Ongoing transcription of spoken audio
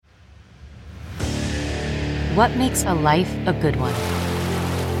What makes a life a good one?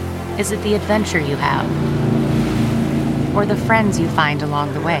 Is it the adventure you have? Or the friends you find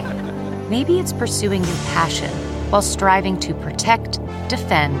along the way? Maybe it's pursuing your passion while striving to protect,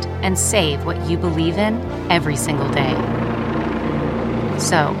 defend, and save what you believe in every single day.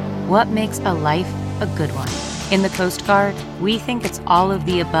 So, what makes a life a good one? In the Coast Guard, we think it's all of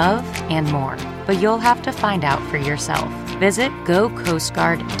the above and more, but you'll have to find out for yourself. Visit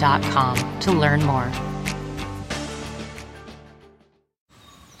gocoastguard.com to learn more.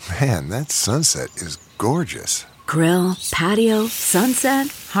 Man, that sunset is gorgeous. Grill, patio, sunset.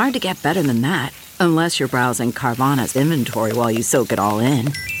 Hard to get better than that. Unless you're browsing Carvana's inventory while you soak it all in.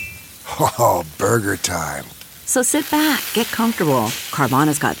 Oh, burger time. So sit back, get comfortable.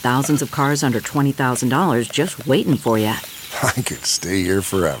 Carvana's got thousands of cars under $20,000 just waiting for you. I could stay here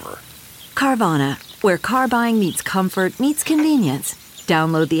forever. Carvana, where car buying meets comfort meets convenience.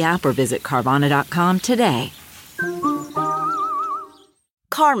 Download the app or visit Carvana.com today.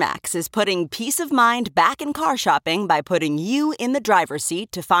 CarMax is putting peace of mind back in car shopping by putting you in the driver's seat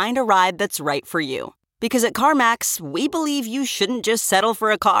to find a ride that's right for you. Because at CarMax, we believe you shouldn't just settle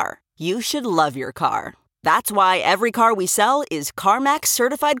for a car. You should love your car. That's why every car we sell is CarMax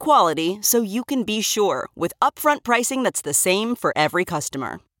certified quality, so you can be sure with upfront pricing that's the same for every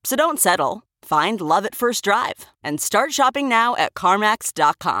customer. So don't settle. Find love at first drive and start shopping now at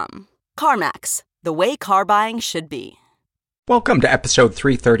CarMax.com. CarMax, the way car buying should be. Welcome to episode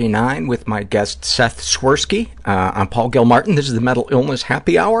 339 with my guest Seth Swirsky. I'm Paul Gilmartin. This is the Mental Illness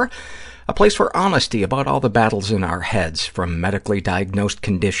Happy Hour, a place for honesty about all the battles in our heads, from medically diagnosed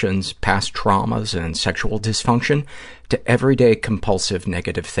conditions, past traumas, and sexual dysfunction to everyday compulsive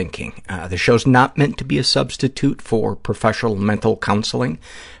negative thinking. The show's not meant to be a substitute for professional mental counseling.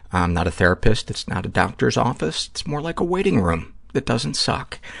 I'm not a therapist. It's not a doctor's office. It's more like a waiting room that doesn't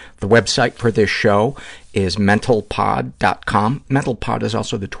suck. The website for this show is mentalpod.com. Mentalpod is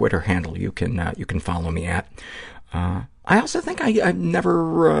also the Twitter handle you can follow me at. I also think I never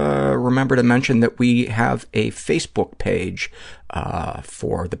remember to mention that we have a Facebook page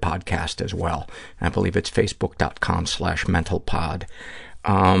for the podcast as well. I believe it's facebook.com/mentalpod.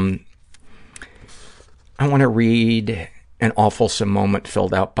 I want to read an awfulsome moment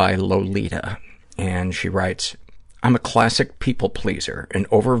filled out by Lolita, and she writes, I'm a classic people pleaser, an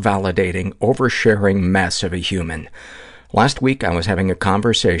over-validating, oversharing mess of a human. Last week, I was having a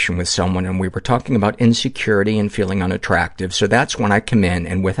conversation with someone, and we were talking about insecurity and feeling unattractive, so that's when I come in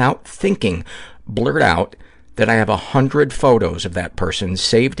and, without thinking, blurt out that I have 100 photos of that person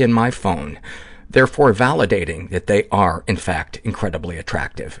saved in my phone, therefore validating that they are, in fact, incredibly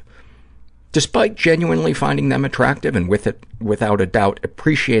attractive. Despite genuinely finding them attractive and without a doubt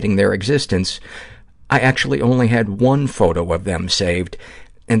appreciating their existence, I actually only had one photo of them saved,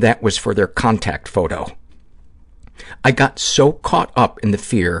 and that was for their contact photo. I got so caught up in the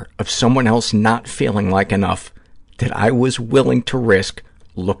fear of someone else not feeling like enough that I was willing to risk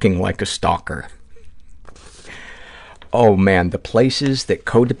looking like a stalker. Oh man, the places that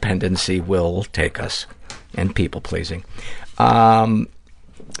codependency will take us, and people-pleasing.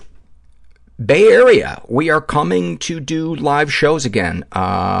 Bay Area, we are coming to do live shows again,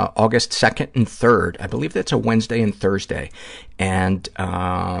 August 2nd and 3rd. I believe that's a Wednesday and Thursday. And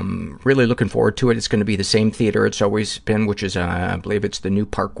really looking forward to it. It's going to be the same theater it's always been, which is, I believe it's the New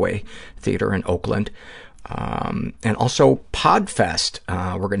Parkway Theater in Oakland. And also Podfest.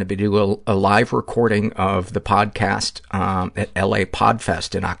 We're going to be doing a live recording of the podcast at LA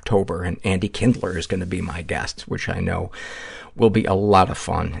Podfest in October. And Andy Kindler is going to be my guest, which I know will be a lot of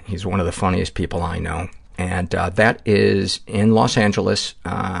fun. He's one of the funniest people I know. And that is in Los Angeles,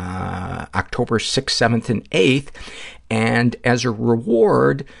 October 6th, 7th, and 8th. And as a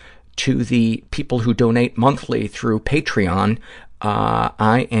reward to the people who donate monthly through Patreon,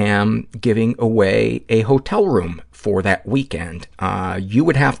 I am giving away a hotel room for that weekend. You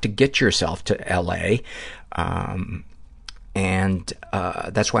would have to get yourself to L.A., and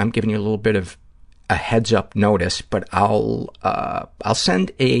that's why I'm giving you a little bit of a heads-up notice, but I'll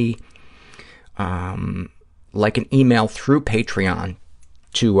send a like an email through Patreon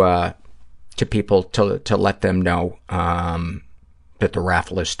to people to let them know that the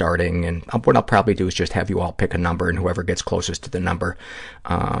raffle is starting. And what I'll probably do is just have you all pick a number, and whoever gets closest to the number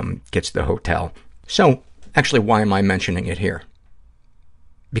gets the hotel. So, actually, why am I mentioning it here?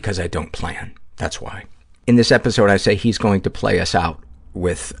 Because I don't plan. That's why. In this episode, I say he's going to play us out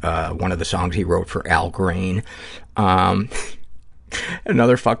with one of the songs he wrote for Al Green.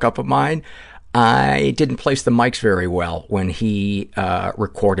 Another fuck-up of mine, I didn't place the mics very well when he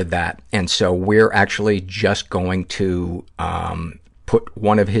recorded that, and so we're actually just going to put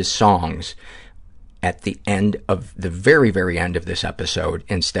one of his songs at the end of the very, very end of this episode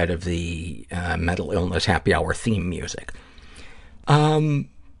instead of the mental illness happy hour theme music.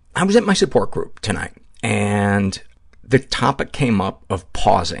 I was at my support group tonight, and the topic came up of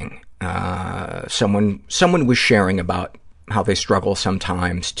pausing. Someone was sharing about how they struggle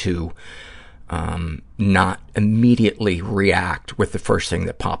sometimes to not immediately react with the first thing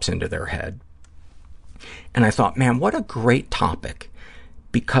that pops into their head. And I thought, man, what a great topic,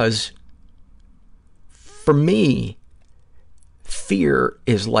 because for me, fear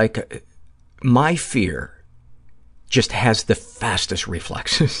is like, my fear just has the fastest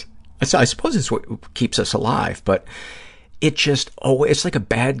reflexes. So I suppose it's what keeps us alive, but it just always, it's like a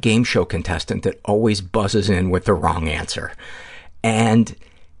bad game show contestant that always buzzes in with the wrong answer. And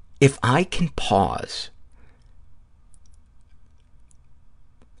if I can pause,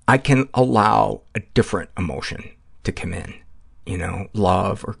 I can allow a different emotion to come in. You know,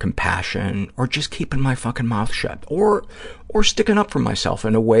 love or compassion, or just keeping my fucking mouth shut, or sticking up for myself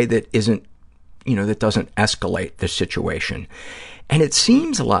in a way that isn't, you know, that doesn't escalate the situation. And it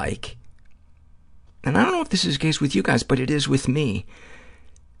seems like, and I don't know if this is the case with you guys, but it is with me,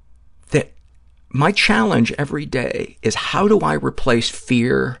 that my challenge every day is, how do I replace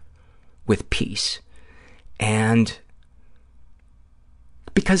fear with peace? And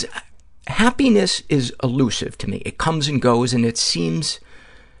because happiness is elusive to me. It comes and goes, and it seems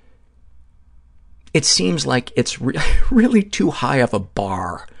like it's really too high of a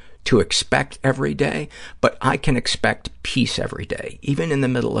bar to expect every day, but I can expect peace every day, even in the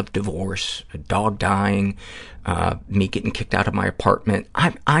middle of divorce, a dog dying, me getting kicked out of my apartment.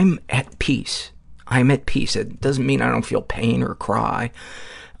 I'm at peace. I'm at peace. It doesn't mean I don't feel pain or cry,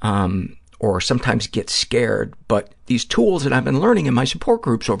 or sometimes get scared, but these tools that I've been learning in my support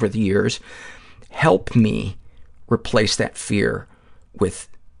groups over the years help me replace that fear with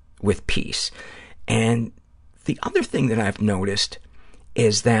peace. And the other thing that I've noticed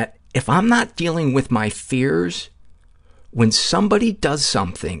is that if I'm not dealing with my fears, when somebody does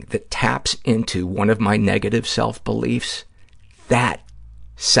something that taps into one of my negative self-beliefs, that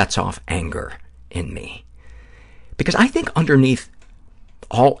sets off anger in me. Because I think underneath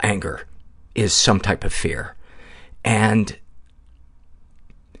all anger is some type of fear. And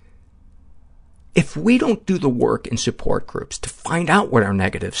if we don't do the work in support groups to find out what our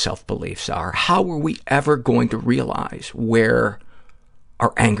negative self-beliefs are, how are we ever going to realize where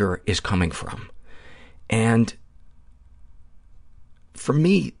our anger is coming from? And for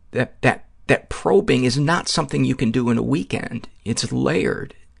me, that probing is not something you can do in a weekend. It's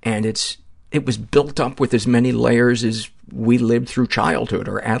layered, and it was built up with as many layers as we lived through childhood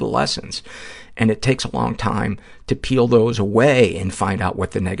or adolescence. And it takes a long time to peel those away and find out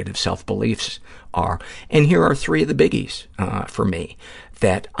what the negative self-beliefs are. And here are three of the biggies for me: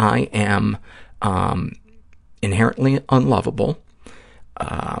 that I am inherently unlovable,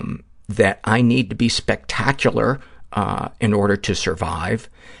 that I need to be spectacular in order to survive,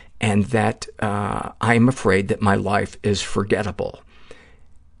 and that I am afraid that my life is forgettable.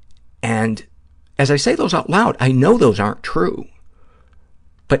 And as I say those out loud, I know those aren't true.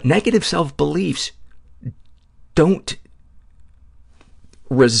 But negative self-beliefs don't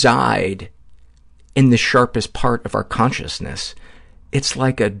reside in the sharpest part of our consciousness. It's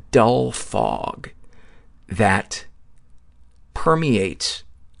like a dull fog that permeates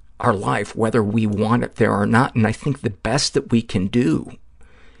our life, whether we want it there or not. And I think the best that we can do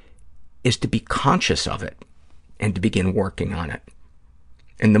is to be conscious of it and to begin working on it.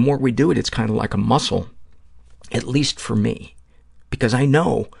 And the more we do it, it's kind of like a muscle, at least for me. Because I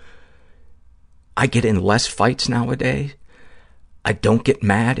know I get in less fights nowadays. I don't get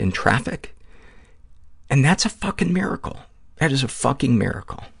mad in traffic. And that's a fucking miracle. That is a fucking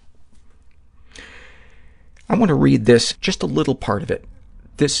miracle. I want to read this, just a little part of it.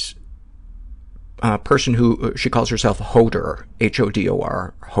 This person who, she calls herself Hodor,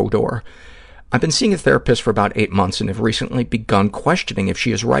 H-O-D-O-R, Hodor. I've been seeing a therapist for about 8 months and have recently begun questioning if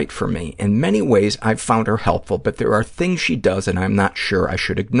she is right for me. In many ways, I've found her helpful, but there are things she does and I'm not sure I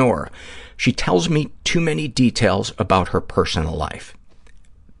should ignore. She tells me too many details about her personal life.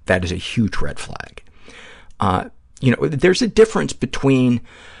 That is a huge red flag. There's a difference between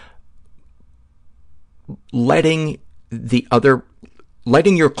letting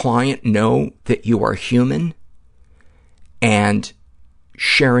your client know that you are human and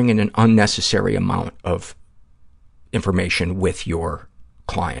sharing an unnecessary amount of information with your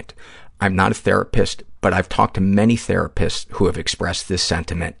client. I'm not a therapist, but I've talked to many therapists who have expressed this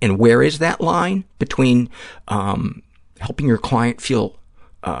sentiment. And where is that line between helping your client feel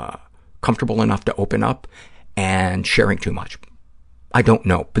comfortable enough to open up and sharing too much? I don't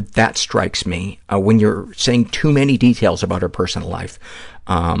know, but that strikes me. When you're saying too many details about her personal life,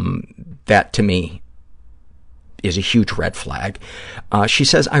 that to me is a huge red flag. She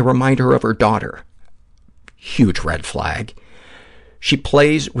says, I remind her of her daughter. Huge red flag. She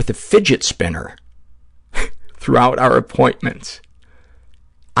plays with a fidget spinner throughout our appointments.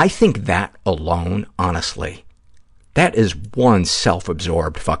 I think that alone, honestly, that is one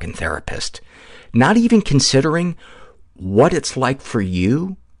self-absorbed fucking therapist. Not even considering what it's like for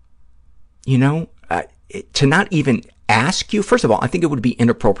you, you know, to not even ask you. First of all, I think it would be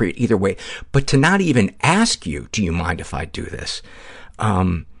inappropriate either way, but to not even ask you, do you mind if I do this?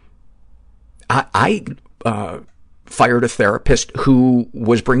 I fired a therapist who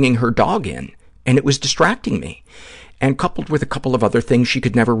was bringing her dog in, and it was distracting me. And coupled with a couple of other things, she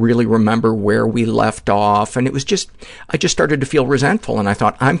could never really remember where we left off. And it was just, I just started to feel resentful. And I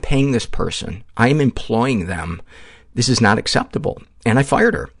thought, I'm paying this person. I am employing them. This is not acceptable. And I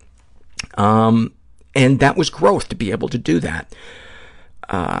fired her. And that was growth to be able to do that.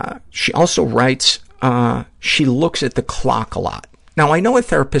 She also writes, she looks at the clock a lot. Now, I know a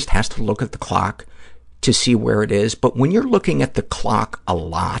therapist has to look at the clock to see where it is, but when you're looking at the clock a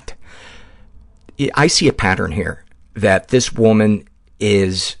lot, I see a pattern here that this woman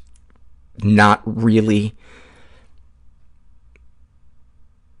is not really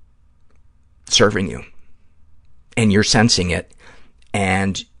serving you, and you're sensing it,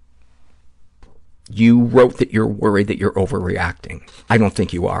 and you wrote that you're worried that you're overreacting. I don't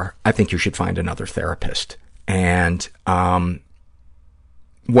think you are. I think you should find another therapist. And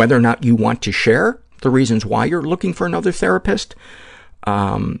whether or not you want to share the reasons why you're looking for another therapist,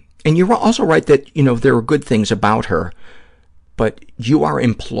 and you're also right that, you know, there are good things about her, but you are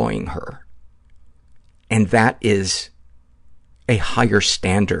employing her. And that is a higher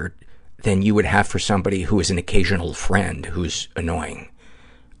standard than you would have for somebody who is an occasional friend who's annoying.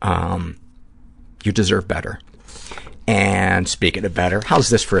 You deserve better. And speaking of better,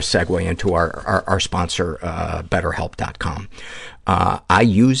 how's this for a segue into our sponsor, BetterHelp.com? I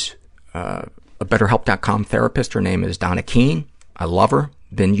use a BetterHelp.com therapist. Her name is Donna Keene. I love her.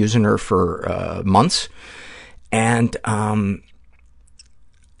 Been using her for months. And I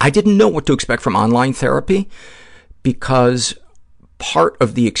didn't know what to expect from online therapy, because part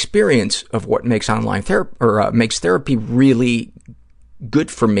of the experience of what makes online therapy, or makes therapy really good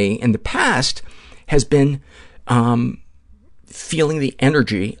for me in the past, has been feeling the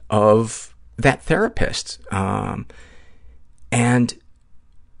energy of that therapist. And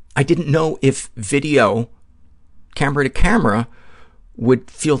I didn't know if video, camera to camera,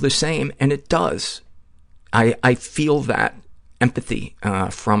 would feel the same, and it does. I feel that empathy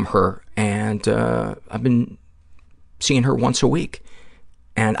from her, and I've been seeing her once a week,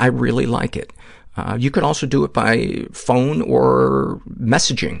 and I really like it. You could also do it by phone or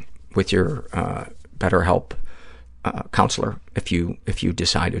messaging with your BetterHelp counselor if you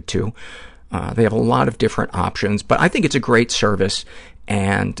decided to. They have a lot of different options, but I think it's a great service,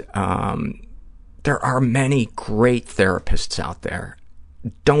 and there are many great therapists out there.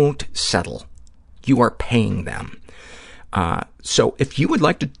 Don't settle. You are paying them. So if you would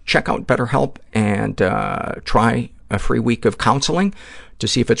like to check out BetterHelp and try a free week of counseling to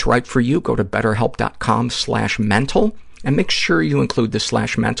see if it's right for you, go to BetterHelp.com/mental and make sure you include the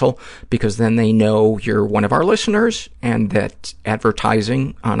 /mental, because then they know you're one of our listeners and that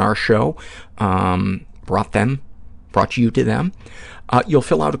advertising on our show brought you to them. You'll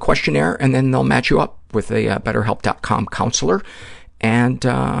fill out a questionnaire, and then they'll match you up with a BetterHelp.com counselor, and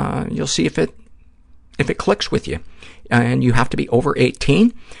you'll see if it clicks with you. And you have to be over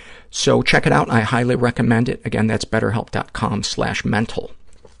 18. So check it out. I highly recommend it. Again, that's BetterHelp.com/mental.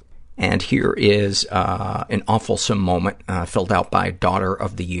 And here is an awfulsome moment filled out by Daughter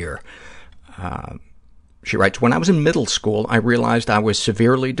of the Year. She writes, when I was in middle school, I realized I was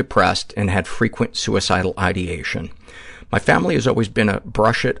severely depressed and had frequent suicidal ideation. My family has always been a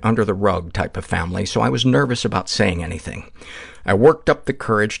brush it under the rug type of family, so I was nervous about saying anything. I worked up the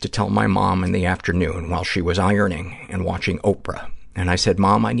courage to tell my mom in the afternoon while she was ironing and watching Oprah. And I said,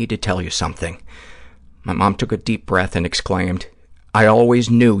 Mom, I need to tell you something. My mom took a deep breath and exclaimed, I always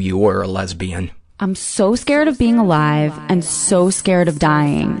knew you were a lesbian. I'm so scared of being alive and so scared of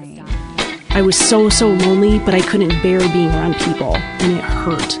dying. I was so lonely, but I couldn't bear being around people, and it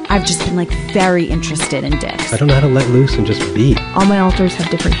hurt. I've just been, very interested in dicks. I don't know how to let loose and just be. All my alters have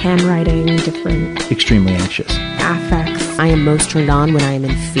different handwriting, different... Extremely anxious. Affects. I am most turned on when I am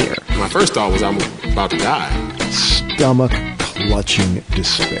in fear. My first thought was I'm about to die. Stomach clutching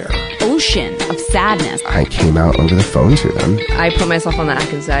despair. Ocean of sadness. I came out over the phone to them. I put myself on the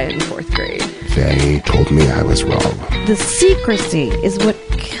Atkins diet in 4th grade. They told me I was wrong. The secrecy is what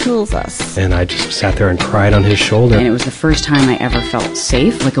kills us. And I just sat there and cried on his shoulder. And it was the first time I ever felt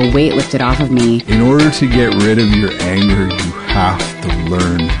safe, like a weight lifted off of me. In order to get rid of your anger, you have to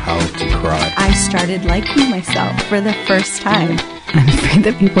learn how to cry. I started liking myself for the first time. I'm afraid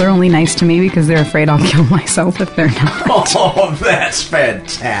that people are only nice to me because they're afraid I'll kill myself if they're not. Oh, that's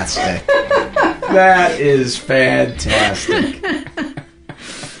fantastic. That is fantastic.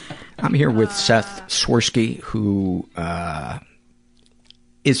 I'm here with Seth Swirsky, who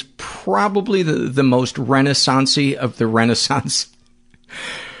is probably the most Renaissance-y of the Renaissance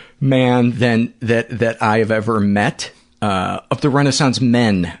man that I have ever met, of the Renaissance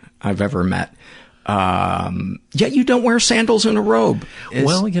men I've ever met. Yet you don't wear sandals and a robe.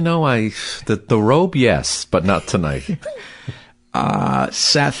 Well, the robe, yes, but not tonight.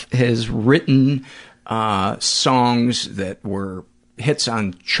 Seth has written songs that were hits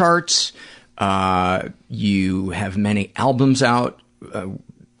on charts. You have many albums out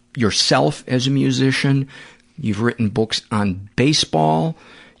yourself as a musician. You've written books on baseball.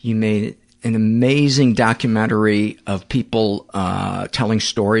 You made an amazing documentary of people telling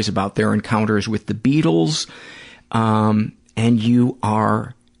stories about their encounters with the Beatles. And you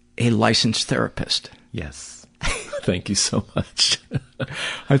are a licensed therapist. Yes. Thank you so much.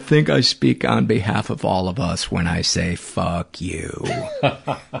 I think I speak on behalf of all of us when I say, fuck you.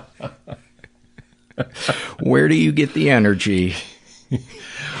 Where do you get the energy?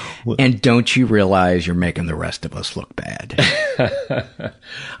 And don't you realize you're making the rest of us look bad?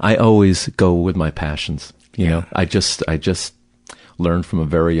 I always go with my passions. You know, I just learned from a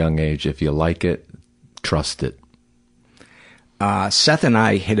very young age, if you like it, trust it. Seth and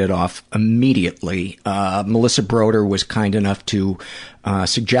I hit it off immediately. Melissa Broder was kind enough to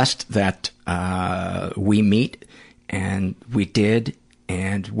suggest that we meet, and we did.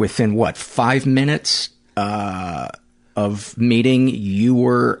 And within, 5 minutes of meeting, you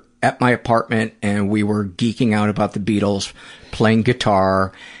were at my apartment, and we were geeking out about the Beatles, playing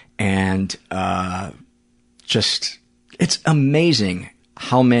guitar, and it's amazing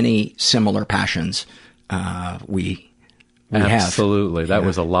how many similar passions we Absolutely. That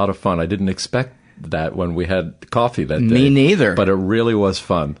was a lot of fun. I didn't expect that when we had coffee that day. Me neither. But it really was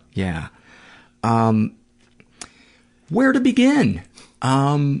fun. Yeah. Where to begin?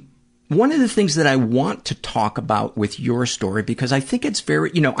 One of the things that I want to talk about with your story, because I think it's very,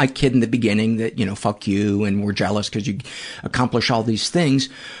 I kid in the beginning that, fuck you and we're jealous because you accomplish all these things.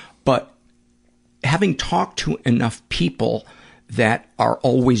 But having talked to enough people that are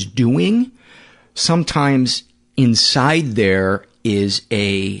always doing, sometimes inside there is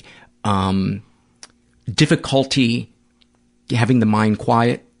a difficulty having the mind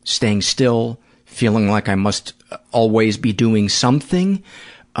quiet, staying still, feeling like I must always be doing something.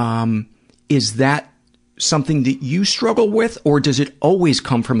 Is that something that you struggle with, or does it always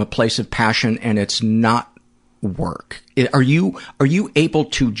come from a place of passion and it's not work? Are you able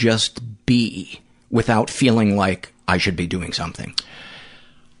to just be without feeling like I should be doing something?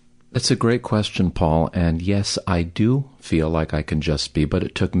 That's a great question, Paul. And yes, I do feel like I can just be, but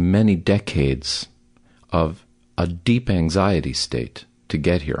it took many decades of a deep anxiety state to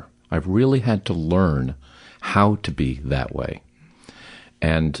get here. I've really had to learn how to be that way.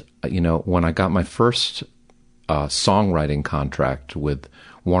 And, when I got my first songwriting contract with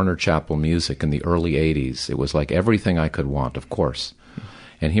Warner Chappell Music in the early 80s, it was like everything I could want, of course.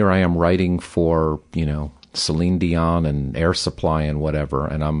 And here I am writing for, Celine Dion and Air Supply and whatever.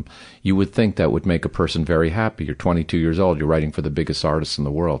 And you would think that would make a person very happy. You're 22 years old. You're writing for the biggest artists in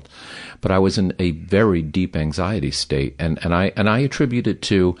the world. But I was in a very deep anxiety state. And I attribute it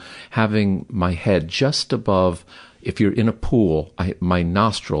to having my head just above, if you're in a pool, my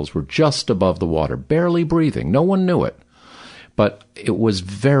nostrils were just above the water, barely breathing. No one knew it. But it was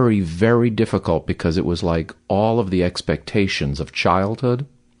very, very difficult because it was like all of the expectations of childhood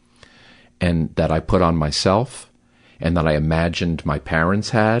and that I put on myself and that I imagined my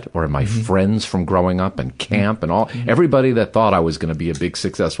parents had or my friends from growing up and camp and all. Everybody that thought I was going to be a big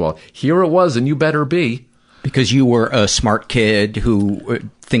success. Well, here it was, and you better be. Because you were a smart kid who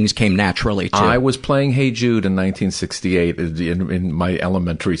things came naturally to. I was playing Hey Jude in 1968 in my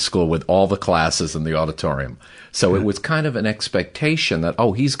elementary school with all the classes in the auditorium. So it was kind of an expectation that,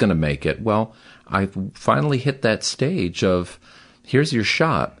 he's going to make it. Well, I finally hit that stage of, here's your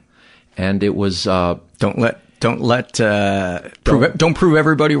shot. And it was, don't prove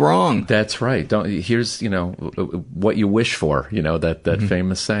everybody wrong. That's right. Here's, what you wish for, that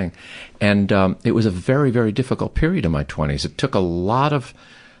famous saying. And, it was a very, very difficult period in my 20s. It took a lot of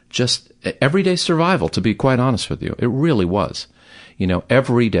just everyday survival, to be quite honest with you. It really was,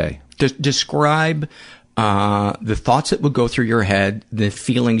 every day. Describe the thoughts that would go through your head, the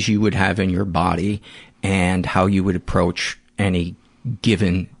feelings you would have in your body, and how you would approach any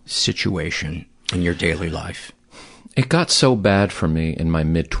given situation in your daily life. It got so bad for me in my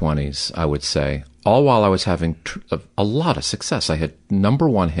mid-20s, I would say, all while I was having a lot of success. I had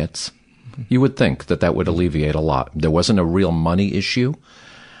 #1 hits. You would think that would alleviate a lot. There wasn't a real money issue.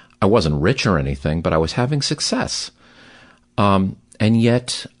 I wasn't rich or anything, but I was having success. And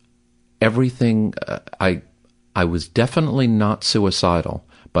yet, everything, I was definitely not suicidal,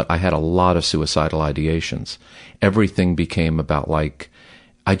 but I had a lot of suicidal ideations. Everything became about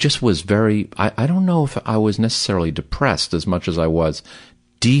I just was I don't know if I was necessarily depressed as much as I was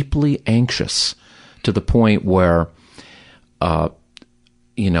deeply anxious, to the point where, I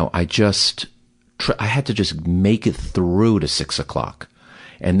had to just make it through to 6 o'clock.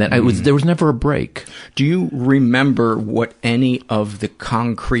 And then there was never a break. Do you remember what any of the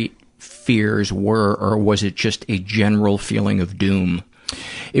concrete fears were, or was it just a general feeling of doom?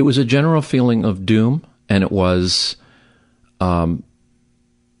 It was a general feeling of doom, and it was,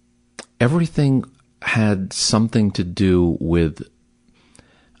 everything had something to do with,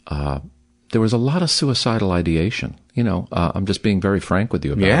 there was a lot of suicidal ideation. I'm just being very frank with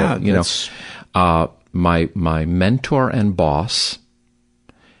you about it. My mentor and boss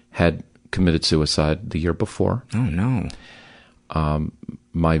had committed suicide the year before. Oh, no.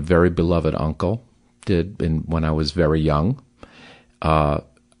 My very beloved uncle did when I was very young. I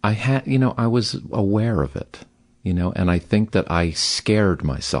was aware of it, and I think that I scared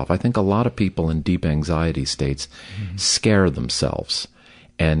myself. I think a lot of people in deep anxiety states scare themselves.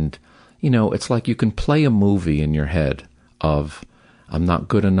 And, it's like you can play a movie in your head of, I'm not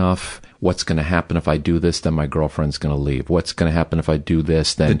good enough. What's going to happen if I do this? Then my girlfriend's going to leave. What's going to happen if I do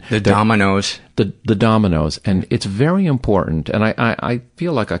this? Then the dominoes. The dominoes. And it's very important, and I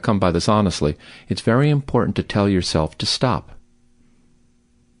feel like I come by this honestly, it's very important to tell yourself to stop.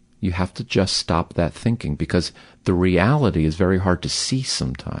 You have to just stop that thinking, because the reality is very hard to see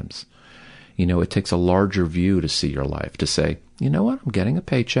sometimes. It takes a larger view to see your life, to say, you know what, I'm getting a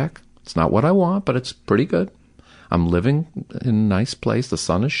paycheck. It's not what I want, but it's pretty good. I'm living in a nice place. The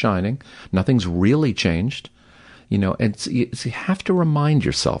sun is shining. Nothing's really changed. And you have to remind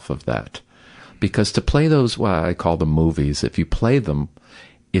yourself of that. Because to play those, I call them movies, if you play them,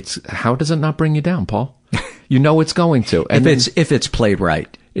 how does it not bring you down, Paul? It's going to. And if it's played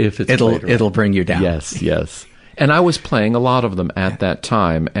right. It'll bring you down. Yes. And I was playing a lot of them at that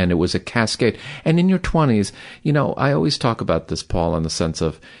time, and it was a cascade. And in your 20s, I always talk about this, Paul, in the sense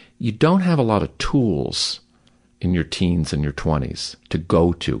of you don't have a lot of tools in your teens and your 20s to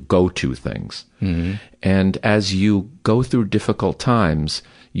go to things. Mm-hmm. And as you go through difficult times,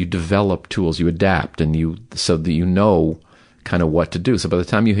 you develop tools, you adapt, so that you know kind of what to do. So by the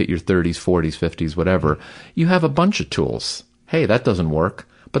time you hit your 30s, 40s, 50s, whatever, you have a bunch of tools. Hey, that doesn't work,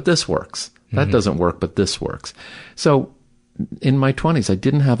 but this works. That doesn't work, but this works. So in my 20s, I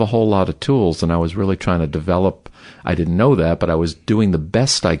didn't have a whole lot of tools, and I was really trying to develop. I didn't know that, but I was doing the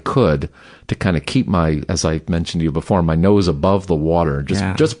best I could to kind of keep as I mentioned to you before, my nose above the water,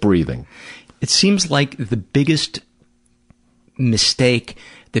 just breathing. It seems like the biggest mistake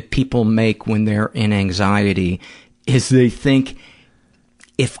that people make when they're in anxiety is they think,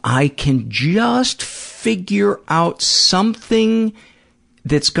 if I can just figure out something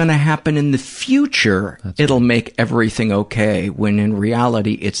that's going to happen in the future, it'll make everything okay, when in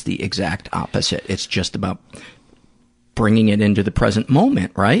reality, it's the exact opposite. It's just about bringing it into the present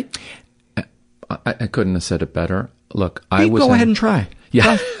moment, right? I couldn't have said it better. Look, go ahead and try.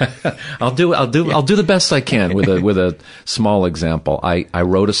 Yeah, I'll do the best I can with a small example. I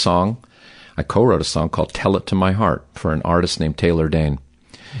co-wrote a song called "Tell It to My Heart" for an artist named Taylor Dane.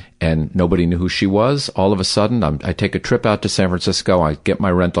 And nobody knew who she was. All of a sudden, I take a trip out to San Francisco. I get my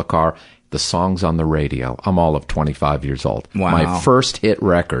rental car. The song's on the radio. I'm all of 25 years old. Wow. My first hit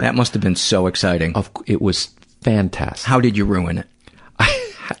record. That must have been so exciting. It was fantastic. How did you ruin it?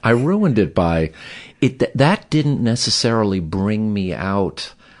 I ruined it by that didn't necessarily bring me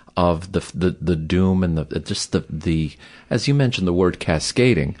out of the doom and the as you mentioned, the word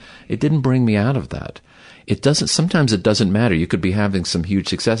cascading. It didn't bring me out of that. Sometimes it doesn't matter. You could be having some huge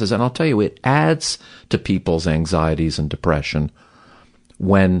successes, and I'll tell you, it adds to people's anxieties and depression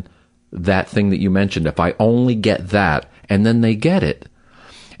when that thing that you mentioned, if I only get that, and then they get it.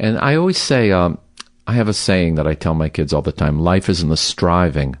 And I always say, I have a saying that I tell my kids all the time: life is in the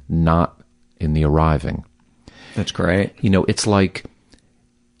striving, not in the arriving. That's great. It's like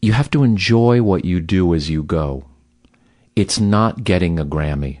you have to enjoy what you do as you go. It's not getting a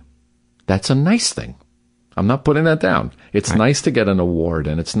Grammy. That's a nice thing. I'm not putting that down. It's nice to get an award,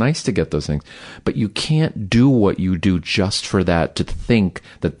 and it's nice to get those things. But you can't do what you do just for that, to think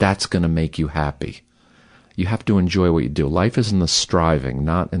that that's going to make you happy. You have to enjoy what you do. Life is in the striving,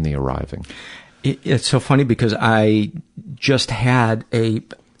 not in the arriving. It's so funny because I just had a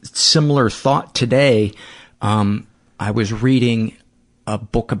similar thought today. I was reading a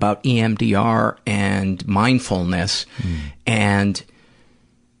book about EMDR and mindfulness, and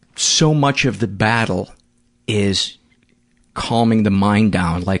so much of the battle is calming the mind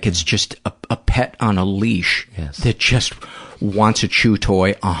down, like it's just a pet on a leash that just wants a chew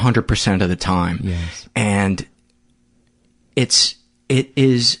toy 100% of the time. Yes. And it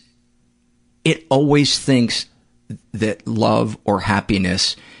always thinks that love or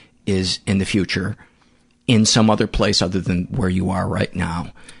happiness is in the future, in some other place other than where you are right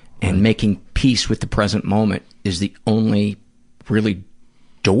now. And making peace with the present moment is the only really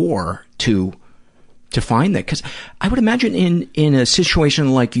door to find that. Because I would imagine in a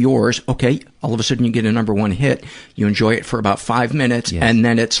situation like yours, okay, all of a sudden you get a number one hit, you enjoy it for about 5 minutes, and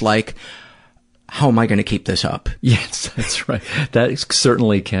then it's like, how am I going to keep this up? Yes, that's right. That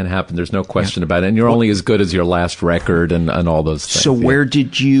certainly can happen. There's no question about it. And you're only as good as your last record and all those things. So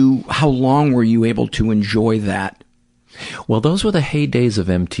how long were you able to enjoy that? Well, those were the heydays of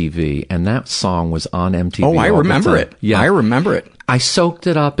MTV, and that song was on MTV. Oh, I remember it. Yeah. I remember it. I soaked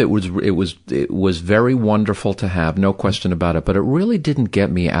it up. It was very wonderful to have, no question about it, but it really didn't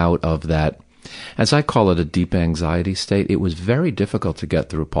get me out of that, as I call it, a deep anxiety state. It was very difficult to get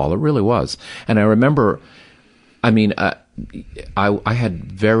through, Paul. It really was. And I remember, I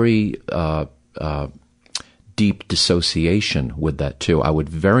had very deep dissociation with that too. I would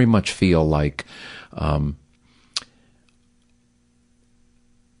very much feel like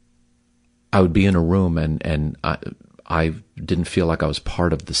I would be in a room and I didn't feel like I was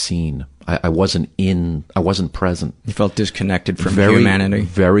part of the scene. I wasn't present. You felt disconnected from humanity.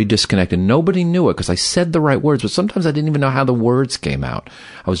 Very disconnected. Nobody knew it because I said the right words, but sometimes I didn't even know how the words came out.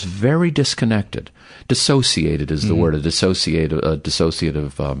 I was very disconnected. Dissociated is the word, a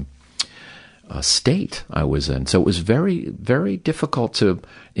dissociative state I was in. So it was very, very difficult to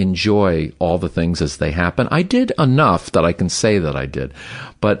enjoy all the things as they happen. I did enough that I can say that I did,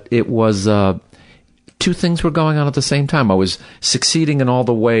 but it was two things were going on at the same time. I was succeeding in all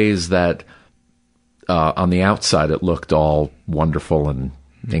the ways that on the outside it looked all wonderful and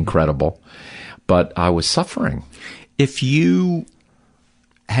incredible, but I was suffering. If you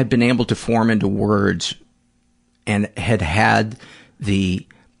had been able to form into words and had the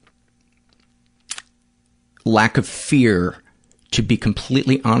lack of fear to be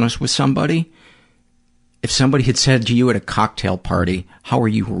completely honest with somebody, if somebody had said to you at a cocktail party, how are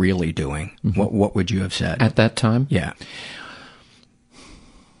you really doing? What would you have said? At that time? Yeah.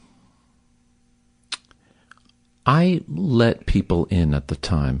 I let people in at the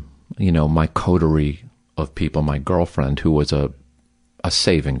time. You know, my coterie of people, my girlfriend, who was a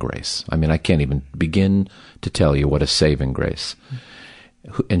saving grace. I mean, I can't even begin to tell you what a saving grace.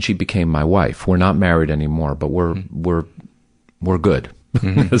 And she became my wife. We're not married anymore, but we're good.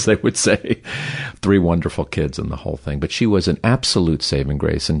 As they would say. 3 wonderful kids and the whole thing. But she was an absolute saving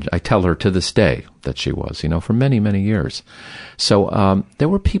grace, and I tell her to this day that she was, for many, many years. So there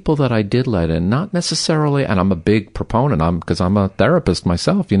were people that I did let in, not necessarily, and I'm a big proponent, because I'm a therapist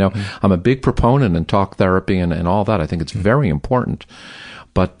myself, I'm a big proponent in talk therapy and all that. I think it's very important.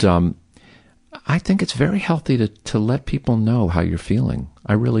 But I think it's very healthy to let people know how you're feeling.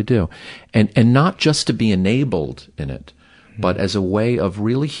 I really do. And not just to be enabled in it, but as a way of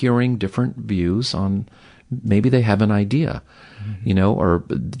really hearing different views on, maybe they have an idea, or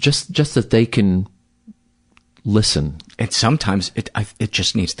just that they can listen. And sometimes it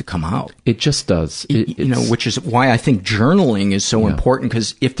just needs to come out. It just does. Which is why I think journaling is so important,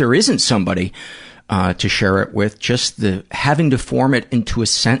 because if there isn't somebody to share it with, just having to form it into a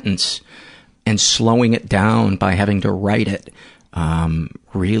sentence and slowing it down by having to write it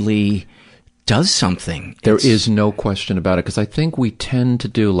really does something. There is no question about it, because I think we tend to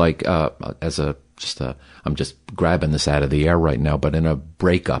do, like, I'm just grabbing this out of the air right now, but in a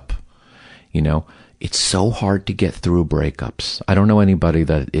breakup, it's so hard to get through breakups. I don't know anybody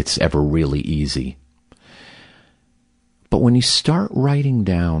that it's ever really easy. But when you start writing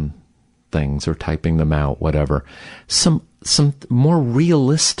down things or typing them out, whatever, some more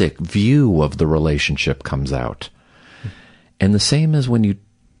realistic view of the relationship comes out. And the same as when you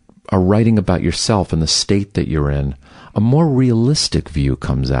are writing about yourself and the state that you're in, a more realistic view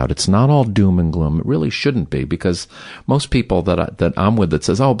comes out. It's not all doom and gloom. It really shouldn't be, because most people that I'm with that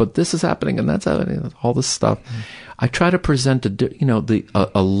says, oh, but this is happening and that's happening, all this stuff. I try to present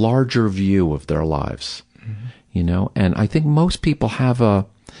a larger view of their lives. you know, and I think most people have a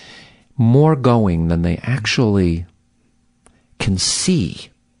more going than they actually can see.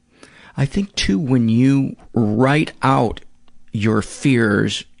 I think, too, when you write out your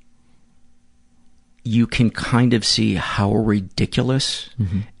fears, you can kind of see how ridiculous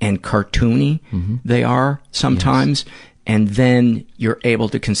and cartoony they are sometimes, and then you're able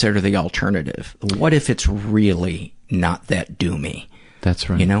to consider the alternative. What if it's really not that doomy? That's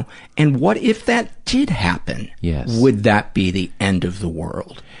right. You know? And what if that did happen? Yes. Would that be the end of the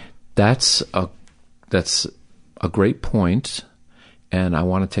world? That's a great point, and I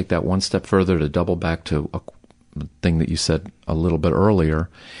want to take that one step further to double back to a thing that you said a little bit earlier.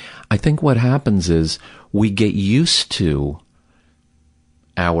 I think what happens is we get used to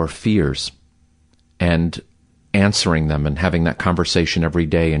our fears and answering them and having that conversation every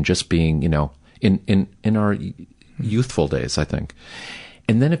day and just being, you know, in our youthful days, I think.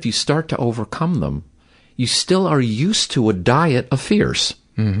 And then if you start to overcome them, you still are used to a diet of fears.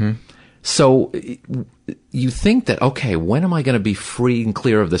 So you think that, okay, when am I going to be free and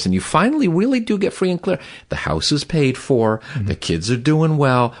clear of this? And you finally really do get free and clear. The house is paid for. The kids are doing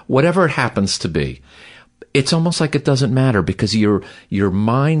well, whatever it happens to be. It's almost like it doesn't matter because your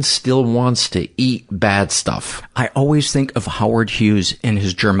mind still wants to eat bad stuff. I always think of Howard Hughes and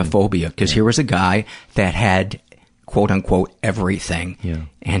his germophobia, because here was a guy that had, quote unquote, everything. Yeah.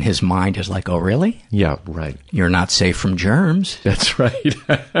 And his mind is like, oh, really? Yeah, right. You're not safe from germs. That's right.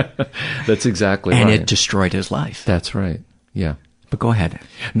 That's exactly and right. And it destroyed his life. That's right. Yeah. But go ahead.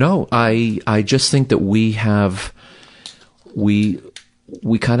 No, I just think that we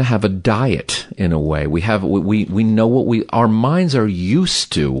kind of have a diet in a way. We know what our minds are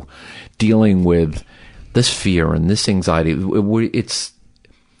used to dealing with this fear and this anxiety.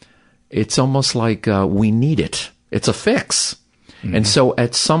 It's almost like we need it. It's a fix. And so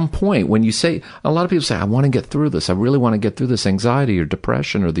at some point when you say, a lot of people say, I want to get through this. I really want to get through this anxiety or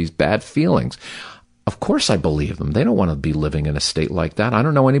depression or these bad feelings. Of course I believe them. They don't want to be living in a state like that. I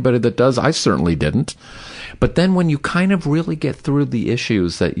don't know anybody that does. I certainly didn't. But then when you kind of really get through the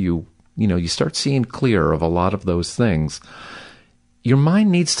issues that you start seeing clear of a lot of those things, your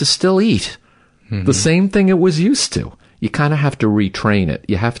mind needs to still eat the same thing it was used to. You kind of have to retrain it.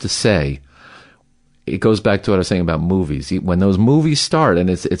 You have to say, it goes back to what I was saying about movies. When those movies start and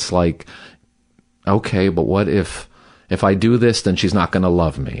it's like, okay, but what if I do this, then she's not going to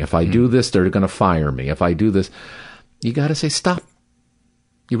love me. If I do this, they're going to fire me. If I do this, you got to say stop.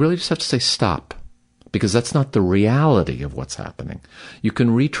 You really just have to say stop, because that's not the reality of what's happening. You can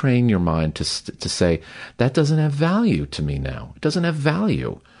retrain your mind to say, that doesn't have value to me now. It doesn't have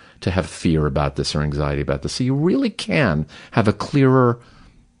value to have fear about this or anxiety about this. So you really can have a clearer,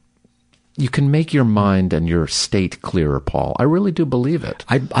 you can make your mind and your state clearer, Paul. I really do believe it.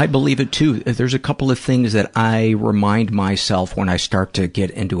 I believe it too. There's a couple of things that I remind myself when I start to get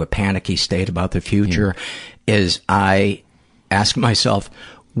into a panicky state about the future, is I ask myself,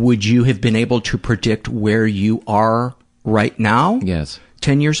 would you have been able to predict where you are right now? Yes.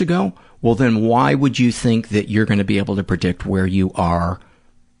 10 years ago? Well, then why would you think that you're going to be able to predict where you are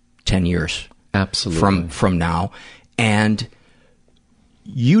 10 years Absolutely. from now? And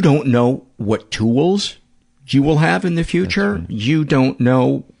you don't know what tools you will have in the future. Right. You don't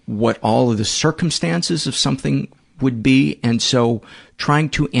know what all of the circumstances of something would be. And so trying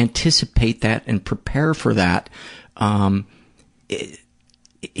to anticipate that and prepare for that, our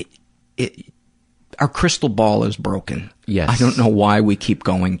crystal ball is broken. Yes. I don't know why we keep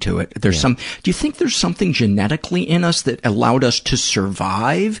going to it. Do you think there's something genetically in us that allowed us to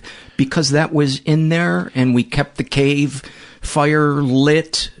survive because that was in there and we kept the cave fire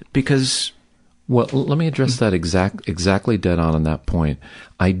lit because... Well, let me address that exactly dead on that point.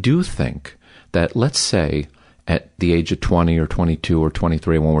 I do think that, let's say, at the age of 20 or 22 or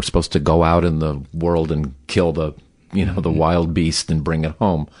 23, when we're supposed to go out in the world and kill the wild beast and bring it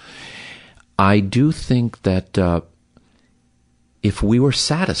home, I do think that if we were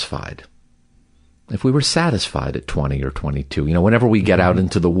satisfied at 20 or 22, whenever we get out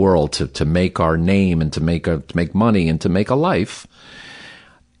into the world to make our name and to make money and to make a life,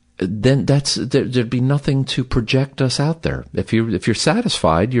 then there'd be nothing to project us out there. If you're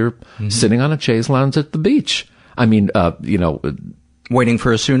satisfied, you're sitting on a chaise lounge at the beach. I mean, waiting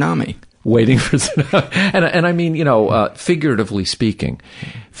for a tsunami. Waiting for and I mean, figuratively speaking,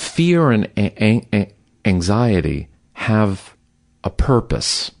 fear and anxiety have a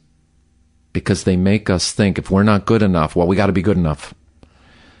purpose, because they make us think if we're not good enough, well, we got to be good enough.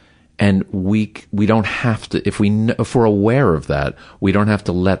 And we don't have to, if we're aware of that, we don't have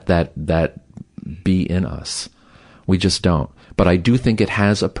to let that be in us. We just don't. But I do think it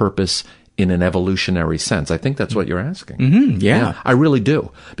has a purpose in an evolutionary sense? I think that's what you're asking. Yeah, I really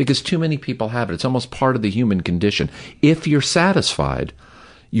do. Because too many people have it. It's almost part of the human condition. If you're satisfied,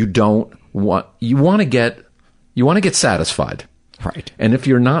 you want to get satisfied. Right. And if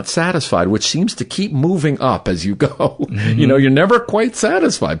you're not satisfied, which seems to keep moving up as you go, you're never quite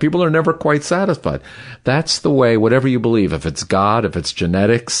satisfied. People are never quite satisfied. That's the way, whatever you believe, if it's God, if it's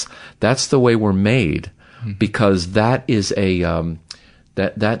genetics, that's the way we're made, because that is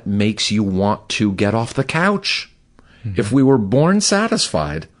that makes you want to get off the couch. If we were born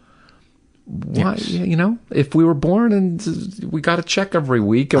satisfied, why, if we were born and we got a check every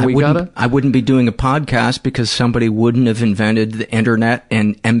week and I wouldn't be doing a podcast because somebody wouldn't have invented the internet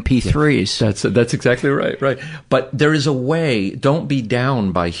and MP3s. That's exactly right. Right. But there is a way, don't be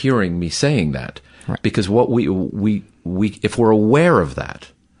down by hearing me saying that. Right. Because what we if we're aware of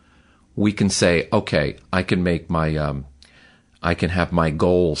that, we can say, okay, I can make I can have my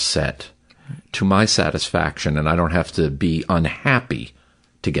goal set to my satisfaction, and I don't have to be unhappy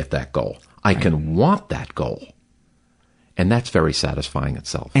to get that goal. I can want that goal. And that's very satisfying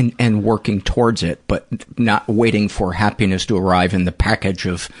itself. And working towards it, but not waiting for happiness to arrive in the package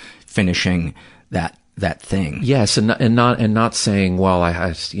of finishing that thing. Yes, and not saying, well,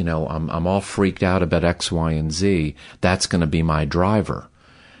 I'm all freaked out about X, Y, and Z. That's going to be my driver.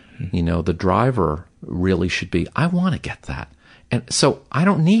 The driver really should be, I want to get that. And so I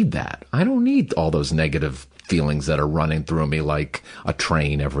don't need that. I don't need all those negative feelings that are running through me like a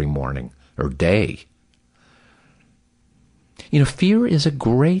train every morning or day. Fear is a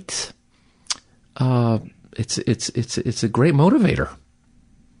great, it's a great motivator.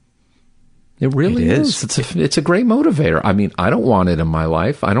 It really is. It's a great motivator. I mean, I don't want it in my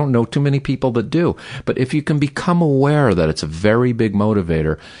life. I don't know too many people that do. But if you can become aware that it's a very big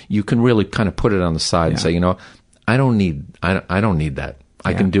motivator, you can really kind of put it on the side and say, I don't need that.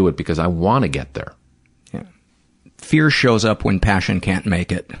 I can do it because I want to get there. Yeah. Fear shows up when passion can't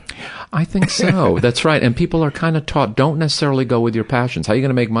make it. I think so. That's right. And people are kind of taught, don't necessarily go with your passions. How are you going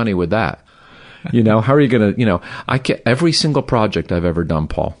to make money with that? How are you going to, every single project I've ever done,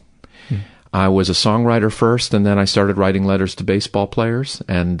 Paul, I was a songwriter first, and then I started writing letters to baseball players,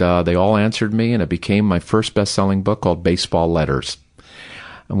 and they all answered me, and it became my first best-selling book called Baseball Letters.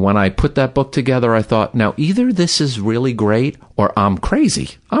 And when I put that book together, I thought, now either this is really great or I'm crazy.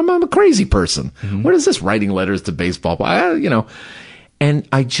 I'm a crazy person. What is this writing letters to baseball? And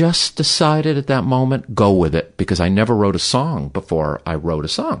I just decided at that moment, go with it, because I never wrote a song before I wrote a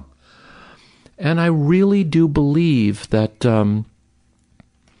song. And I really do believe that,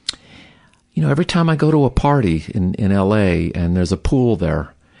 every time I go to a party in LA and there's a pool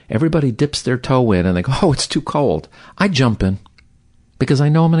there, everybody dips their toe in and they go, oh, it's too cold. I jump in. Because I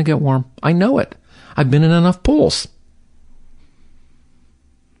know I'm going to get warm. I know it. I've been in enough pools.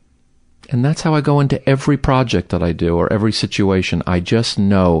 And that's how I go into every project that I do or every situation. I just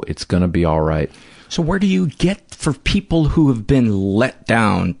know it's going to be all right. So where do you get, for people who have been let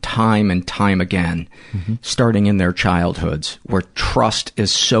down time and time again, starting in their childhoods, where trust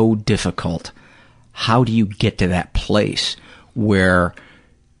is so difficult, how do you get to that place where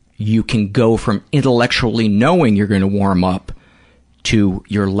you can go from intellectually knowing you're going to warm up to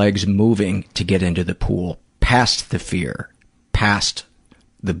your legs moving to get into the pool, past the fear, past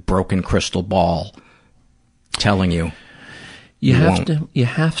the broken crystal ball telling you you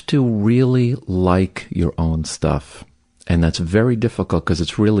have to really like your own stuff. And that's very difficult because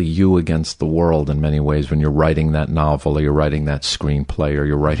it's really you against the world in many ways when you're writing that novel or you're writing that screenplay or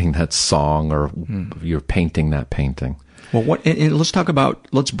you're writing that song or you're painting that painting. Well, and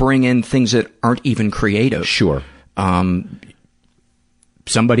let's bring in things that aren't even creative. Sure.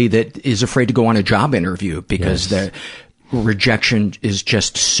 Somebody that is afraid to go on a job interview because the rejection is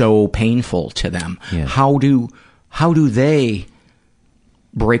just so painful to them. Yes. How do they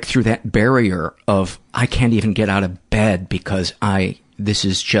break through that barrier of, I can't even get out of bed because I'm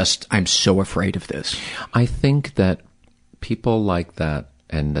so afraid of this? I think that people like that,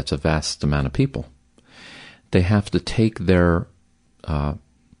 and that's a vast amount of people, they have to take they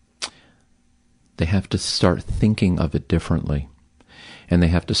have to start thinking of it differently. And they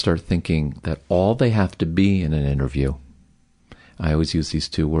have to start thinking that all they have to be in an interview, I always use these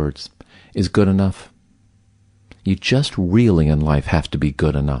two words, is good enough. You just really in life have to be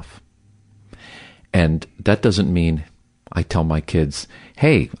good enough. And that doesn't mean I tell my kids,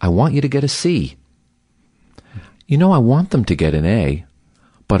 hey, I want you to get a C. I want them to get an A,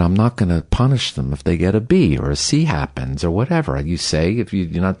 but I'm not going to punish them if they get a B or a C happens or whatever. You say, if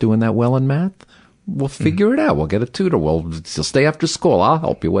you're not doing that well in math, we'll figure it out. We'll get a tutor. We'll stay after school. I'll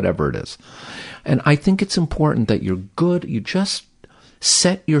help you, whatever it is. And I think it's important that you're good. You just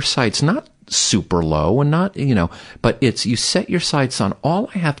set your sights, not super low and not, but it's, you set your sights on all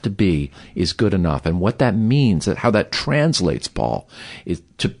I have to be is good enough. And what that means, how that translates, Paul, is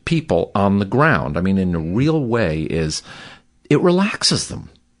to people on the ground. I mean, in a real way, is it relaxes them.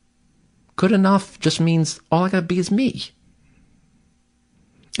 Good enough just means all I got to be is me.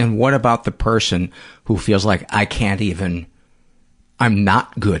 And what about the person who feels like I'm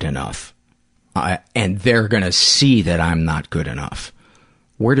not good enough, and they're going to see that I'm not good enough?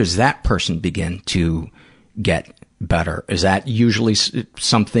 Where does that person begin to get better? Is that usually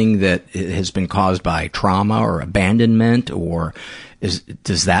something that has been caused by trauma or abandonment, or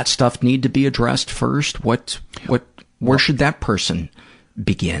does that stuff need to be addressed first? Where should that person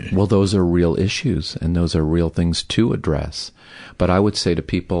begin? Well, those are real issues, and those are real things to address. But I would say to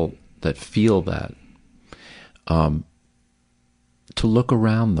people that feel that, to look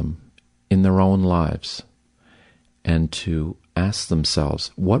around them in their own lives and to ask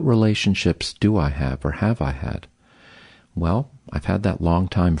themselves, what relationships do I have or have I had? Well, I've had that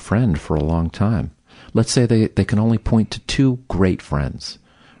longtime friend for a long time. Let's say they can only point to 2 great friends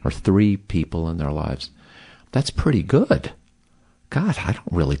or 3 people in their lives. That's pretty good. God, I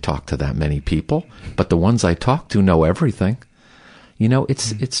don't really talk to that many people, but the ones I talk to know everything.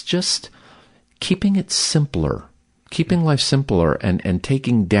 It's just keeping it simpler. Keeping life simpler and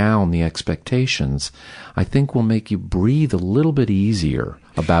taking down the expectations, I think, will make you breathe a little bit easier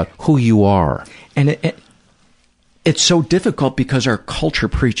about who you are. And it's so difficult because our culture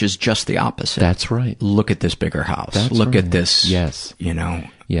preaches just the opposite. That's right. Look at this bigger house. That's Look right. at this. Yes.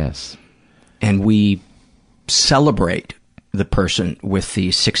 Yes. And we celebrate the person with the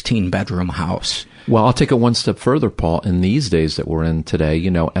 16-bedroom house. Well, I'll take it one step further, Paul. In these days that we're in today,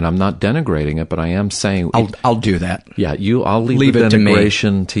 and I'm not denigrating it, but I am saying I'll do that. Yeah, I'll leave the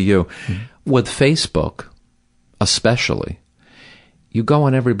denigration to you. Mm-hmm. With Facebook, especially, you go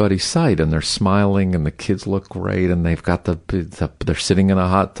on everybody's site and they're smiling and the kids look great and they've got they're sitting in a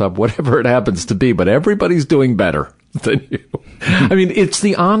hot tub, whatever it happens to be, but everybody's doing better than you. I mean, it's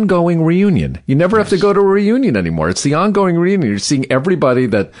the ongoing reunion. You never have to go to a reunion anymore. It's the ongoing reunion. You're seeing everybody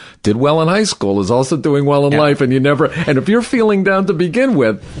that did well in high school is also doing well in life, and and if you're feeling down to begin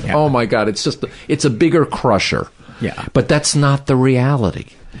with, oh my God, it's a bigger crusher. Yeah. But that's not the reality.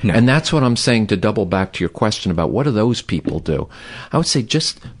 No. And that's what I'm saying, to double back to your question about what do those people do. I would say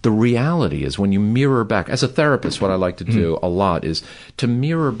just the reality is when you mirror back. As a therapist, what I like to do a lot is to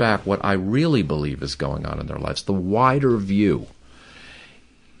mirror back what I really believe is going on in their lives, the wider view.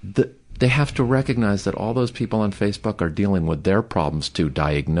 They have to recognize that all those people on Facebook are dealing with their problems too,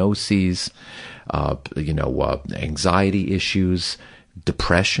 diagnoses, anxiety issues,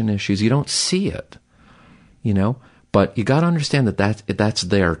 depression issues. You don't see it, But you got to understand that's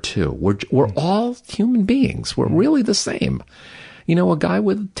there too. We're all human beings. We're really the same. A guy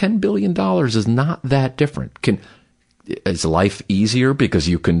with $10 billion is not that different. Is life easier because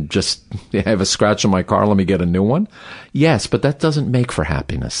you can just have a scratch on my car, let me get a new one? Yes, but that doesn't make for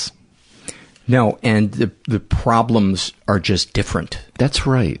happiness. No, and the problems are just different. That's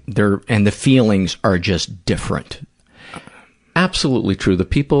right. And the feelings are just different. Absolutely true. The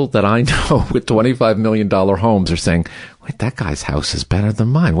people that I know with $25 million homes are saying, wait, that guy's house is better than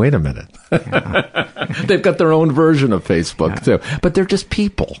mine. Wait a minute. Yeah. They've got their own version of Facebook too. But they're just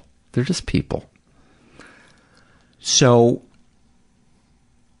people. So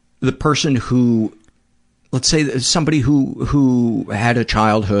the person who, let's say somebody who had a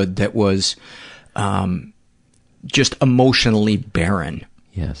childhood that was just emotionally barren.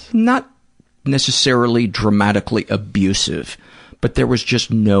 Yes. Not necessarily dramatically abusive, but there was just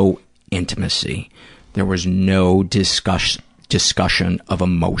no intimacy. There was no discussion of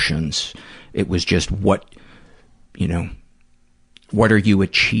emotions. It was just what are you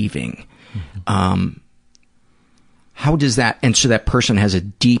achieving? Mm-hmm. How does that, and so that person has a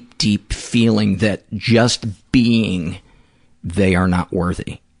deep, deep feeling that just being, they are not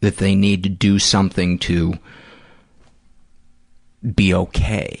worthy, that they need to do something to be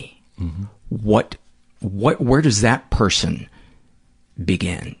okay. Mm-hmm. Where does that person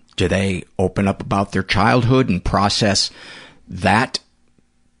begin? Do they open up about their childhood and process that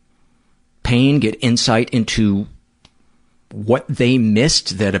pain, get insight into what they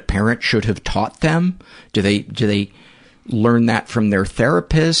missed that a parent should have taught them? Do they learn that from their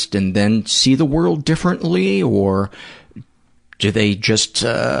therapist and then see the world differently? Or do they just,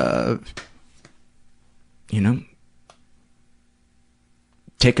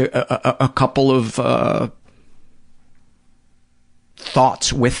 take a couple of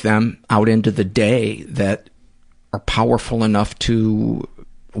thoughts with them out into the day that are powerful enough to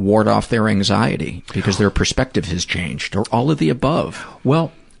ward off their anxiety because their perspective has changed, or all of the above?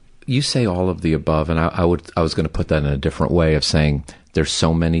 Well, you say all of the above, and I was going to put that in a different way of saying there's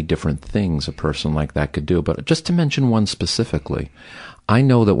so many different things a person like that could do. But just to mention one specifically, I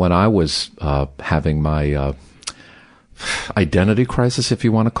know that when I was having my identity crisis, if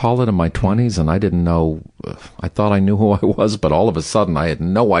you want to call it, in my 20s, and I didn't know, I thought I knew who I was, but all of a sudden I had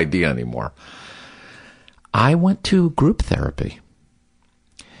no idea anymore. I went to group therapy.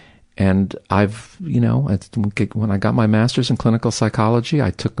 And when I got my master's in clinical psychology,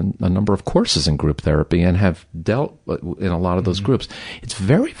 I took a number of courses in group therapy and have dealt in a lot of those groups. It's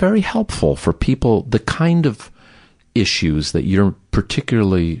very, very helpful for people, the kind of issues that you're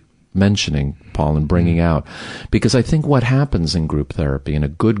particularly mentioning, Paul, and bringing out. Because I think what happens in group therapy, in a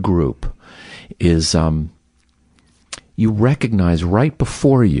good group, is you recognize right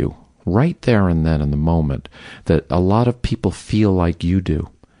before you, right there and then in the moment, that a lot of people feel like you do.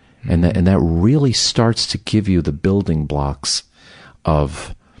 And that really starts to give you the building blocks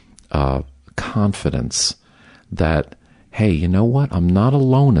of confidence that, hey, you know what? I'm not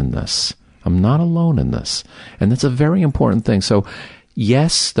alone in this. I'm not alone in this. And that's a very important thing. So,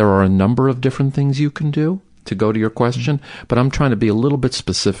 yes, there are a number of different things you can do, to go to your question, but I'm trying to be a little bit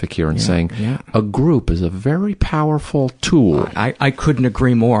specific here and saying a group is a very powerful tool. I couldn't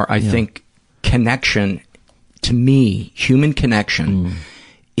agree more. I think connection, to me, human connection,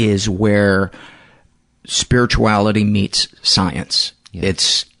 is where spirituality meets science.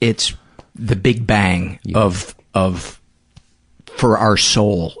 Yes. It's the Big Bang of for our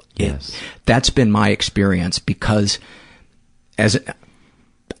soul. Yes. That's been my experience, because as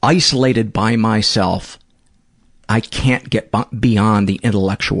isolated by myself, I can't get beyond the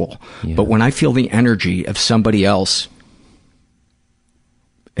intellectual. Yeah. But when I feel the energy of somebody else,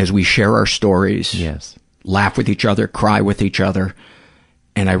 as we share our stories, laugh with each other, cry with each other,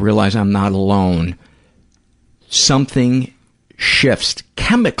 and I realize I'm not alone, something shifts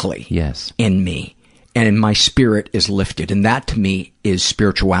chemically in me, and my spirit is lifted. And that, to me, is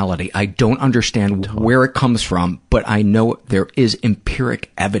spirituality. I don't understand where it comes from, but I know there is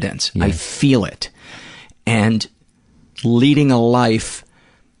empiric evidence. I feel it. And leading a life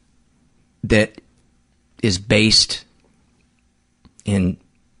that is based in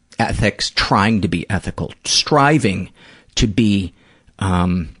ethics, trying to be ethical, striving to be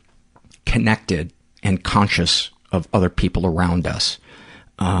connected and conscious of other people around us.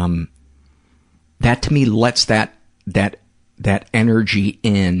 That, to me, lets that energy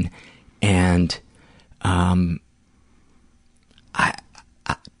in, and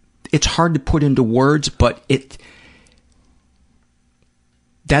it's hard to put into words, but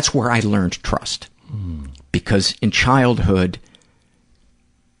that's where I learned trust. Because in childhood,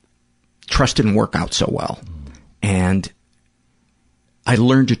 trust didn't work out so well. And I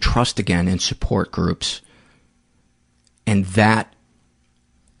learned to trust again in support groups, and that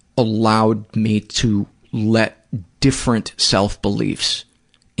allowed me to let different self-beliefs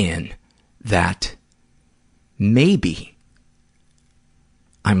in, that maybe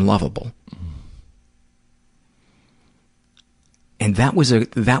I'm lovable. And that was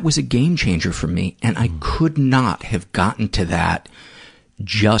a game changer for me, and I could not have gotten to that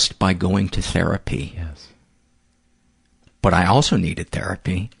just by going to therapy. Yes. But I also needed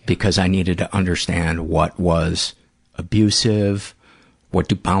therapy because I needed to understand what was abusive, what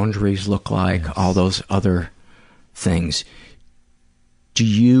do boundaries look like, all those other things. Do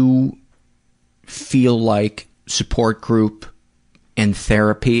you feel like support group and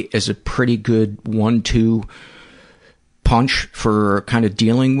therapy is a pretty good 1-2 punch for kind of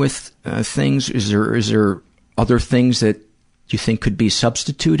dealing with things? Is there other things that you think could be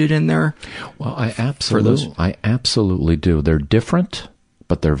substituted in there? Well, I absolutely do. They're different,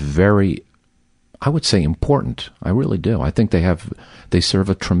 but they're very, I would say, important. I really do. I think they serve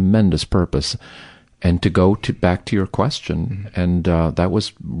a tremendous purpose. And to go back to your question, and that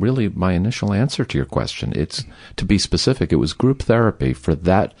was really my initial answer to your question. It's, to be specific, it was group therapy for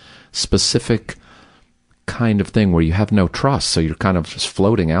that specific kind of thing where you have no trust, so you're kind of just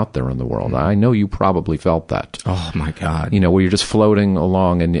floating out there in the world. I know you probably felt that. Oh my God. Where you're just floating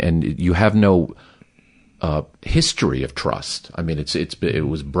along and you have no history of trust. I mean, it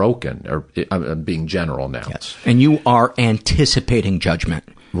was broken, or I'm being general now. Yes. And you are anticipating judgment.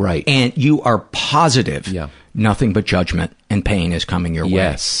 Right. And you are positive nothing but judgment and pain is coming your way.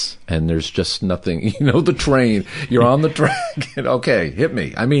 Yes. And there's just nothing, the train, you're on the track, and okay, hit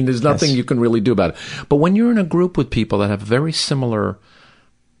me. I mean, there's nothing you can really do about it. But when you're in a group with people that have very similar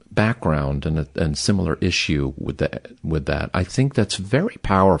background and similar issue with that. I think that's very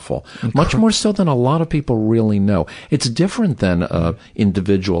powerful, much more so than a lot of people really know. It's different than an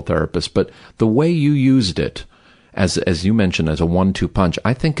individual therapist, but the way you used it, as you mentioned, as a 1-2 punch,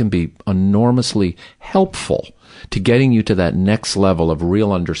 I think can be enormously helpful to getting you to that next level of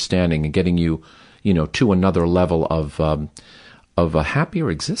real understanding and getting you, to another level of a happier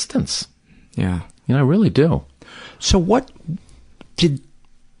existence. Yeah. I really do. So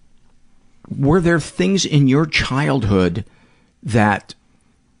were there things in your childhood that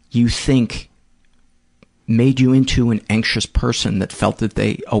you think made you into an anxious person that felt that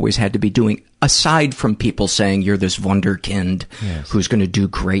they always had to be doing, aside from people saying you're this wunderkind who's going to do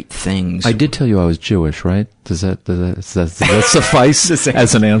great things? I did tell you I was Jewish, right? Does that suffice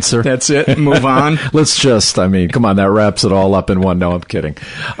as an answer? That's it. Move on. Let's just, come on, that wraps it all up in one. No, I'm kidding.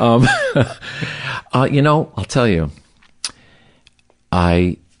 I'll tell you,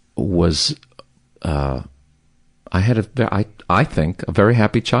 I had I think a very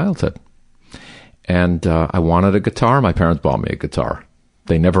happy childhood. And I wanted a guitar. My parents bought me a guitar.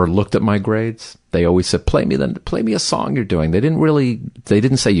 They never looked at my grades. They always said, play me a song you're doing. They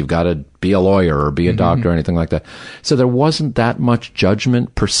didn't say you've got to be a lawyer or be a doctor or anything like that. So there wasn't that much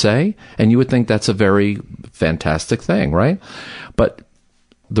judgment per se. And you would think that's a very fantastic thing, right? But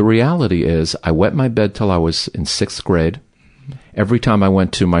the reality is I wet my bed till I was in 6th grade. Every time I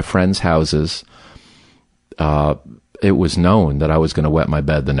went to my friends' houses, it was known that I was going to wet my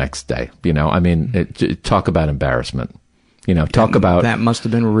bed the next day. Talk about embarrassment. That must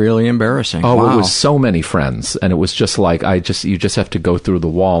have been really embarrassing. Oh, wow. It was so many friends, and it was just like you just have to go through the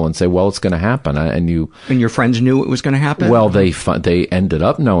wall and say, well, it's going to happen, and your friends knew it was going to happen. Well, they ended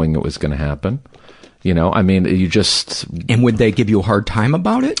up knowing it was going to happen. And would they give you a hard time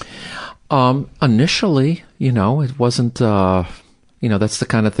about it? Initially, it wasn't. That's the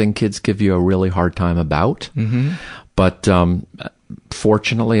kind of thing kids give you a really hard time about. Mm-hmm. But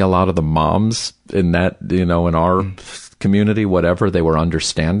fortunately, a lot of the moms in that, in our community, whatever, they were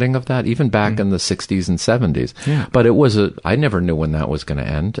understanding of that, even back in the 60s and 70s. Yeah. But I never knew when that was going to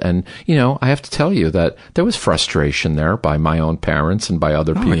end. And, I have to tell you that there was frustration there by my own parents and by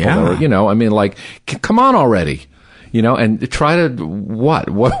other people. Yeah. Come on already. And try to,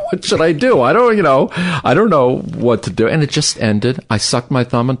 what should I do? I don't know what to do. And it just ended. I sucked my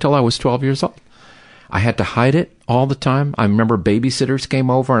thumb until I was 12 years old. I had to hide it all the time. I remember babysitters came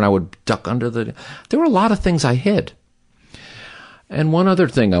over and I would duck under there were a lot of things I hid. And one other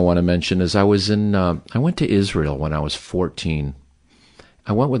thing I want to mention is I went to Israel when I was 14.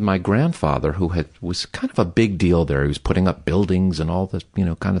 I went with my grandfather, who was kind of a big deal there. He was putting up buildings and all the,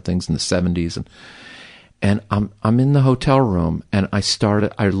 kind of things in the 70s. And I'm in the hotel room, and I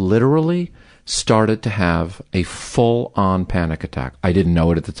literally started to have a full-on panic attack. I didn't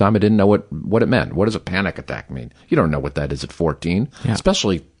know it at the time. I didn't know what it meant. What does a panic attack mean? You don't know what that is at 14,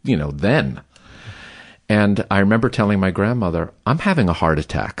 especially, then. And I remember telling my grandmother, I'm having a heart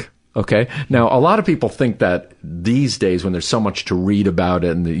attack. Okay. Now, a lot of people think that these days when there's so much to read about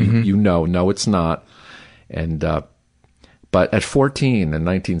it and no, it's not. And, but at 14 in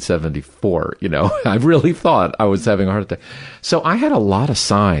 1974, I really thought I was having a heart attack. So I had a lot of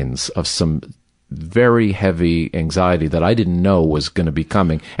signs of some very heavy anxiety that I didn't know was going to be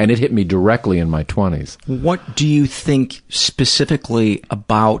coming. And it hit me directly in my 20s. What do you think specifically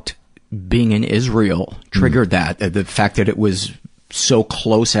about being in Israel triggered that? The fact that it was so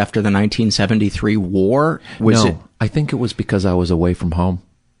close after the 1973 war? I think it was because I was away from home.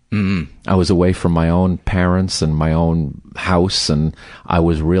 I was away from my own parents and my own house, and I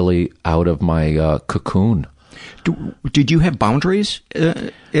was really out of my cocoon. Did you have boundaries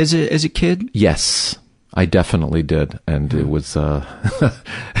as a kid? Yes, I definitely did, and it was the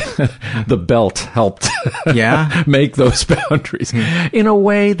belt helped make those boundaries in a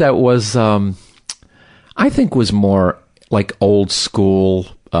way that was, I think, was more like old school.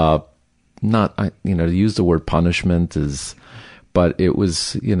 Not to use the word punishment is. But it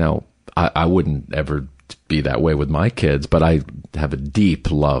was, I wouldn't ever be that way with my kids, but I have a deep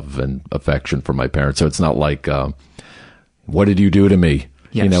love and affection for my parents. So it's not like, what did you do to me?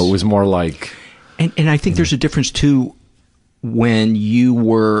 Yes. It was more like. And I think there's a difference, too, when you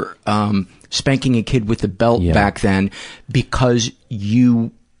were spanking a kid with the belt back then because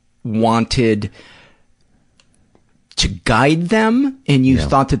you wanted to guide them and you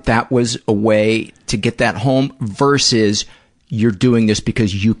thought that was a way to get that home versus you're doing this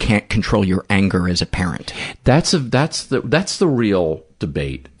because you can't control your anger as a parent. That's the real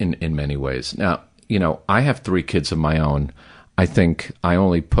debate in many ways. Now, I have 3 kids of my own. I think I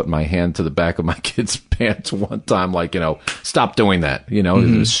only put my hand to the back of my kid's pants one time, like, stop doing that. It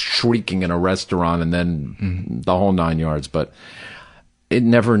was shrieking in a restaurant and then the whole 9 yards. But it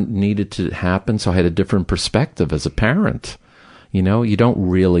never needed to happen, so I had a different perspective as a parent. You don't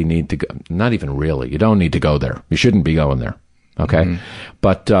really need to go, not even really, you don't need to go there. You shouldn't be going there, okay?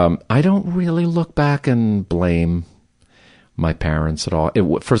 But I don't really look back and blame my parents at all.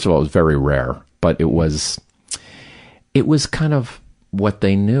 First of all, it was very rare, but it was kind of what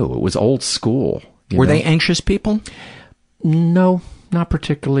they knew. It was old school. Were they anxious people? No, not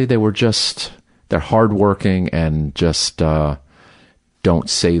particularly. They're hardworking and just don't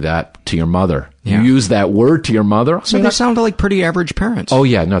say that to your mother. Yeah. You use that word to your mother. So they sounded like pretty average parents. Oh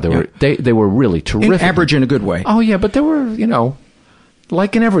yeah, no, they were really terrific. Average in a good way. Oh yeah, but they were,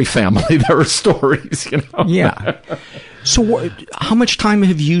 like in every family, there are stories, Yeah. So how much time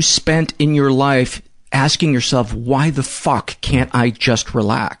have you spent in your life asking yourself, why the fuck can't I just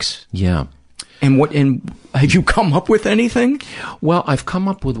relax? Yeah. And have you come up with anything? Well, I've come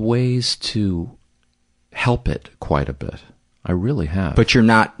up with ways to help it quite a bit. I really have. But you're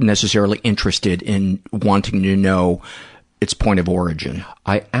not necessarily interested in wanting to know its point of origin.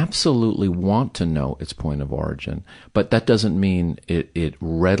 I absolutely want to know its point of origin, but that doesn't mean it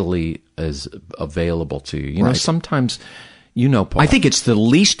readily is available to you. You know, sometimes, Paul. I think it's the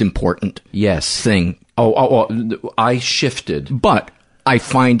least important thing. I shifted. But I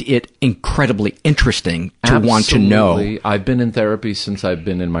find it incredibly interesting to want to know. I've been in therapy since I've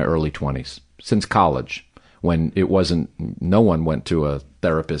been in my early 20s, since college. When no one went to a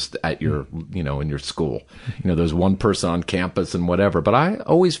therapist at your, in your school. There's one person on campus and whatever. But I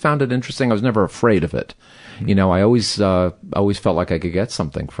always found it interesting. I was never afraid of it. I always felt like I could get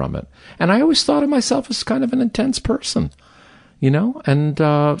something from it. And I always thought of myself as kind of an intense person, and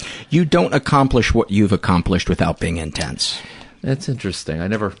you don't accomplish what you've accomplished without being intense. That's interesting. I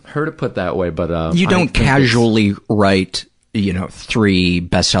never heard it put that way, but you don't casually write 3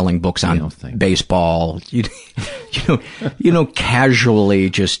 best-selling books on baseball. You don't casually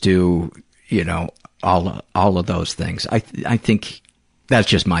just do, all of those things. I think that's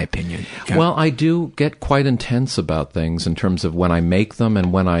just my opinion. Okay. Well, I do get quite intense about things in terms of when I make them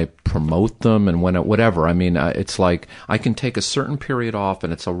and when I promote them and whatever. I mean, it's like I can take a certain period off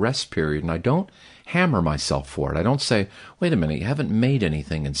and it's a rest period, and I don't hammer myself for it. I don't say, wait a minute, you haven't made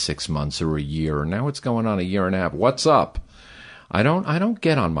anything in 6 months or a year, or now it's going on a year and a half. What's up? I don't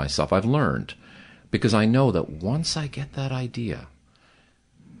get on myself. I've learned, because I know that once I get that idea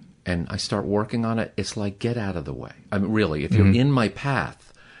and I start working on it, it's like, get out of the way. I mean, really, if you're in my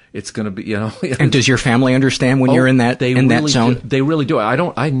path, it's going to be, And does your family understand when you're in that zone? They really do.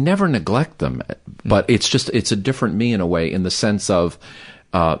 I never neglect them, but it's a different me in a way, in the sense of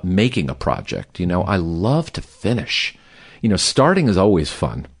making a project. I love to finish. Starting is always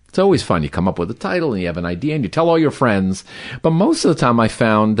fun. It's always fun. You come up with a title and you have an idea and you tell all your friends. But most of the time I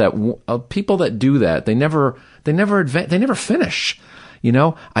found that people that do that, they never finish.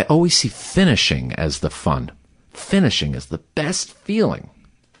 I always see finishing as the fun. Finishing is the best feeling.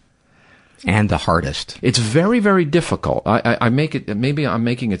 And the hardest. It's very, very difficult. I make it, maybe I'm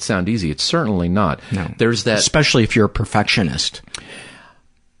making it sound easy. It's certainly not. No. There's that. Especially if you're a perfectionist.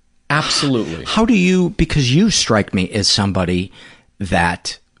 Absolutely. How do you, because you strike me as somebody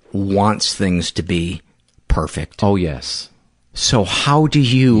that wants things to be perfect. Oh, yes. So how do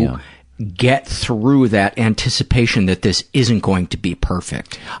you get through that anticipation that this isn't going to be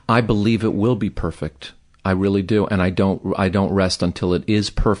perfect? I believe it will be perfect. I really do. And I don't rest until it is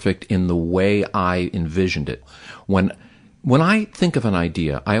perfect in the way I envisioned it. When I think of an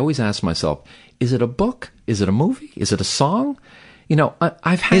idea, I always ask myself, is it a book? Is it a movie? Is it a song?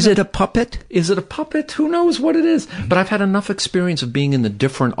 Is it a puppet? Is it a puppet? Who knows what it is? But I've had enough experience of being in the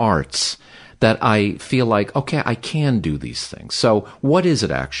different arts that I feel like, okay, I can do these things. So what is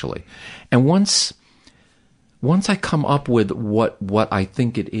it actually? And once I come up with what I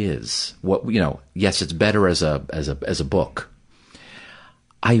think it is, yes, it's better as a book.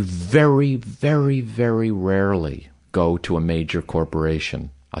 I very, very, very rarely go to a major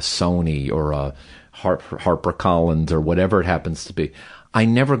corporation, a Sony or a HarperCollins or whatever it happens to be. I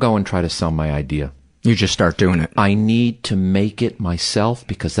never go and try to sell my idea. You just start doing it. I need to make it myself,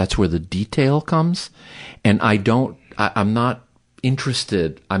 because that's where the detail comes. And I'm not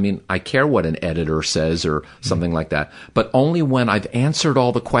interested. I mean, I care what an editor says or something like that, but only when I've answered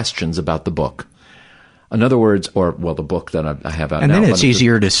all the questions about the book. In other words, the book that I have out now. And then it's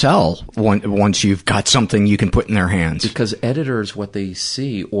easier to sell once you've got something you can put in their hands. Because editors, what they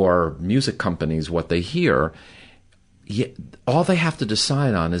see, or music companies, what they hear, all they have to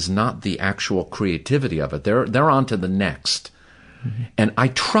decide on is not the actual creativity of it. They're on to the next. And I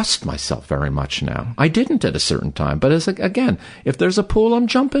trust myself very much now. I didn't at a certain time, but again, if there's a pool, I'm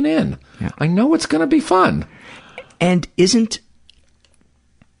jumping in. Yeah. I know it's going to be fun. And isn't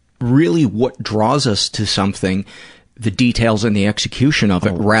really what draws us to something the details and the execution of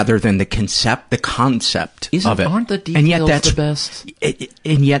it, rather than the concept of it? Aren't the details the best?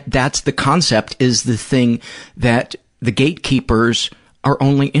 And yet that's the concept, is the thing that the gatekeepers are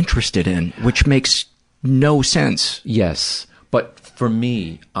only interested in, which makes no sense. Yes. But for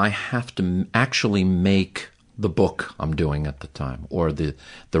me, I have to actually make the book I'm doing at the time, or the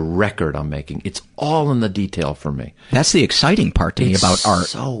record I'm making. It's all in the detail for me. That's the exciting part to me about art.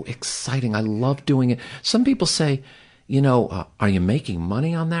 It's so exciting. I love doing it. Some people say, are you making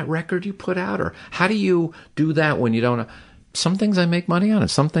money on that record you put out? Or how do you do that when you don't? Some things I make money on, and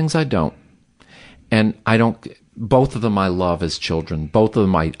some things I don't. And I don't. Both of them I love as children. Both of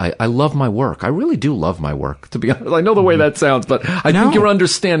them I love my work. I really do love my work, to be honest. I know the way that sounds, but I think you're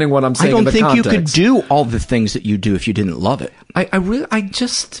understanding what I'm saying in the context. I don't think you could do all the things that you do if you didn't love it.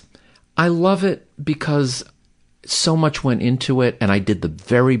 I love it because so much went into it, and I did the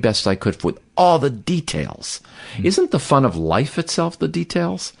very best I could with all the details. Isn't the fun of life itself the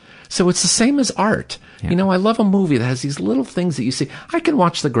details? So it's the same as art. Yeah. I love a movie that has these little things that you see. I can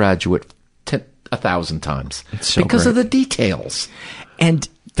watch The Graduate 1,000 times because of the details. And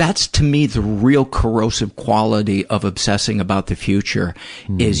that's, to me, the real corrosive quality of obsessing about the future,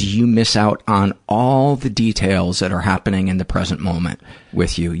 is you miss out on all the details that are happening in the present moment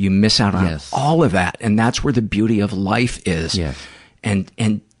with you. You miss out on all of that. And that's where the beauty of life is. Yes.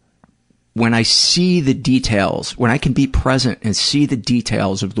 And when I see the details, when I can be present and see the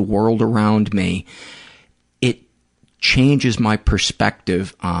details of the world around me, changes my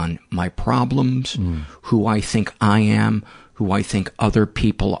perspective on my problems, who I think I am, who I think other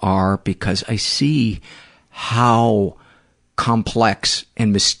people are, because I see how complex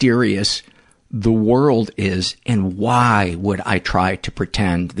and mysterious the world is, and why would I try to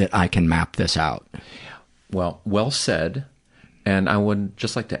pretend that I can map this out? Well said. And I would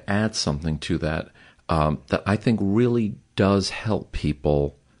just like to add something to that, that I think really does help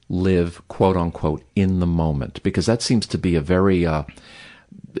people live, quote unquote, in the moment, because that seems to be a very,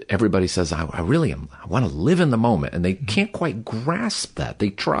 everybody says, I want to live in the moment, and they can't quite grasp that. They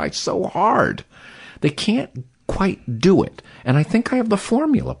try so hard. They can't quite do it. And I think I have the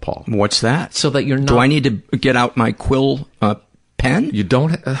formula, Paul. What's that? So that you're not... Do I need to get out my quill pen? You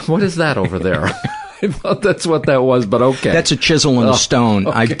don't... What is that over there? I thought that's what that was, but okay. That's a chisel and a stone.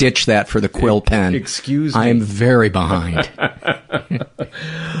 Okay. I've ditched that for the quill pen. Excuse me. I am very behind.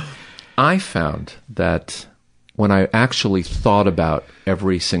 I found that when I actually thought about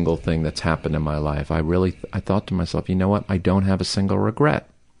every single thing that's happened in my life, I thought to myself, you know what? I don't have a single regret.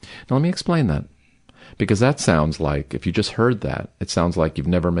 Now, let me explain that. Because that sounds like, if you just heard that, it sounds like you've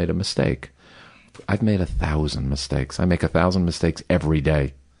never made a mistake. I've made 1,000 mistakes. I make 1,000 mistakes every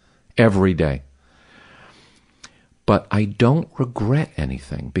day. Every day. But I don't regret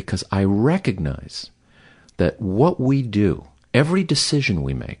anything, because I recognize that what we do, every decision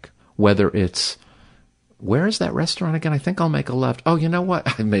we make, whether it's, where is that restaurant again? I think I'll make a left. Oh, you know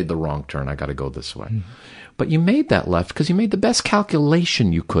what? I made the wrong turn. I got to go this way. But you made that left because you made the best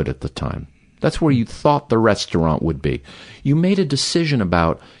calculation you could at the time. That's where you thought the restaurant would be. You made a decision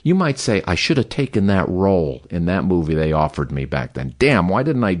about, you might say, I should have taken that role in that movie they offered me back then. Damn, why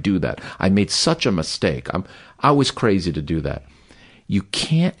didn't I do that? I made such a mistake. I was crazy to do that. You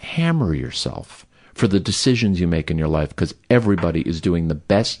can't hammer yourself for the decisions you make in your life, because everybody is doing the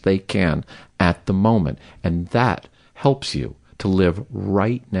best they can at the moment. And that helps you to live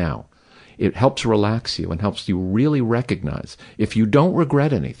right now. It helps relax you and helps you really recognize, if you don't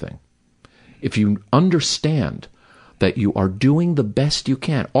regret anything, if you understand that you are doing the best you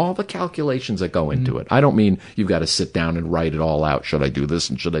can, all the calculations that go into it. I don't mean you've got to sit down and write it all out. Should I do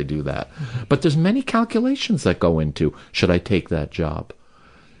this and should I do that? But there's many calculations that go into, should I take that job?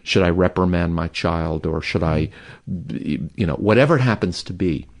 Should I reprimand my child? Or should I, whatever it happens to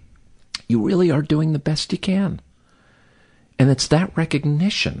be, you really are doing the best you can. And it's that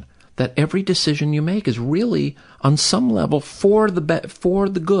recognition that every decision you make is really, on some level, for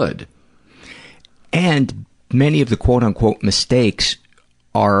the good. And many of the quote-unquote mistakes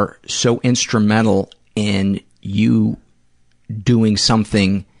are so instrumental in you doing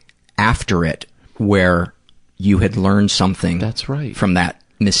something after it where you had learned something. That's right. From that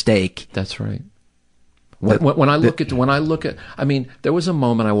mistake. That's right. When I look at, I mean, there was a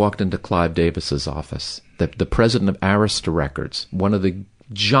moment I walked into Clive Davis's office, the president of Arista Records, one of the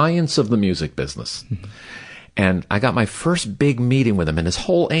giants of the music business. And I got my first big meeting with him, and his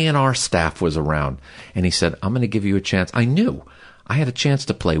whole A&R staff was around. And he said, I'm going to give you a chance. I knew I had a chance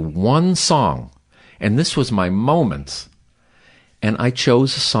to play one song, and this was my moment. And I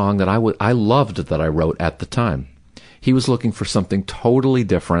chose a song that I loved that I wrote at the time. He was looking for something totally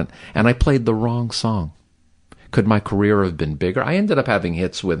different, and I played the wrong song. Could my career have been bigger? I ended up having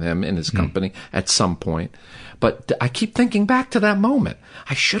hits with him in his company at some point. But I keep thinking back to that moment.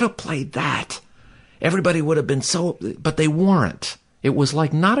 I should have played that. Everybody would have been so, but they weren't. It was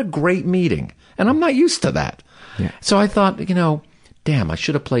like not a great meeting, and I'm not used to that. Yeah. So I thought, damn, I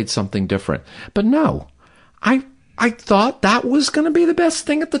should have played something different. But no, I thought that was going to be the best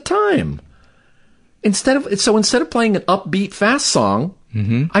thing at the time. Instead of playing an upbeat, fast song,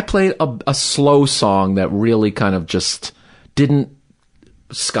 I played a slow song that really kind of just didn't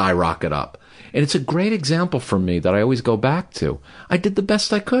skyrocket up. And it's a great example for me that I always go back to. I did the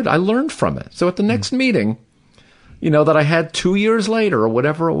best I could. I learned from it. So at the next meeting, that I had 2 years later or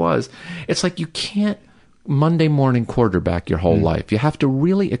whatever it was, it's like you can't Monday morning quarterback your whole life. You have to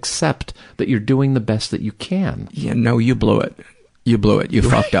really accept that you're doing the best that you can. Yeah, no, you blew it. You blew it. You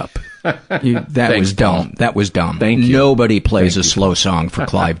fucked up. That was dumb. That was dumb. Thank you. Nobody plays a slow song for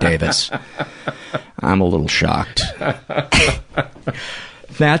Clive Davis. I'm a little shocked.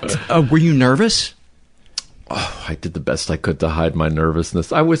 Were you nervous? Oh, I did the best I could to hide my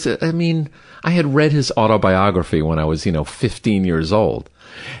nervousness. I had read his autobiography when I was, 15 years old.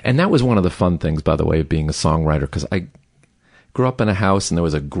 And that was one of the fun things, by the way, of being a songwriter, because I grew up in a house and there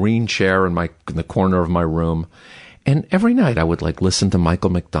was a green chair in the corner of my room. And every night I would listen to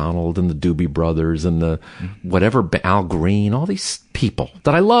Michael McDonald and the Doobie Brothers and the whatever, Al Green, all these people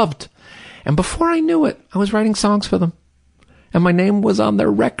that I loved. And before I knew it, I was writing songs for them. And my name was on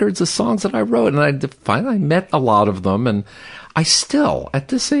their records of songs that I wrote. And I finally met a lot of them. And I still, at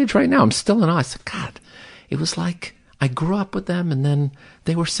this age right now, I'm still in awe. I said, God, it was like I grew up with them and then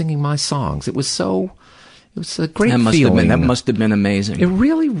they were singing my songs. It was a great feeling. That must have been amazing. It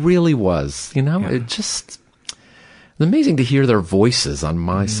really, really was. It just... It's amazing to hear their voices on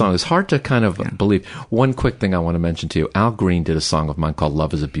my song. It's hard to kind of believe. One quick thing I want to mention to you. Al Green did a song of mine called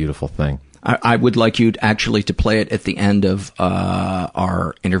Love is a Beautiful Thing. I would like you to play it at the end of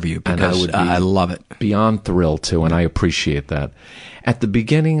our interview because I love it. Beyond thrilled to, and I appreciate that. At the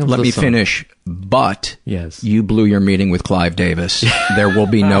beginning of the song... Let me finish. But yes, you blew your meeting with Clive Davis. There will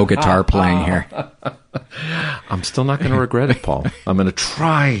be no guitar playing here. I'm still not going to regret it, Paul. I'm going to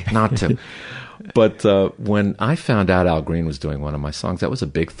try not to. But when I found out Al Green was doing one of my songs, that was a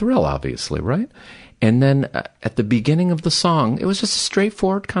big thrill, obviously, right? And then at the beginning of the song, it was just a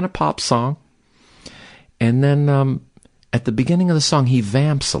straightforward kind of pop song. And then at the beginning of the song, he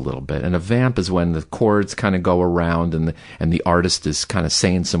vamps a little bit. And a vamp is when the chords kind of go around and the artist is kind of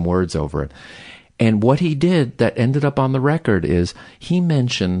saying some words over it. And what he did that ended up on the record is he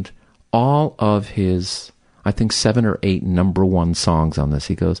mentioned all of his... I think 7 or 8 number one songs on this.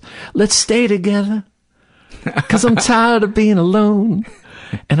 He goes, let's stay together because I'm tired of being alone.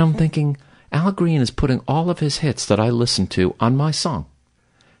 And I'm thinking, Al Green is putting all of his hits that I listen to on my song.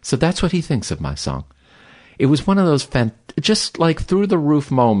 So that's what he thinks of my song. It was one of those just like through the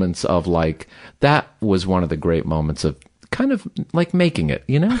roof moments of that was one of the great moments of kind of like making it,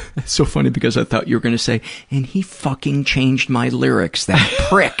 It's so funny because I thought you were going to say, and he fucking changed my lyrics. That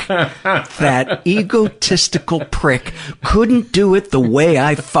prick, that egotistical prick couldn't do it the way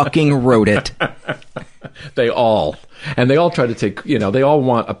I fucking wrote it. They all try to take, they all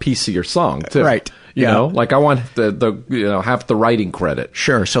want a piece of your song too. Right. You know, I want the half the writing credit.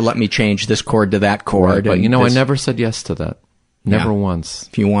 Sure. So let me change this chord to that chord. Right, but I never said yes to that. Never once.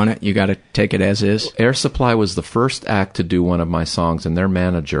 If you want it, you got to take it as is. Air Supply was the first act to do one of my songs, and their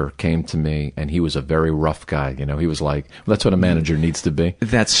manager came to me, and he was a very rough guy. He was like, that's what a manager needs to be.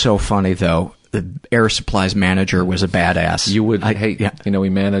 That's so funny, though. The Air Supply's manager was a badass. You would hate, he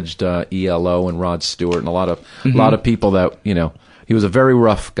managed ELO and Rod Stewart and a lot of people that, he was a very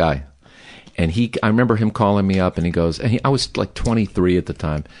rough guy. And I remember him calling me up, and he goes, I was like 23 at the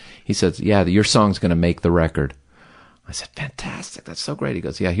time. He says, yeah, your song's going to make the record. I said, fantastic. That's so great. He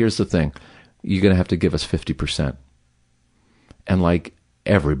goes, yeah, here's the thing. You're going to have to give us 50%. And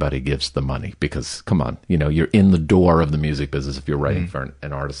everybody gives the money because, come on, you're in the door of the music business if you're writing for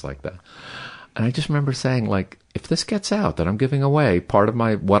an artist like that. And I just remember saying, if this gets out that I'm giving away part of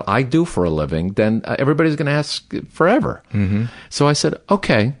what I do for a living, then everybody's going to ask forever. Mm-hmm. So I said,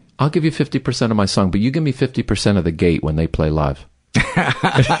 okay, I'll give you 50% of my song, but you give me 50% of the gate when they play live.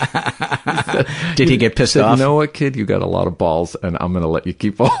 Did he get pissed off? You know what, kid? You got a lot of balls, and I'm going to let you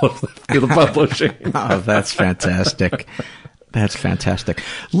keep all of the publishing. Oh, that's fantastic. That's fantastic.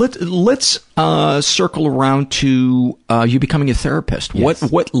 Let's circle around to you becoming a therapist.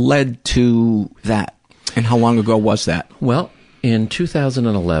 Yes. What led to that, and how long ago was that? Well, In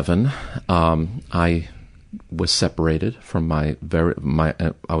 2011, I was separated from I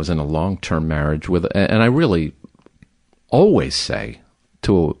was in a long-term marriage and I really always say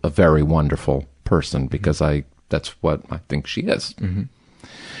to a very wonderful person, because that's what I think she is.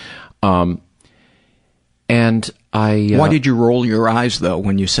 Mm-hmm. And I... Why did you roll your eyes, though,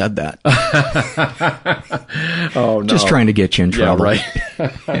 when you said that? Oh, no. Just trying to get you in trouble. Yeah,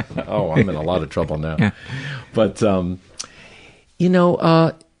 right. Oh, I'm in a lot of trouble now. Yeah. But,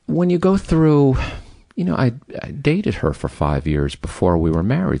 when you go through... I dated her for 5 years before we were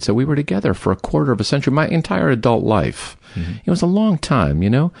married. So we were together for a quarter of a century, my entire adult life. Mm-hmm. It was a long time,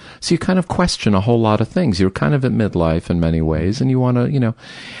 So you kind of question a whole lot of things. You're kind of at midlife in many ways, and you want to,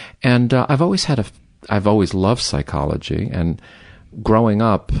 And I've always loved psychology. And growing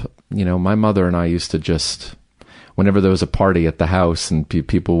up, my mother and I used to just... Whenever there was a party at the house and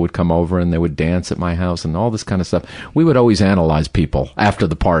people would come over and they would dance at my house and all this kind of stuff, we would always analyze people after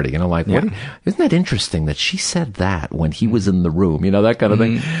the party. Isn't that interesting that she said that when he was in the room? That kind of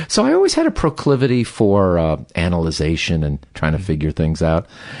thing. So I always had a proclivity for analyzation and trying to figure things out.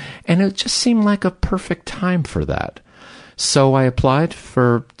 And it just seemed like a perfect time for that. So I applied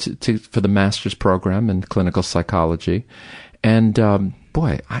for the master's program in clinical psychology. And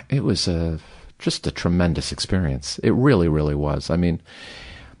it was just a tremendous experience. It really, really was. I mean,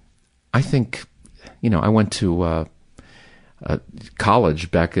 I think, I went to college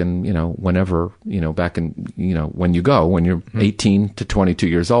back in, whenever, back in, when you're 18 to 22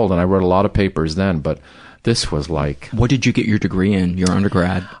 years old, and I wrote a lot of papers then, but this was like... What did you get your degree in, your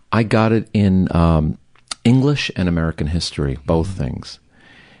undergrad? I got it in English and American history, both things.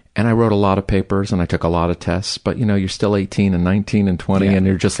 And I wrote a lot of papers and I took a lot of tests, but you're still 18 and 19 and 20 and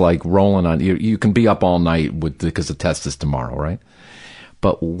you're just like rolling on, you can be up all night because the test is tomorrow, right?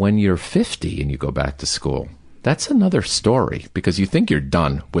 But when you're 50 and you go back to school, that's another story, because you think you're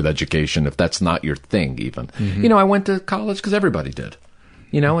done with education if that's not your thing even. Mm-hmm. I went to college because everybody did,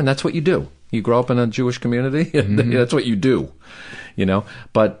 and that's what you do. You grow up in a Jewish community, that's what you do,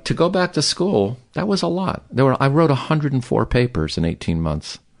 But to go back to school, that was a lot. I wrote 104 papers in 18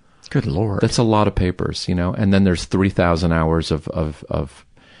 months. Good Lord. That's a lot of papers, and then there's 3,000 hours of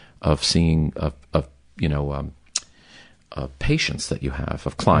seeing, patients that you have,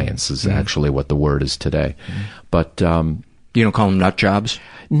 of clients is actually what the word is today. But, you don't call them nut jobs?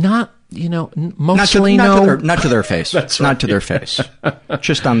 Not, mostly not to their face. That's right. Not to their face.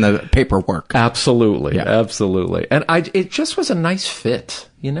 Just on the paperwork. Absolutely. Yeah. Absolutely. And it just was a nice fit,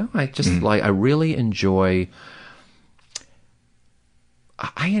 I just I really enjoy...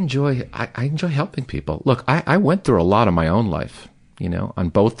 I enjoy helping people. Look, I went through a lot of my own life, on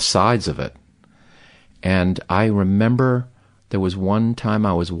both sides of it. And I remember there was one time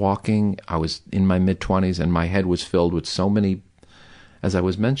I was walking, I was in my mid-20s, and my head was filled with so many, as I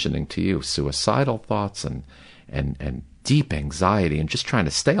was mentioning to you, suicidal thoughts and deep anxiety and just trying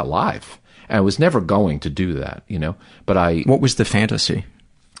to stay alive. And I was never going to do that, But What was the fantasy?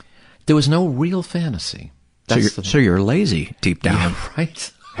 There was no real fantasy. So you're lazy deep down. Yeah,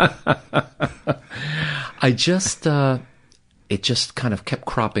 right? It just kind of kept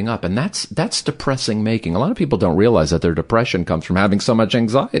cropping up, and that's depressing making. A lot of people don't realize that their depression comes from having so much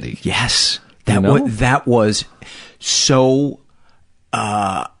anxiety. Yes. That was so...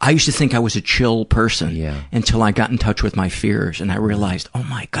 I used to think I was a chill person until I got in touch with my fears, and I realized, oh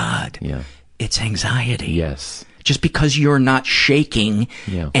my God, it's anxiety. Yes. Just because you're not shaking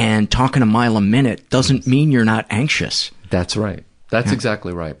and talking a mile a minute doesn't mean you're not anxious. That's right. That's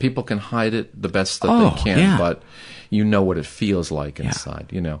exactly right. People can hide it the best that they can, but you know what it feels like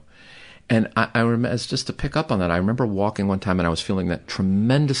inside, And I remember, as just to pick up on that, I remember walking one time and I was feeling that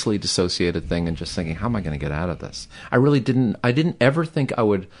tremendously dissociated thing and just thinking, how am I going to get out of this? I didn't ever think I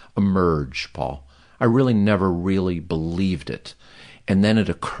would emerge, Paul. I really never really believed it. And then it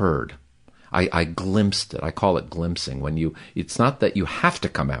occurred. I glimpsed it. I call it glimpsing. It's not that you have to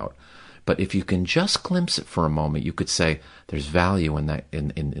come out, but if you can just glimpse it for a moment, you could say there's value in that,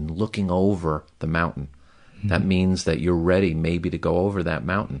 in looking over the mountain. Mm-hmm. That means that you're ready maybe to go over that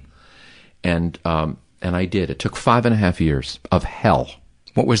mountain. And I did. It took 5.5 years of hell.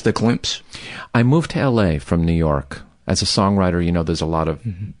 What was the glimpse? I moved to LA from New York. As a songwriter, there's a lot of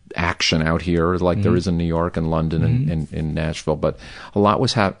action out here, like there is in New York and London and in Nashville. But a lot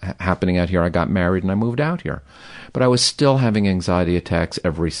was happening out here. I got married and I moved out here. But I was still having anxiety attacks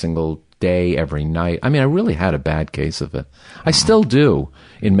every single day, every night. I mean, I really had a bad case of it. I still do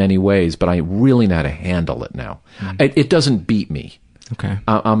in many ways, but I really know how to handle it now. It doesn't beat me. Okay.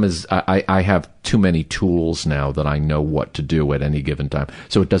 I have too many tools now that I know what to do at any given time,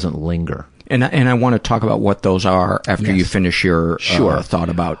 so it doesn't linger. And I want to talk about what those are after you finish your thought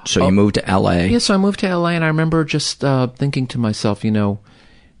about. So you moved to L.A. Yeah, so I moved to L.A. and I remember just thinking to myself,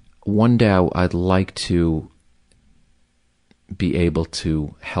 one day I'd like to be able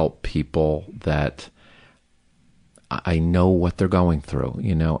to help people that I know what they're going through.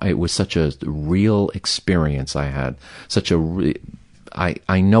 It was such a real experience I had.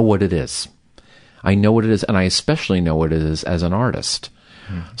 I know what it is. I know what it is, and I especially know what it is as an artist.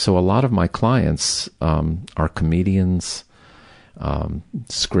 So a lot of my clients are comedians,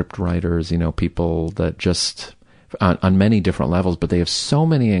 script writers, people that just, on many different levels, but they have so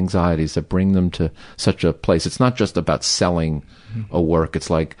many anxieties that bring them to such a place. It's not just about selling a work. It's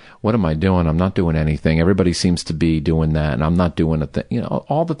like, what am I doing? I'm not doing anything. Everybody seems to be doing that, and I'm not doing a thing.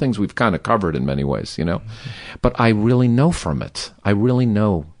 All the things we've kind of covered in many ways, But I really know from it. I really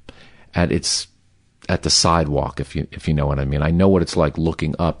know at the sidewalk, if you know what I mean. I know what it's like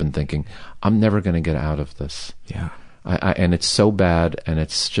looking up and thinking, I'm never going to get out of this. Yeah. And it's so bad, and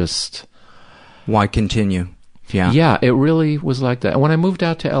it's just... Why continue? Yeah. Yeah, it really was like that. And when I moved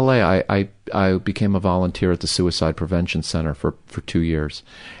out to L.A., I became a volunteer at the Suicide Prevention Center for 2 years.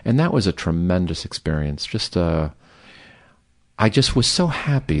 And that was a tremendous experience. I just was so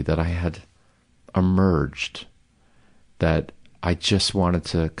happy that I had emerged, that I just wanted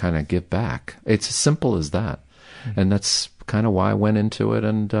to kind of give back. It's as simple as that. And that's kind of why I went into it.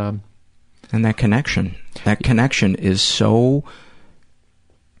 And that connection is so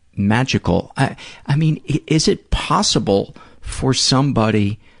magical. I mean, is it possible for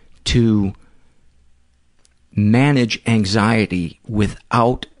somebody to manage anxiety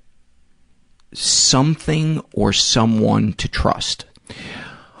without something or someone to trust?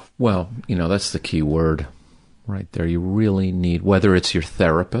 Well, that's the key word right there. You really need, whether it's your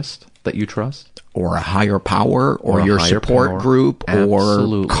therapist that you trust, or a higher power, or your support group,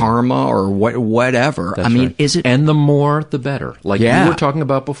 or karma, or whatever. That's right. Is it? And the more, the better. Like you were talking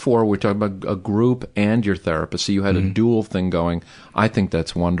about before, we were talking about a group and your therapist, so you had a dual thing going. I think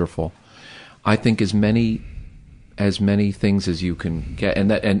that's wonderful. I think as many things as you can get,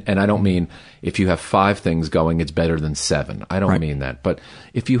 and I don't mean if you have 5 things going, it's better than 7. I don't mean that. But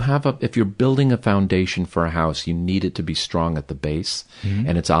if you're building a foundation for a house, you need it to be strong at the base,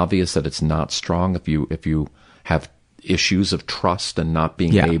 and it's obvious that it's not strong if you have issues of trust and not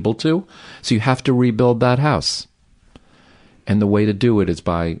being able to. So you have to rebuild that house. And the way to do it is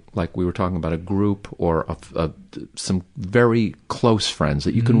by, like we were talking about, a group or some very close friends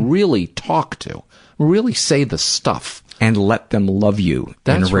that you can really talk to, really say the stuff. And let them love you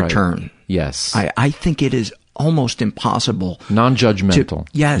in return. Right. Yes. I think it is almost impossible.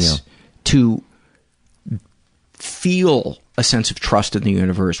 Non-judgmental. To feel a sense of trust in the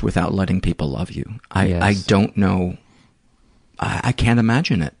universe without letting people love you. I don't know. I can't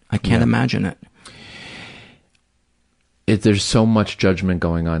imagine it. I can't imagine it. There's so much judgment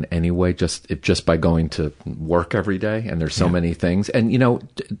going on anyway, just by going to work every day, and there's so many things. And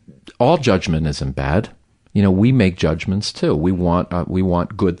all judgment isn't bad. We make judgments too. We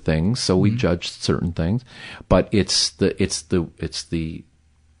want good things, so we judge certain things. But it's the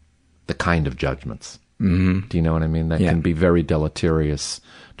kind of judgments. Do you know what I mean? That can be very deleterious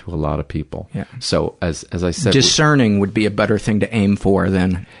to a lot of people. Yeah. So as I said, discerning would be a better thing to aim for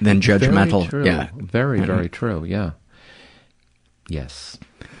than judgmental. Very true. Yeah. Very, very true. Yeah. Yes.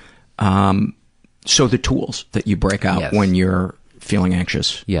 So the tools that you break out when you're feeling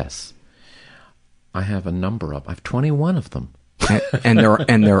anxious. Yes. I have a number of. I have 21 of them. and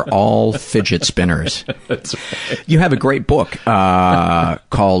they're all fidget spinners. That's right. You have a great book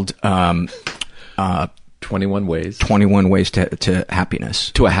called 21 Ways. 21 Ways to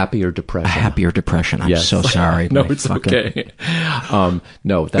Happiness. To a happier depression. A happier depression. I'm so sorry. No, it's okay.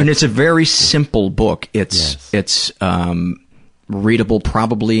 No, and it's a very simple book. It's readable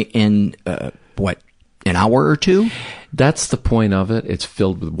probably in an hour or 2? That's the point of it. It's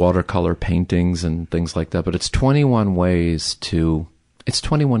filled with watercolor paintings and things like that. But it's 21 ways it's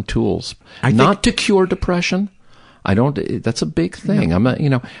 21 tools. Not to cure depression. That's a big thing. No. I'm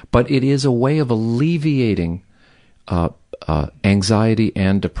not, but it is a way of alleviating anxiety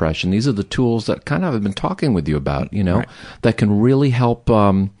and depression. These are the tools that kind of I've been talking with you about, that can really help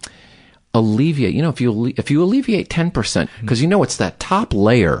alleviate. If you alleviate 10%, because it's that top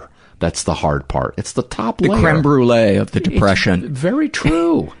layer that's the hard part. It's the top layer. The creme brulee of the depression. It's very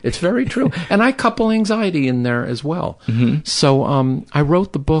true. It's very true. And I couple anxiety in there as well. So I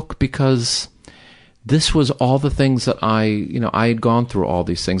wrote the book because this was all the things that I had gone through all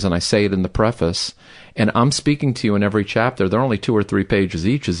these things, and I say it in the preface, and I'm speaking to you in every chapter. They're only 2 or 3 pages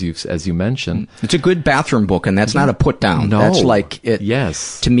each, as you mentioned. It's a good bathroom book, and that's not a put down. No. That's like it.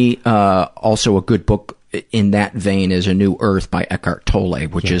 Yes. To me, also a good book in that vein is A New Earth by Eckhart Tolle,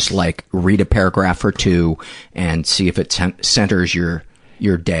 which is like read a paragraph or two and see if it centers your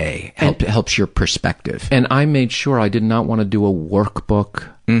day, helps your perspective. And I made sure I did not want to do a workbook.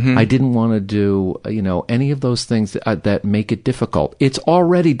 Mm-hmm. I didn't want to do, any of those things that make it difficult. It's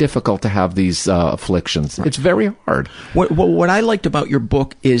already difficult to have these afflictions. Right. It's very hard. What I liked about your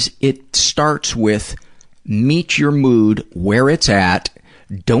book is it starts with meet your mood where it's at.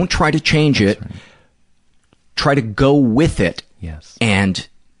 Don't try to change it. Right. Try to go with it. Yes. And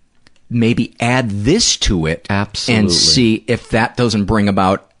maybe add this to it. Absolutely. And see if that doesn't bring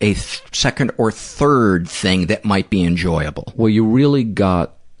about a second or third thing that might be enjoyable. Well, you really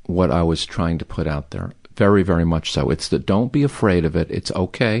got what I was trying to put out there. Very, very much so. It's that don't be afraid of it. It's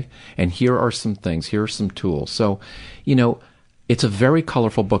okay. And here are some things. Here are some tools. So, it's a very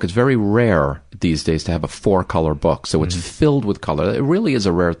colorful book. It's very rare these days to have a 4-color book. So it's filled with color. It really is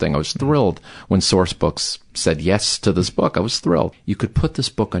a rare thing. I was thrilled when Source Books said yes to this book. I was thrilled. You could put this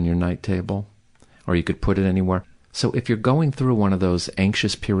book on your night table, or you could put it anywhere. So if you're going through one of those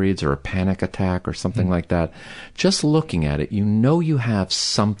anxious periods or a panic attack or something like that, just looking at it, you have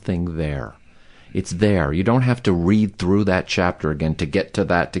something there. It's there. You don't have to read through that chapter again to get to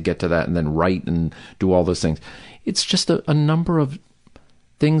that, and then write and do all those things. It's just a number of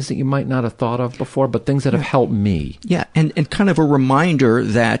things that you might not have thought of before, but things that have helped me. Yeah, and kind of a reminder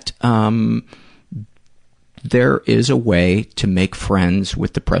that there is a way to make friends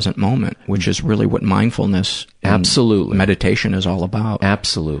with the present moment, which is really what mindfulness and meditation is all about.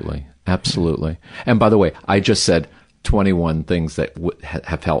 Absolutely. And by the way, I just said 21 things that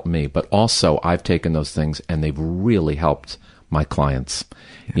have helped me, but also I've taken those things and they've really helped my clients,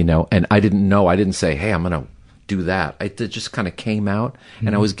 and I didn't say, hey, I'm going to do that. It just kind of came out,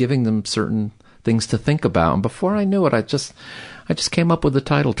 and I was giving them certain things to think about. And before I knew it, I just came up with the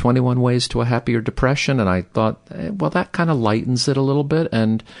title, 21 Ways to a Happier Depression. And I thought, well, that kind of lightens it a little bit.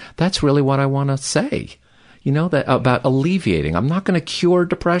 And that's really what I want to say, that about alleviating. I'm not going to cure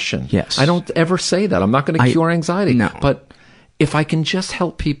depression. Yes. I don't ever say that. I'm not going to cure anxiety. No. But if I can just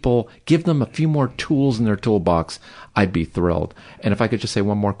help people, give them a few more tools in their toolbox, I'd be thrilled. And if I could just say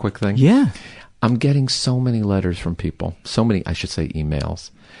one more quick thing. Yeah. I'm getting so many letters from people, so many, I should say,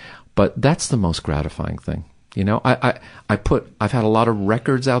 emails, but that's the most gratifying thing. I've had a lot of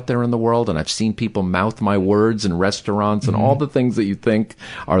records out there in the world, and I've seen people mouth my words in restaurants and all the things that you think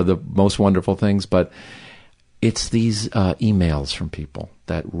are the most wonderful things, but it's these emails from people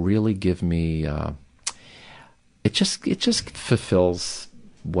that really give me, it just fulfills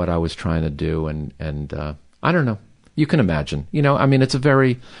what I was trying to do, and I don't know, you can imagine, it's a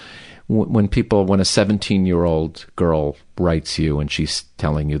very, when a 17-year-old girl writes you and she's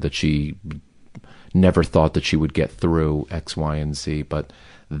telling you that she never thought that she would get through X, Y, and Z, but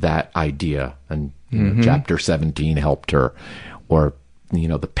that idea and chapter 17 helped her, or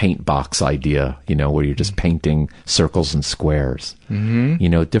the paint box idea, where you're just painting circles and squares,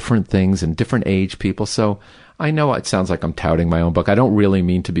 different things and different age people. So I know it sounds like I'm touting my own book. I don't really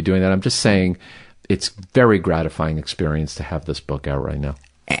mean to be doing that. I'm just saying it's very gratifying experience to have this book out right now.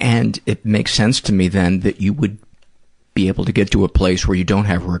 And it makes sense to me then that you would be able to get to a place where you don't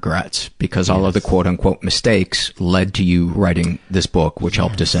have regrets, because all of the quote-unquote mistakes led to you writing this book, which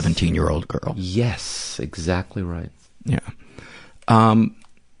helped a 17-year-old girl. Yes, exactly right. Yeah.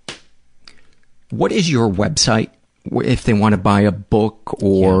 What is your website if they want to buy a book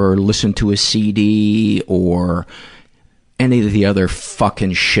or listen to a CD or any of the other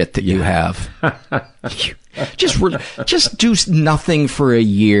fucking shit that you have? Just do nothing for a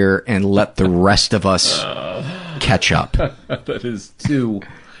year and let the rest of us catch up. That is too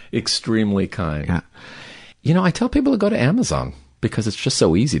extremely kind. Yeah. I tell people to go to Amazon because it's just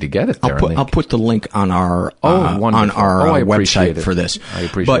so easy to get it there. I'll put the link on our website for this. I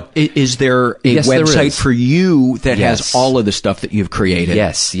appreciate it. But is there a website for you that has all of the stuff that you've created?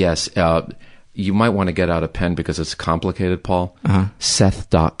 Yes. You might want to get out a pen because it's complicated, Paul.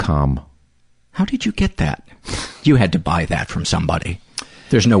 Seth.com. How did you get that? You had to buy that from somebody.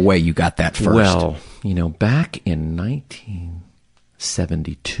 There's no way you got that first. Well, back in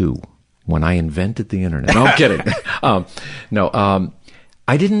 1972, when I invented the internet. No, I'm kidding.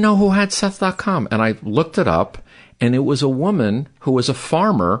 I didn't know who had Seth.com, and I looked it up, and it was a woman who was a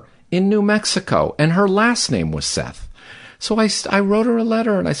farmer in New Mexico, and her last name was Seth. So I wrote her a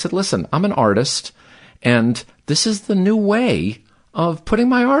letter, and I said, listen, I'm an artist, and this is the new way of putting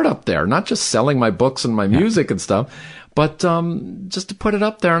my art up there, not just selling my books and my music and stuff, but just to put it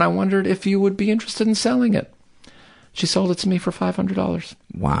up there. And I wondered if you would be interested in selling it. She sold it to me for $500.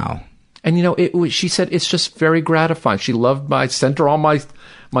 Wow. And, she said it's just very gratifying. She loved sent her all my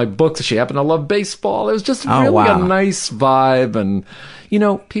books. She happened to love baseball. It was just really a nice vibe. And,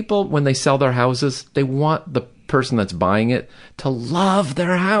 people, when they sell their houses, they want the person that's buying it to love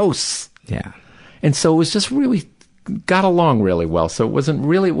their house. Yeah. And so it was just really got along really well. So it was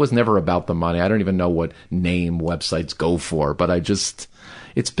never about the money. I don't even know what name websites go for, but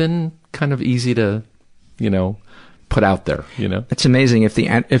it's been kind of easy to, put out there, It's amazing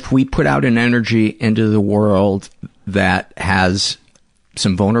if we put out an energy into the world that has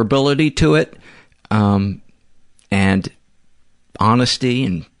some vulnerability to it, and honesty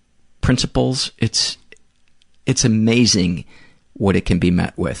and principles, it's amazing what it can be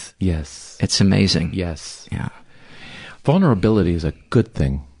met with. Yes. It's amazing. Yes. Yeah. Vulnerability is a good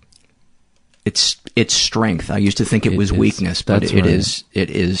thing. It's strength. I used to think it was weakness, but it is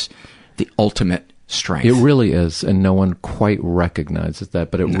the ultimate strength. It really is, and no one quite recognizes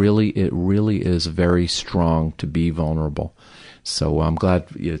that, but it really is very strong to be vulnerable. So I'm glad.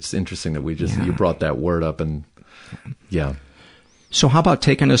 It's interesting that you brought that word up, and yeah. So how about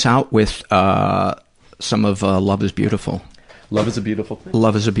taking us out with some of Love is Beautiful? Love is a beautiful thing.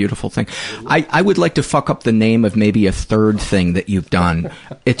 Love is a beautiful thing. I would like to fuck up the name of maybe a third thing that you've done.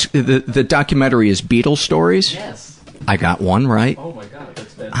 It's the documentary is Beatles Stories. Yes. I got one right. Oh my God,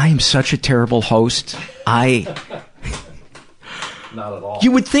 that's fantastic. I am such a terrible host. Not at all.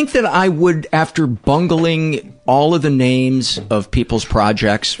 You would think that I would, after bungling all of the names of people's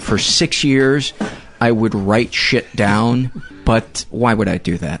projects for 6 years, I would write shit down. But why would I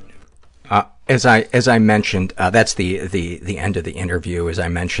do that? As I mentioned, that's the end of the interview. As I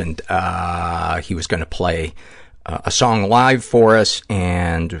mentioned, he was going to play a song live for us,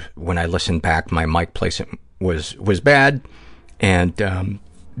 and when I listened back, my mic placement was bad. And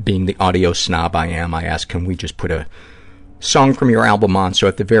being the audio snob I am, I asked, can we just put a song from your album on? So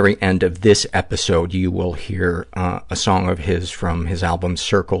at the very end of this episode, you will hear a song of his from his album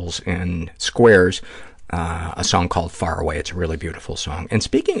Circles and Squares. A song called Far Away. It's a really beautiful song. And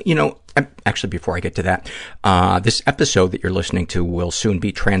speaking, actually before I get to that, this episode that you're listening to will soon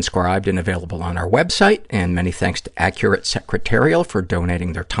be transcribed and available on our website. And many thanks to Accurate Secretarial for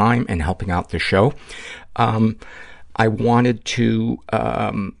donating their time and helping out the show. I wanted to,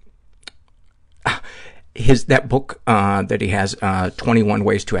 that book that he has, 21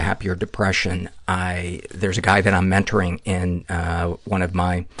 Ways to a Happier Depression. There's a guy that I'm mentoring in one of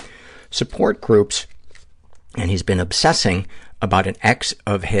my support groups, and he's been obsessing about an ex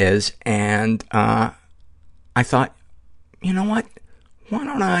of his, and I thought, you know what? Why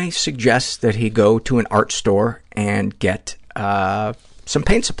don't I suggest that he go to an art store and get some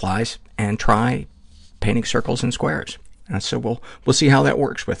paint supplies and try painting circles and squares. And so we'll see how that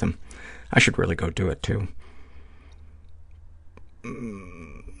works with him. I should really go do it too.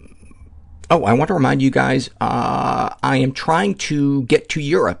 Oh, I want to remind you guys, I am trying to get to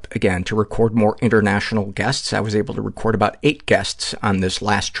Europe again to record more international guests. I was able to record about 8 guests on this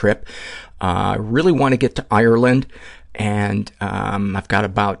last trip. I really want to get to Ireland, and I've got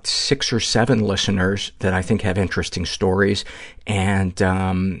about 6 or 7 listeners that I think have interesting stories, and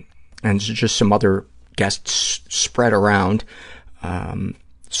just some other guests spread around.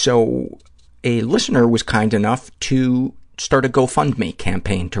 So a listener was kind enough to start a GoFundMe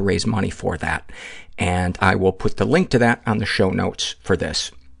campaign to raise money for that. And I will put the link to that on the show notes for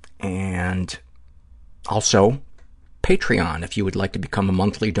this. And also Patreon, if you would like to become a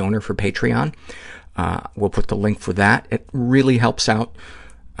monthly donor for Patreon, we'll put the link for that. It really helps out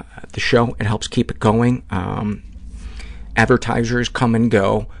the show. It helps keep it going. Advertisers come and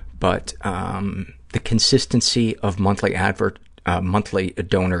go, but the consistency of monthly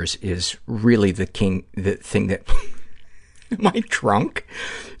donors is really the thing that am I drunk?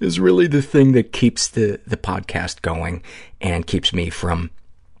 Is really the thing that keeps the podcast going and keeps me from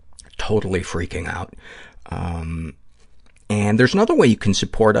totally freaking out. And there's another way you can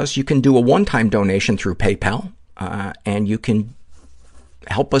support us. You can do a one-time donation through PayPal, and you can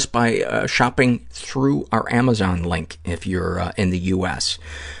help us by shopping through our Amazon link if you're in the U.S.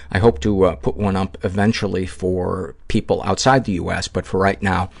 I hope to put one up eventually for people outside the U.S., but for right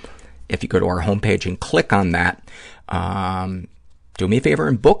now, if you go to our homepage and click on that, do me a favor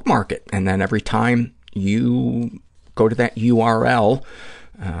and bookmark it. And then every time you go to that URL,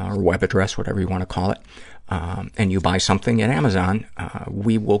 or web address, whatever you want to call it, and you buy something at Amazon,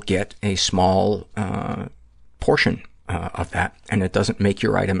 we will get a small portion of that, and it doesn't make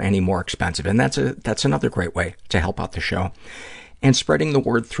your item any more expensive. And that's another great way to help out the show. And spreading the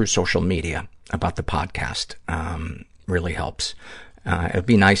word through social media about the podcast really helps. It'd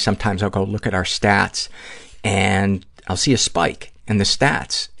be nice. Sometimes I'll go look at our stats and I'll see a spike in the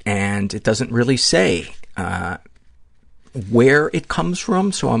stats, and it doesn't really say where it comes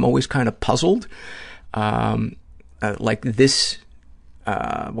from, so I'm always kind of puzzled. Like this,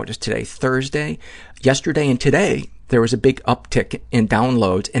 what is today? Thursday? Yesterday and today, there was a big uptick in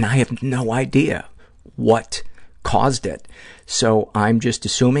downloads, and I have no idea what caused it. So I'm just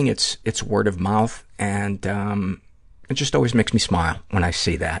assuming it's word of mouth, and it just always makes me smile when I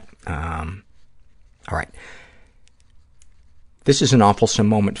see that. All right. This is an awfulsome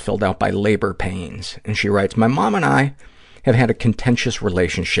moment filled out by Labor Pains, and she writes, my mom and I have had a contentious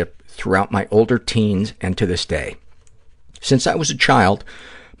relationship throughout my older teens and to this day. Since I was a child,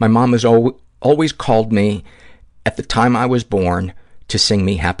 my mom has always called me at the time I was born to sing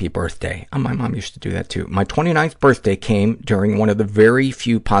me happy birthday. Oh, my mom used to do that too. My 29th birthday came during one of the very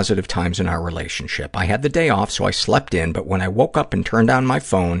few positive times in our relationship. I had the day off, so I slept in, but when I woke up and turned on my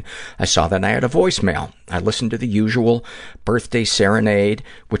phone, I saw that I had a voicemail. I listened to the usual birthday serenade,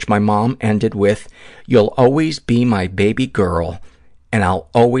 which my mom ended with, "You'll always be my baby girl, and I'll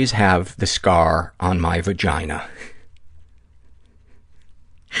always have the scar on my vagina."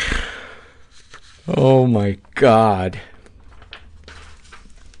 Oh my God.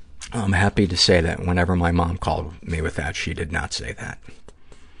 I'm happy to say that whenever my mom called me with that, she did not say that.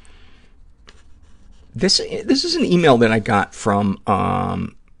 This is an email that I got from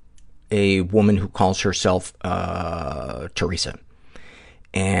a woman who calls herself Teresa.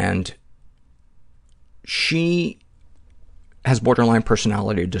 And she has borderline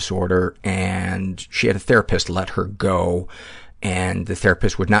personality disorder, and she had a therapist let her go, and the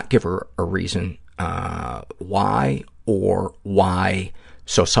therapist would not give her a reason why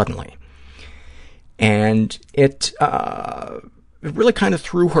so suddenly. And it really kind of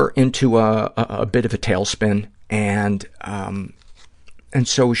threw her into a bit of a tailspin. And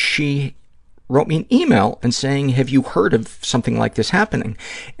so she wrote me an email and saying, have you heard of something like this happening?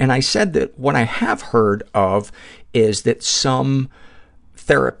 And I said that what I have heard of is that some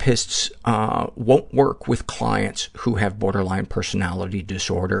therapists won't work with clients who have borderline personality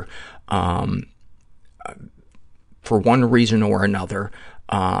disorder for one reason or another.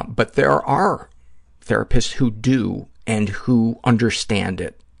 But there are therapists who do and who understand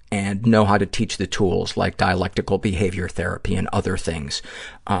it and know how to teach the tools like dialectical behavior therapy and other things.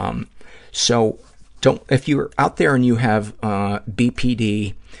 So if you're out there and you have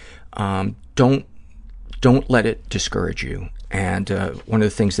BPD, don't let it discourage you. And one of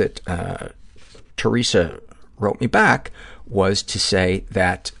the things that Teresa wrote me back was to say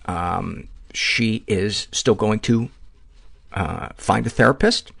that she is still going to find a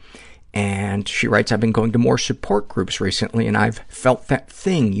therapist. And she writes, I've been going to more support groups recently, and I've felt that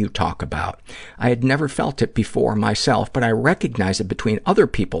thing you talk about. I had never felt it before myself, but I recognize it between other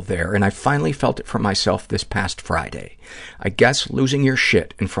people there, and I finally felt it for myself this past Friday. I guess losing your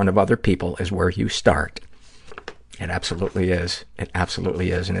shit in front of other people is where you start. It absolutely is. It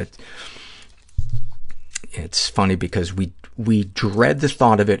absolutely is. And it's funny because we dread the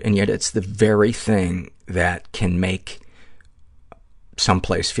thought of it, and yet it's the very thing that can make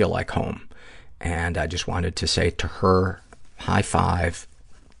someplace feel like home. And I just wanted to say to her, high five.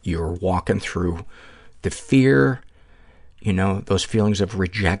 You're walking through the fear, those feelings of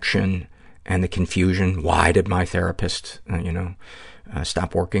rejection and the confusion. Why did my therapist,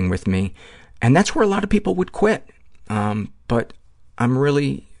 stop working with me? And that's where a lot of people would quit. But I'm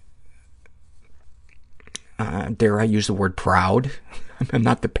really, dare I use the word proud? I'm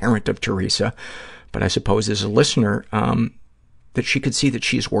not the parent of Teresa, but I suppose as a listener, that she could see that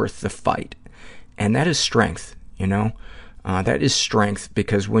she's worth the fight. And that is strength, that is strength,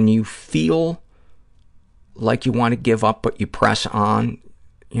 because when you feel like you want to give up, but you press on,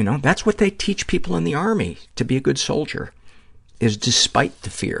 that's what they teach people in the Army to be a good soldier, is despite the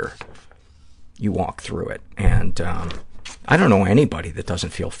fear, you walk through it. And I don't know anybody that doesn't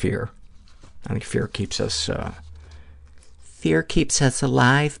feel fear. I think fear keeps us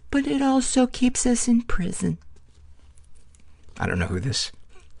alive, but it also keeps us in prison. I don't know who this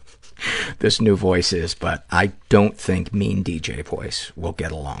new voice is, but I don't think Mean DJ voice will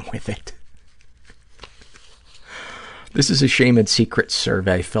get along with it. This is a shame and secrets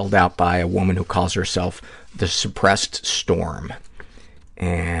survey filled out by a woman who calls herself the Suppressed Storm.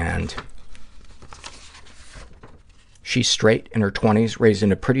 And she's straight, in her 20s, raised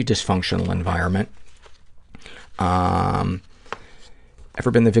in a pretty dysfunctional environment. Ever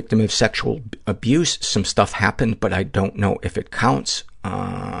been the victim of sexual abuse? Some stuff happened, but I don't know if it counts.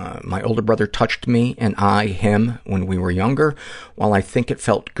 My older brother touched me and I him when we were younger. While I think it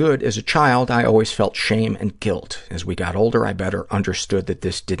felt good as a child, I always felt shame and guilt. As we got older, I better understood that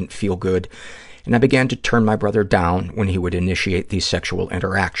this didn't feel good, and I began to turn my brother down when he would initiate these sexual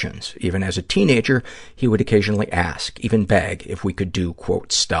interactions. Even as a teenager, he would occasionally ask, even beg, if we could do,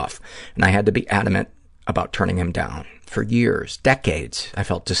 quote, stuff, and I had to be adamant about turning him down. For years, decades, I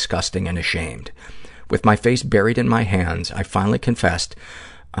felt disgusting and ashamed. With my face buried in my hands, I finally confessed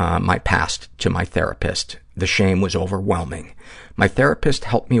my past to my therapist. The shame was overwhelming. My therapist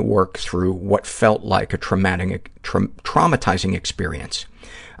helped me work through what felt like a traumatizing experience.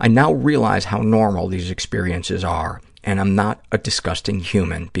 I now realize how normal these experiences are, and I'm not a disgusting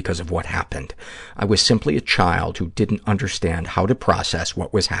human because of what happened. I was simply a child who didn't understand how to process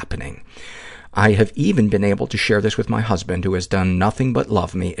what was happening. I have even been able to share this with my husband, who has done nothing but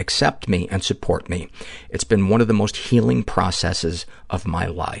love me, accept me, and support me. It's been one of the most healing processes of my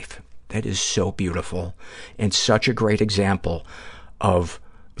life. That is so beautiful and such a great example of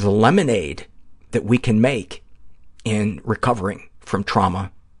the lemonade that we can make in recovering from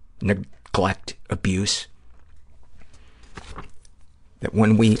trauma, neglect, abuse. That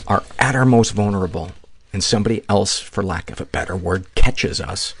when we are at our most vulnerable and somebody else, for lack of a better word, catches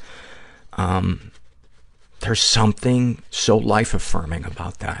us, there's something so life-affirming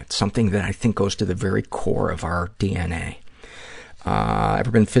about that, something that I think goes to the very core of our DNA.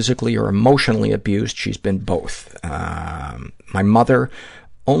 Ever been physically or emotionally abused? She's been both. My mother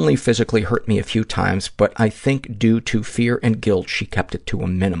only physically hurt me a few times, but I think due to fear and guilt, she kept it to a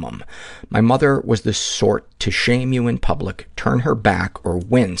minimum. My mother was the sort to shame you in public, turn her back or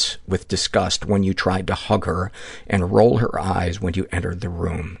wince with disgust when you tried to hug her, and roll her eyes when you entered the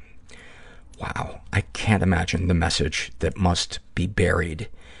room. Wow, I can't imagine the message that must be buried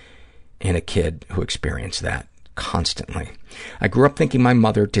in a kid who experienced that constantly. I grew up thinking my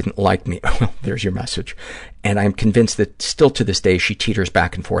mother didn't like me. Well, there's your message. And I'm convinced that still to this day she teeters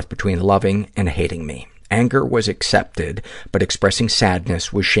back and forth between loving and hating me. Anger was accepted, but expressing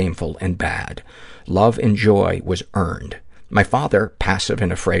sadness was shameful and bad. Love and joy was earned. My father, passive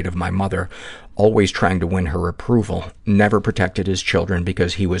and afraid of my mother, always trying to win her approval, never protected his children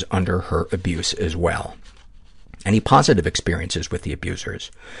because he was under her abuse as well. Any positive experiences with the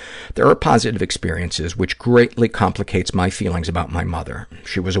abusers? There are positive experiences, which greatly complicates my feelings about my mother.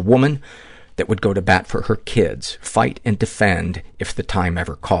 She was a woman that would go to bat for her kids, fight and defend if the time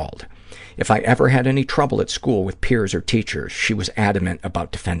ever called. If I ever had any trouble at school with peers or teachers, she was adamant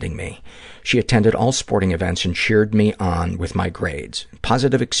about defending me. She attended all sporting events and cheered me on with my grades.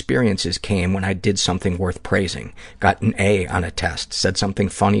 Positive experiences came when I did something worth praising, got an A on a test, said something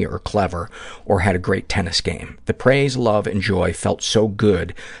funny or clever, or had a great tennis game. The praise, love, and joy felt so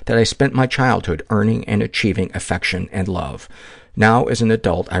good that I spent my childhood earning and achieving affection and love. Now, as an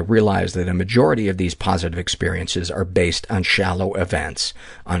adult, I realize that a majority of these positive experiences are based on shallow events,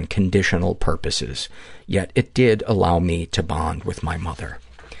 on conditional purposes. Yet it did allow me to bond with my mother.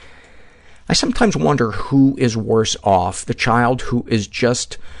 I sometimes wonder who is worse off, the child who is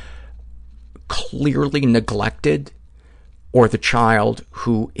just clearly neglected, or the child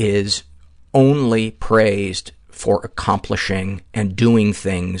who is only praised for accomplishing and doing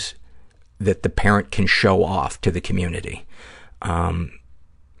things that the parent can show off to the community.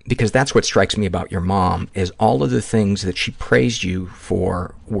 Because that's what strikes me about your mom, is all of the things that she praised you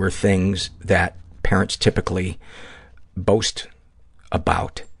for were things that parents typically boast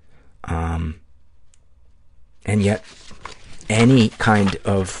about. And yet any kind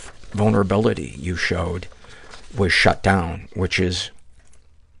of vulnerability you showed was shut down, which is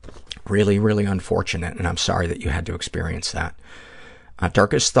really, really unfortunate, and I'm sorry that you had to experience that.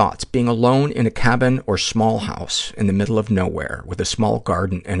 Darkest thoughts, being alone in a cabin or small house in the middle of nowhere with a small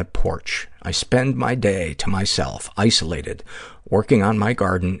garden and a porch. I spend my day to myself, isolated, working on my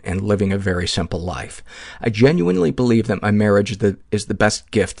garden and living a very simple life. I genuinely believe that my marriage is the best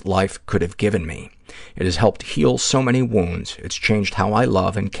gift life could have given me. It has helped heal so many wounds. It's changed how I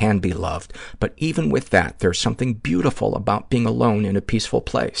love and can be loved. But even with that, there's something beautiful about being alone in a peaceful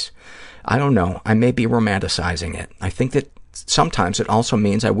place. I don't know. I may be romanticizing it. I think that sometimes it also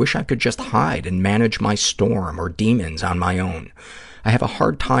means I wish I could just hide and manage my storm or demons on my own. I have a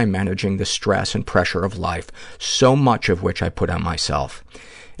hard time managing the stress and pressure of life, so much of which I put on myself.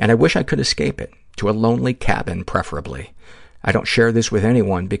 And I wish I could escape it, to a lonely cabin preferably. I don't share this with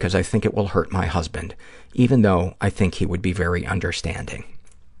anyone because I think it will hurt my husband, even though I think he would be very understanding.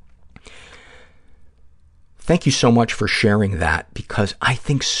 Thank you so much for sharing that, because I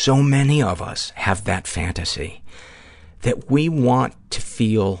think so many of us have that fantasy, that we want to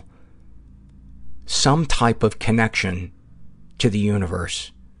feel some type of connection to the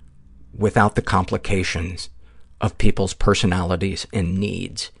universe without the complications of people's personalities and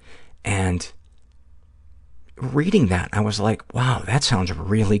needs. And reading that, I was like, wow, that sounds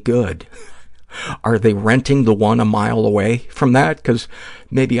really good. Are they renting the one a mile away from that? Because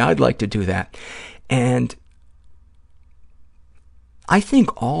maybe I'd like to do that. And I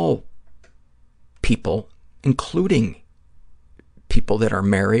think all people, including people that are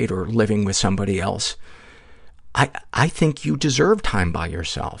married or living with somebody else, I think you deserve time by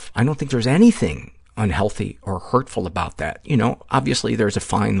yourself. I don't think there's anything unhealthy or hurtful about that. You know, obviously there's a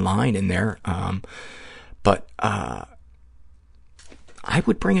fine line in there, but I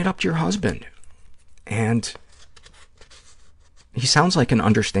would bring it up to your husband. And he sounds like an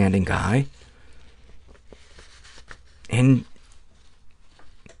understanding guy. And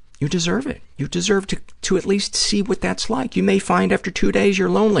you deserve it. You deserve to at least see what that's like. You may find after 2 days you're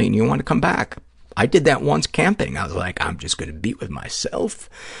lonely and you want to come back. I did that once camping. I was like, I'm just going to be with myself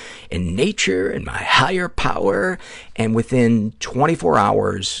and nature and my higher power. And within 24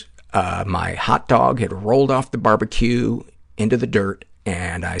 hours, my hot dog had rolled off the barbecue into the dirt.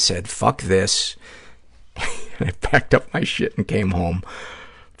 And I said, fuck this. And I packed up my shit and came home.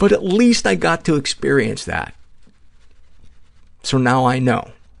 But at least I got to experience that. So now I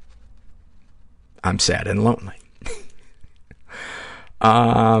know. I'm sad and lonely.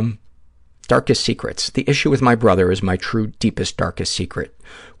 Darkest secrets. The issue with my brother is my true, deepest, darkest secret,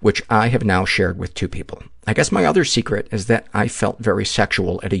 which I have now shared with 2 people. I guess my other secret is that I felt very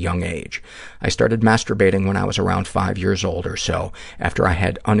sexual at a young age. I started masturbating when I was around 5 years old or so, after I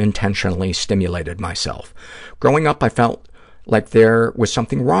had unintentionally stimulated myself. Growing up, I felt like there was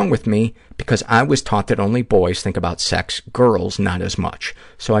something wrong with me because I was taught that only boys think about sex, girls not as much.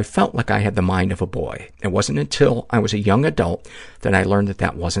 So I felt like I had the mind of a boy. It wasn't until I was a young adult that I learned that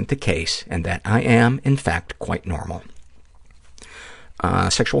that wasn't the case and that I am, in fact, quite normal.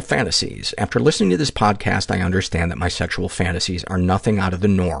 Sexual fantasies. After listening to this podcast, I understand that my sexual fantasies are nothing out of the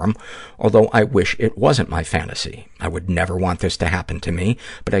norm, although I wish it wasn't my fantasy. I would never want this to happen to me,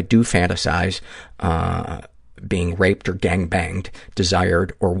 but I do fantasize being raped or gangbanged,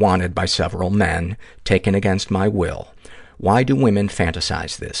 desired or wanted by several men, taken against my will. Why do women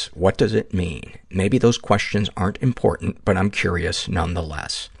fantasize this? What does it mean? Maybe those questions aren't important, but I'm curious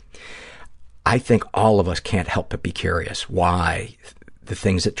nonetheless. I think all of us can't help but be curious why the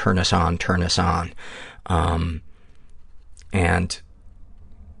things that turn us on. And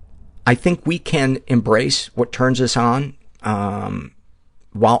I think we can embrace what turns us on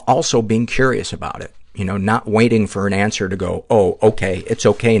while also being curious about it. You know, not waiting for an answer to go, oh, okay, it's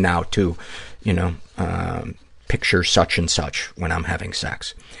okay now to, picture such and such when I'm having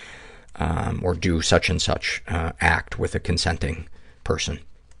sex, or do such and such act with a consenting person.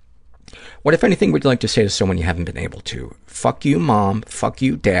 What, if anything, would you like to say to someone you haven't been able to? Fuck you, Mom. Fuck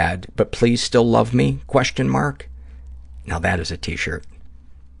you, Dad. But please still love me? ? Now that is a T-shirt.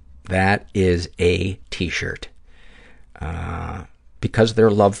 That is a T-shirt. Because their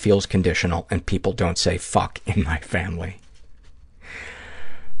love feels conditional and people don't say fuck in my family.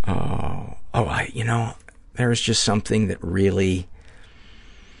 There's just something that really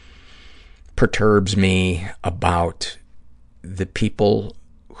perturbs me about the people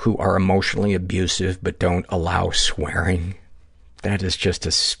who are emotionally abusive but don't allow swearing. That is just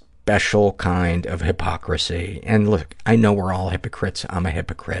a special kind of hypocrisy. And look, I know we're all hypocrites. I'm a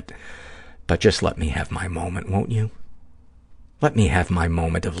hypocrite. But just let me have my moment, won't you? Let me have my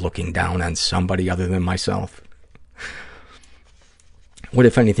moment of looking down on somebody other than myself. What,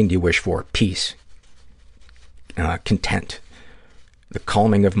 if anything, do you wish for? Peace, content, the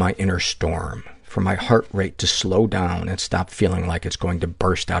calming of my inner storm, for my heart rate to slow down and stop feeling like it's going to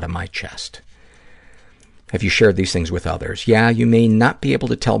burst out of my chest. Have you shared these things with others? Yeah, you may not be able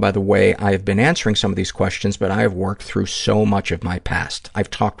to tell by the way I have been answering some of these questions, but I have worked through so much of my past. I've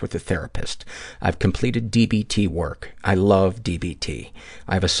talked with a therapist. I've completed DBT work. I love DBT.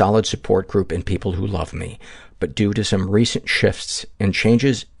 I have a solid support group and people who love me. But due to some recent shifts and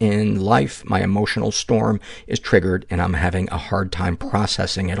changes in life, my emotional storm is triggered and I'm having a hard time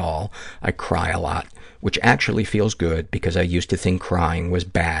processing it all. I cry a lot, which actually feels good because I used to think crying was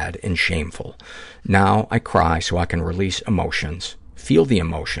bad and shameful. Now I cry so I can release emotions, feel the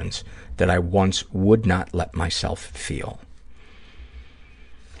emotions that I once would not let myself feel.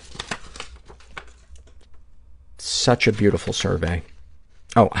 Such a beautiful survey.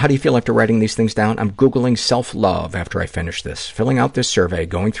 Oh, how do you feel after writing these things down? I'm Googling self-love after I finish this, filling out this survey,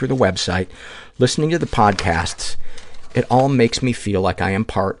 going through the website, listening to the podcasts. It all makes me feel like I am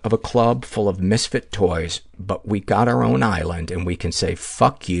part of a club full of misfit toys, but we got our own island and we can say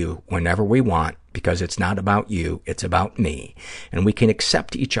fuck you whenever we want because it's not about you, it's about me. And we can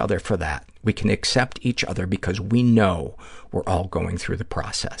accept each other for that. We can accept each other because we know we're all going through the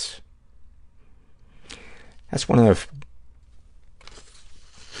process. That's one of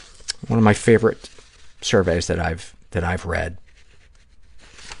my favorite surveys that I've read,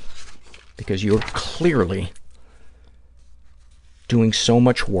 because you're clearly doing so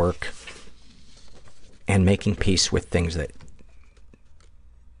much work and making peace with things that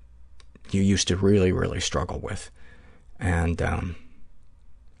you used to really, really struggle with. And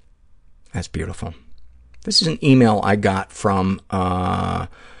that's beautiful. This is an email I got from a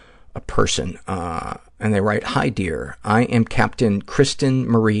person, and they write, "Hi, dear. I am Captain Kristen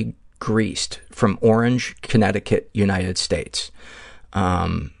Marie Greast from Orange, Connecticut, United States."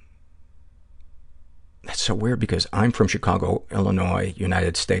 That's so weird because I'm from Chicago, Illinois,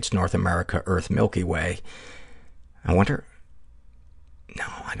 United States, North America, Earth, Milky Way. I wonder... No,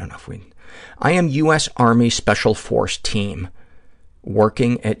 I don't know if we... I am U.S. Army Special Force Team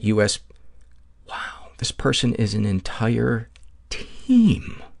working at U.S. Wow, this person is an entire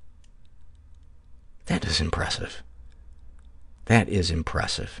team. That is impressive. That is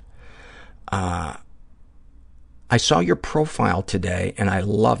impressive. I saw your profile today, and I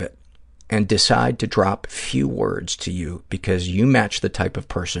love it, and decide to drop few words to you because you match the type of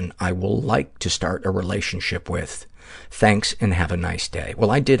person I will like to start a relationship with. Thanks, and have a nice day. Well,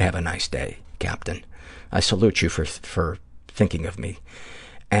 I did have a nice day, Captain. I salute you for thinking of me.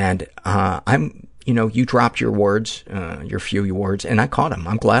 And you dropped your words, your few words, and I caught them.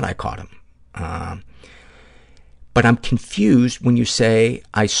 I'm glad I caught them. But I'm confused when you say,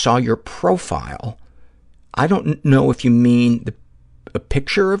 I saw your profile. I don't know if you mean a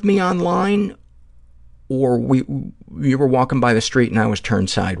picture of me online, or you were walking by the street and I was turned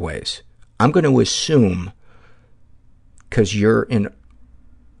sideways. I'm going to assume, because you're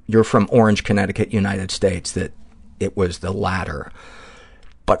from Orange, Connecticut, United States, that it was the latter.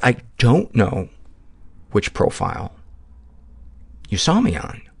 But I don't know which profile you saw me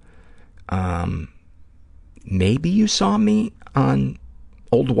on. Maybe you saw me on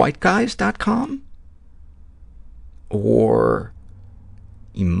oldwhiteguys.com? Or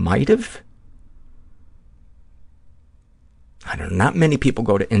you might have. I don't know. Not many people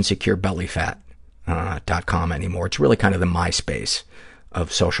go to insecurebellyfat.com anymore. It's really kind of the MySpace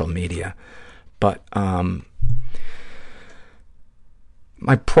of social media. But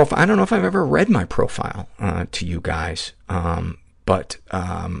my profile, I don't know if I've ever read my profile to you guys, but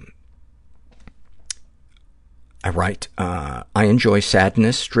I write, I enjoy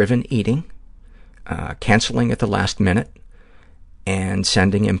sadness-driven eating, canceling at the last minute, and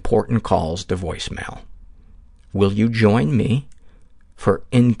sending important calls to voicemail. Will you join me for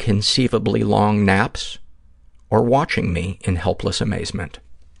inconceivably long naps or watching me in helpless amazement?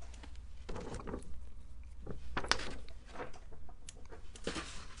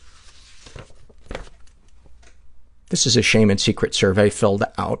 This is a shame and secret survey filled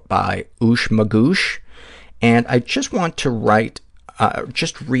out by Oosh Magoosh, and I just want to read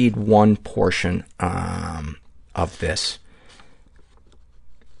one portion of this.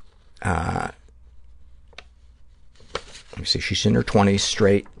 Let me see. She's in her 20s,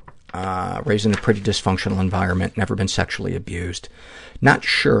 straight, raised in a pretty dysfunctional environment, never been sexually abused. Not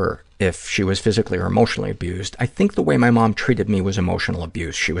sure if she was physically or emotionally abused. I think the way my mom treated me was emotional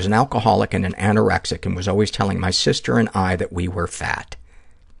abuse. She was an alcoholic and an anorexic and was always telling my sister and I that we were fat.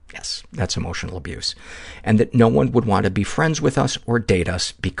 Yes, that's emotional abuse. And that no one would want to be friends with us or date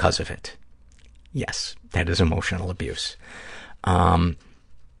us because of it. Yes, that is emotional abuse. I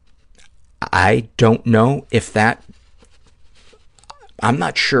don't know if that... I'm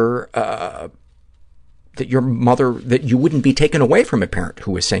not sure that your mother, that you wouldn't be taken away from a parent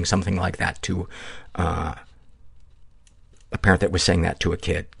who was saying something like that to a parent that was saying that to a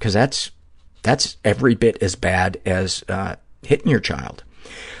kid, because that's every bit as bad as hitting your child.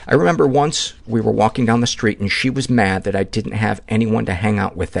 I remember once we were walking down the street and she was mad that I didn't have anyone to hang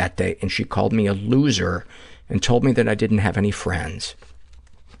out with that day, and she called me a loser and told me that I didn't have any friends.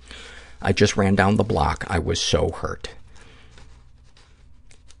 I just ran down the block. I was so hurt.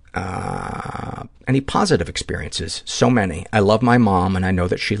 Any positive experiences? So many. I love my mom and I know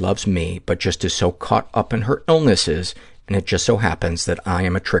that she loves me, but just is so caught up in her illnesses, and it just so happens that I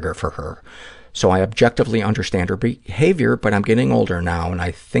am a trigger for her. So I objectively understand her behavior, but I'm getting older now and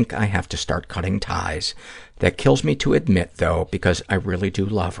I think I have to start cutting ties. That kills me to admit, though, because I really do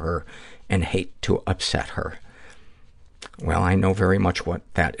love her and hate to upset her. Well, I know very much what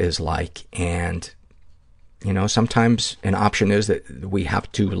that is like, and you know, sometimes an option is that we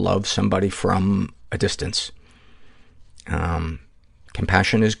have to love somebody from a distance.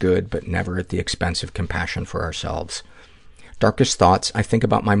 Compassion is good, but never at the expense of compassion for ourselves. Darkest thoughts, I think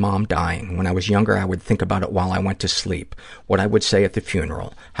about my mom dying. When I was younger, I would think about it while I went to sleep, what I would say at the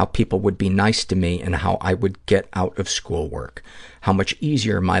funeral, how people would be nice to me, and how I would get out of schoolwork, how much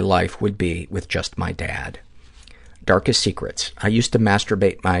easier my life would be with just my dad. Darkest secrets, I used to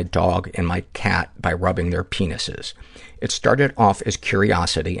masturbate my dog and my cat by rubbing their penises. It started off as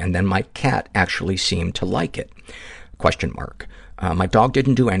curiosity, and then my cat actually seemed to like it. ? My dog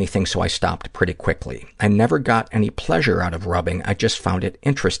didn't do anything, so I stopped pretty quickly. I never got any pleasure out of rubbing. I just found it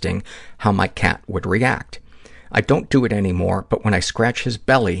interesting how my cat would react. I don't do it anymore, but when I scratch his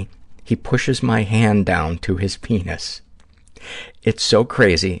belly, he pushes my hand down to his penis. It's so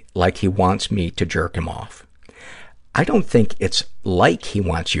crazy, like he wants me to jerk him off. I don't think it's like he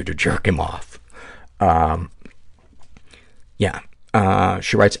wants you to jerk him off.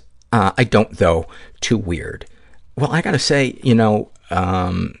 She writes, I don't, though. Too weird. Well, I gotta say,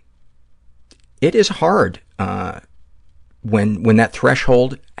 it is hard when that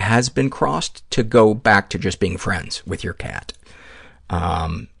threshold has been crossed to go back to just being friends with your cat.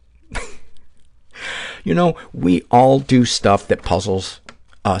 We all do stuff that puzzles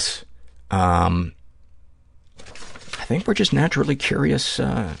us. I think we're just naturally curious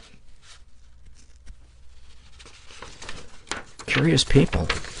people.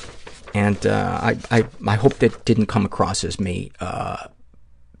 And I hope that didn't come across as me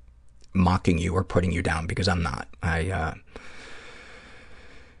mocking you or putting you down, because I'm not.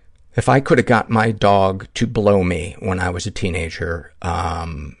 If I could have got my dog to blow me when I was a teenager,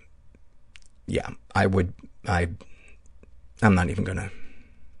 I would. I'm not even going to.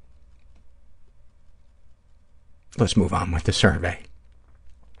 Let's move on with the survey.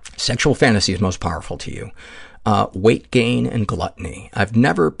 Sexual fantasy is most powerful to you. Weight gain and gluttony. I've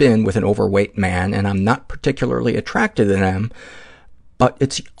never been with an overweight man, and I'm not particularly attracted to them, but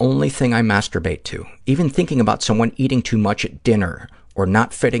it's the only thing I masturbate to. Even thinking about someone eating too much at dinner or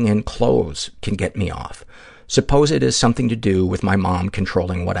not fitting in clothes can get me off. Suppose it is something to do with my mom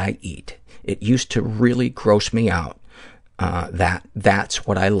controlling what I eat. It used to really gross me out. That's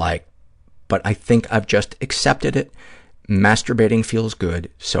what I like, but I think I've just accepted it. Masturbating feels good,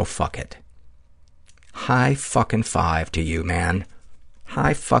 so fuck it. High fucking five to you, man.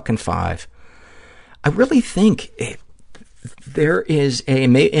 High fucking five. I really think there is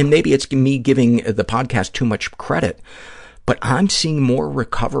and maybe it's me giving the podcast too much credit, but I'm seeing more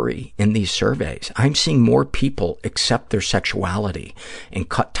recovery in these surveys. I'm seeing more people accept their sexuality and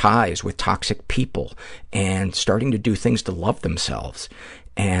cut ties with toxic people and starting to do things to love themselves.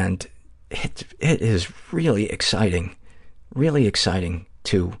 And it is really exciting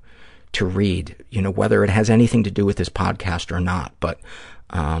to read, whether it has anything to do with this podcast or not. But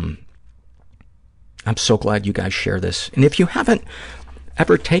I'm so glad you guys share this. And if you haven't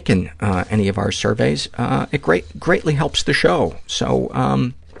ever taken any of our surveys, it greatly helps the show.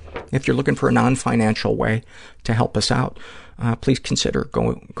 So if you're looking for a non-financial way to help us out, please consider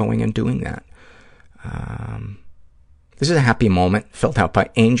going and doing that. This is a happy moment filled out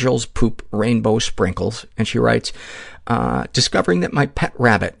by Angels Poop Rainbow Sprinkles. And she writes, discovering that my pet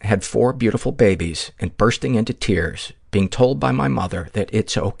rabbit had 4 beautiful babies and bursting into tears, being told by my mother that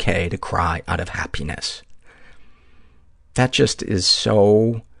it's okay to cry out of happiness. That just is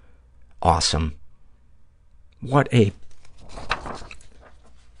so awesome. What a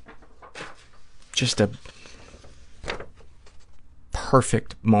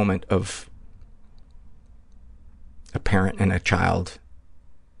perfect moment of a parent and a child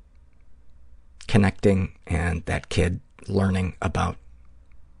connecting, and that kid learning about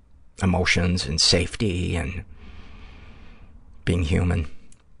emotions and safety and being human.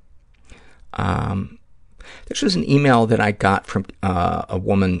 This was an email that I got from a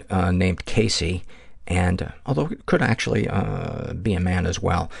woman named Casey, and although it could actually be a man as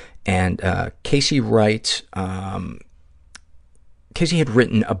well. And Casey writes, Casey had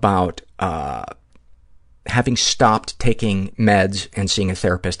written about having stopped taking meds and seeing a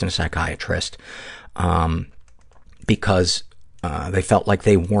therapist and a psychiatrist because they felt like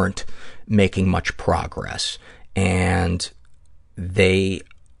they weren't making much progress. And they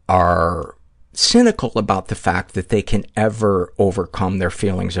are cynical about the fact that they can ever overcome their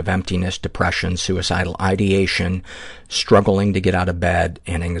feelings of emptiness, depression, suicidal ideation, struggling to get out of bed,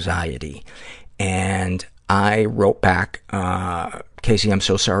 and anxiety. And I wrote back, Casey, I'm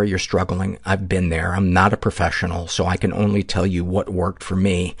so sorry you're struggling. I've been there. I'm not a professional, so I can only tell you what worked for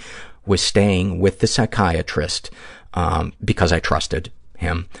me was staying with the psychiatrist because I trusted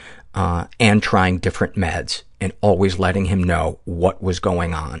him, and trying different meds and always letting him know what was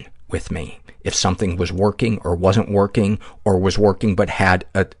going on with me. If something was working or wasn't working, or was working but had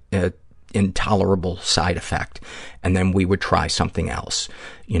a intolerable side effect, and then we would try something else.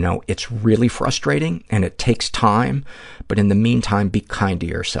 You know, it's really frustrating and it takes time, but in the meantime, be kind to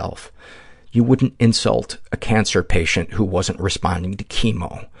yourself. You wouldn't insult a cancer patient who wasn't responding to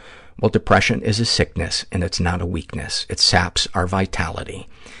chemo. Well, depression is a sickness and it's not a weakness. It saps our vitality.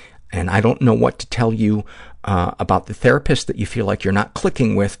 And I don't know what to tell you about the therapist that you feel like you're not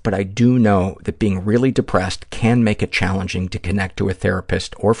clicking with, but I do know that being really depressed can make it challenging to connect to a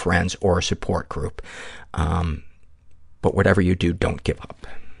therapist or friends or a support group. But whatever you do, don't give up.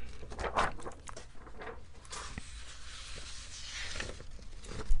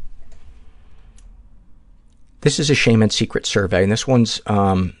 This is a shame and secret survey, and this one's,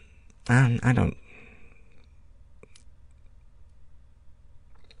 I don't...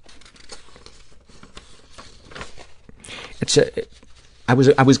 I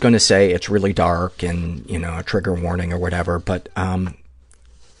was going to say it's really dark and, you know, a trigger warning or whatever, but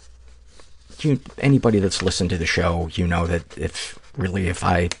anybody that's listened to the show, you know that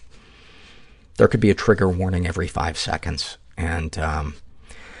there could be a trigger warning every 5 seconds. And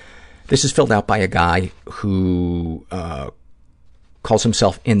this is filled out by a guy who calls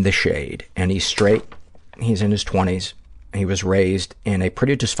himself In the Shade, and he's straight. He's in his 20s. He was raised in a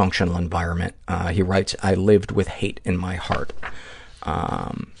pretty dysfunctional environment. He writes, I lived with hate in my heart.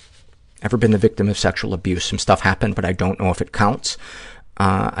 Ever been the victim of sexual abuse? Some stuff happened, but I don't know if it counts.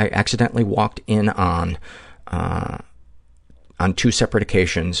 I accidentally walked in on 2 separate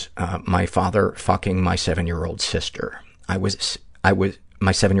occasions, my father fucking my 7-year-old sister.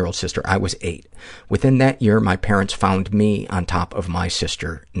 My 7-year-old sister, I was 8. Within that year, my parents found me on top of my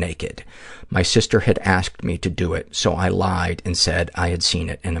sister naked. My sister had asked me to do it, so I lied and said I had seen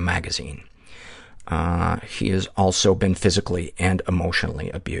it in a magazine. He has also been physically and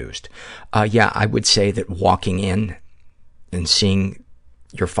emotionally abused. I would say that walking in and seeing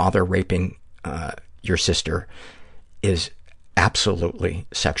your father raping your sister is absolutely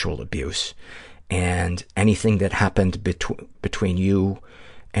sexual abuse. And anything that happened between you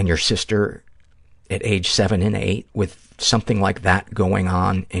and your sister at age 7 and 8 with something like that going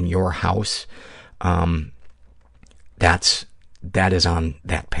on in your house, that is on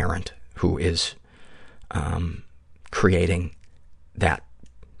that parent who is creating that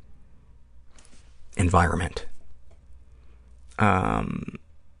environment.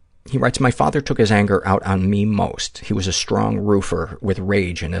 He writes, my father took his anger out on me most. He was a strong roofer with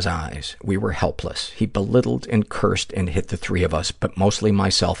rage in his eyes. We were helpless. He belittled and cursed and hit the 3 of us, but mostly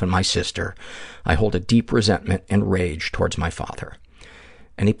myself and my sister. I hold a deep resentment and rage towards my father.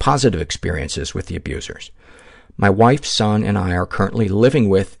 Any positive experiences with the abusers? My wife, son, and I are currently living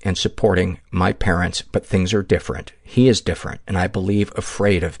with and supporting my parents, but things are different. He is different, and I believe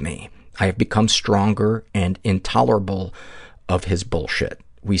afraid of me. I have become stronger and intolerable of his bullshit.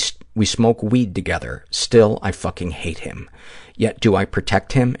 We smoke weed together. Still, I fucking hate him. Yet do I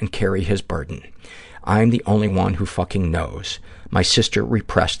protect him and carry his burden? I'm the only one who fucking knows. My sister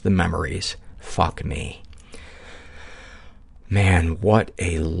repressed the memories. Fuck me. Man, what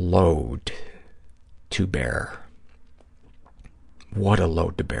a load to bear. What a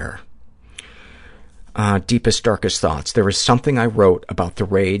load to bear. Deepest, darkest thoughts. There is something I wrote about the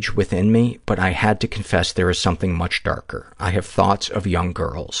rage within me, but I had to confess there is something much darker. I have thoughts of young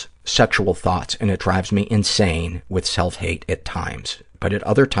girls, sexual thoughts, and it drives me insane with self-hate at times. But at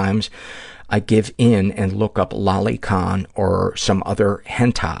other times, I give in and look up Lolicon or some other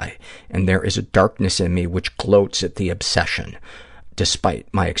hentai, and there is a darkness in me which gloats at the obsession. Despite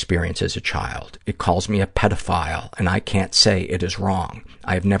my experience as a child, it calls me a pedophile, and I can't say it is wrong.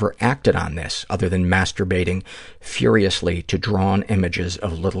 I have never acted on this other than masturbating furiously to drawn images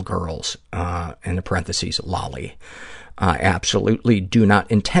of little girls, in the parentheses, lolly. I absolutely do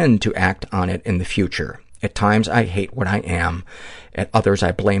not intend to act on it in the future. At times I hate what I am. At others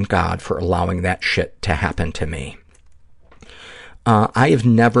I blame God for allowing that shit to happen to me. I have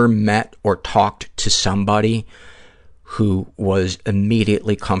never met or talked to somebody who was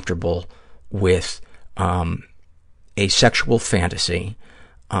immediately comfortable with a sexual fantasy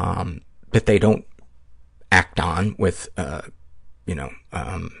that they don't act on with, that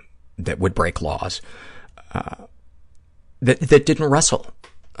would break laws, that didn't wrestle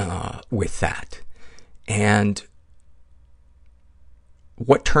with that. And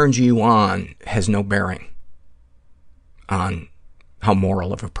what turns you on has no bearing on how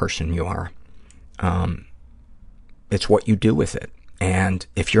moral of a person you are. It's what you do with it. And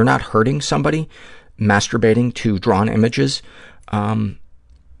if you're not hurting somebody, masturbating to drawn images,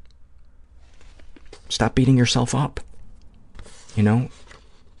 stop beating yourself up. You know,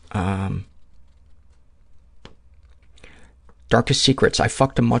 Darkest secrets. I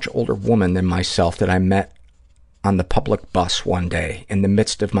fucked a much older woman than myself that I met on the public bus one day in the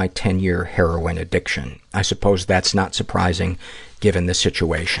midst of my 10-year heroin addiction. I suppose that's not surprising given the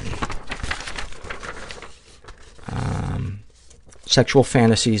situation. Sexual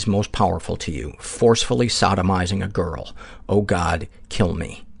fantasies most powerful to you. Forcefully sodomizing a girl. Oh God, kill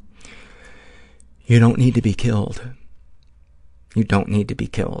me. You don't need to be killed. You don't need to be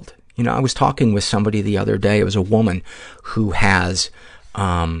killed. You know, I was talking with somebody the other day. It was a woman who has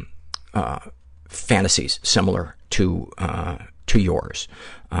fantasies similar to yours,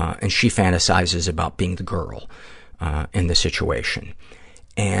 and she fantasizes about being the girl in the situation.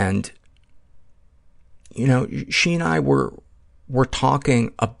 And you know, she and I were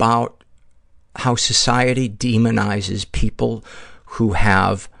talking about how society demonizes people who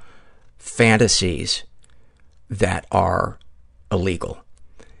have fantasies that are illegal.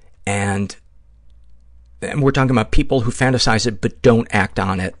 And we're talking about people who fantasize it but don't act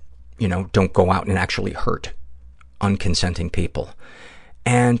on it, you know, don't go out and actually hurt unconsenting people.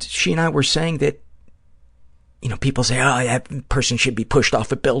 And she and I were saying that, you know, people say, oh, that person should be pushed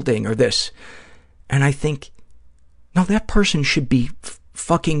off a building or this. And I think, no, that person should be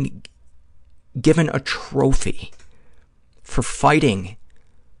fucking given a trophy for fighting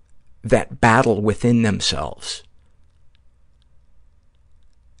that battle within themselves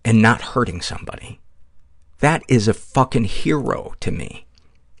and not hurting somebody. That is a fucking hero to me.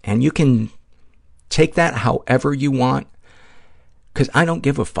 And you can take that however you want, because I don't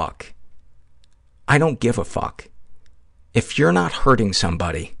give a fuck. I don't give a fuck. If you're not hurting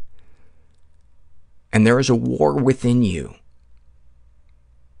somebody and there is a war within you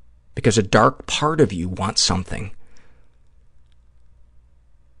because a dark part of you wants something,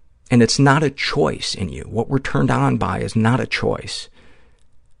 and it's not a choice in you. What we're turned on by is not a choice.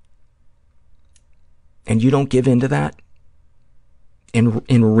 And you don't give in to that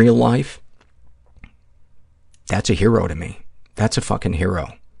in real life, that's a hero to me. That's a fucking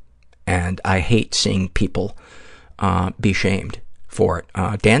hero. And I hate seeing people be shamed for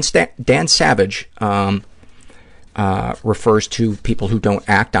it. Dan Savage refers to people who don't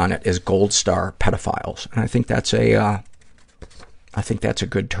act on it as gold star pedophiles. And I think that's a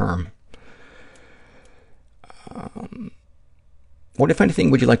good term. What, if anything,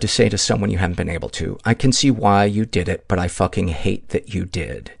 would you like to say to someone you haven't been able to? I can see why you did it, but I fucking hate that you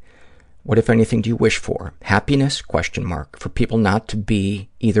did. What, if anything, do you wish for? Happiness? ? For people not to be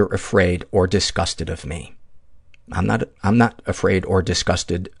either afraid or disgusted of me. I'm not afraid or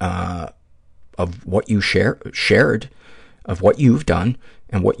disgusted of what you shared, of what you've done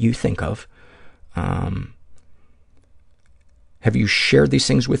and what you think of. Have you shared these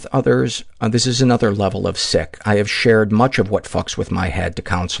things with others? This is another level of sick. I have shared much of what fucks with my head to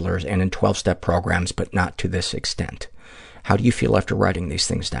counselors and in 12-step programs, but not to this extent. How do you feel after writing these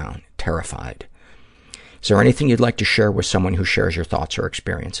things down? Terrified. Is there anything you'd like to share with someone who shares your thoughts or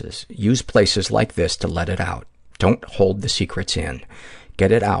experiences? Use places like this to let it out. Don't hold the secrets in.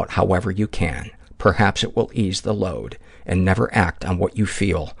 Get it out however you can. Perhaps it will ease the load, and never act on what you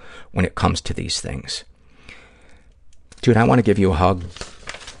feel when it comes to these things. Dude, I want to give you a hug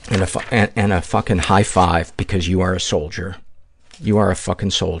and a fucking high five because you are a soldier. You are a fucking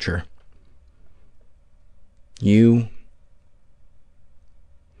soldier.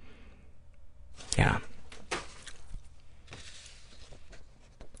 Yeah.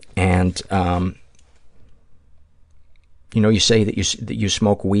 And, you know, you say that you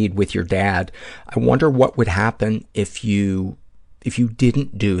smoke weed with your dad. I wonder what would happen if you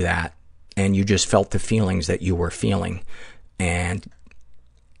didn't do that and you just felt the feelings that you were feeling and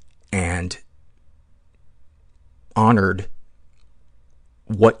honored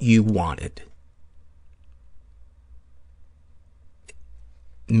what you wanted.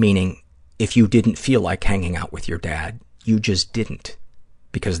 Meaning, if you didn't feel like hanging out with your dad, you just didn't,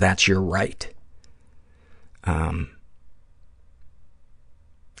 because that's your right.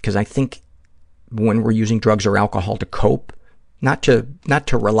 Because I think when we're using drugs or alcohol to cope, not to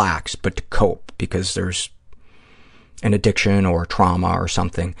relax, but to cope, because there's an addiction or trauma or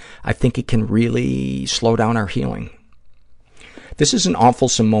something, I think it can really slow down our healing. This is an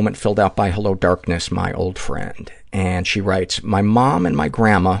awfulsome moment filled out by Hello Darkness, my old friend. And she writes, my mom and my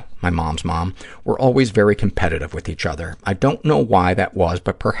grandma, my mom's mom, were always very competitive with each other. I don't know why that was,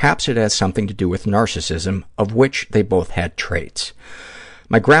 but perhaps it has something to do with narcissism, of which they both had traits.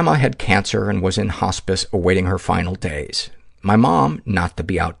 My grandma had cancer and was in hospice awaiting her final days. My mom, not to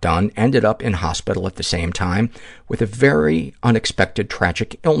be outdone, ended up in hospital at the same time with a very unexpected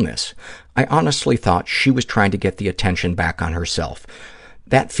tragic illness. I honestly thought she was trying to get the attention back on herself.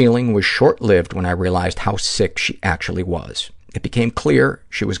 That feeling was short-lived when I realized how sick she actually was. It became clear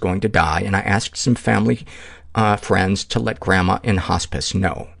she was going to die, and I asked some family friends to let Grandma in hospice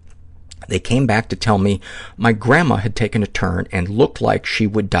know. They came back to tell me my grandma had taken a turn and looked like she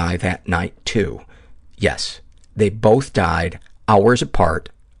would die that night, too. Yes, they both died hours apart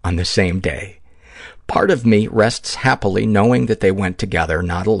on the same day. Part of me rests happily knowing that they went together,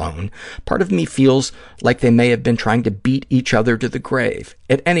 not alone. Part of me feels like they may have been trying to beat each other to the grave.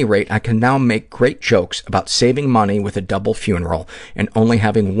 At any rate, I can now make great jokes about saving money with a double funeral and only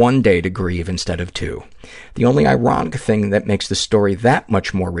having one day to grieve instead of two. The only ironic thing that makes the story that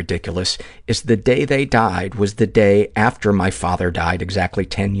much more ridiculous is the day they died was the day after my father died exactly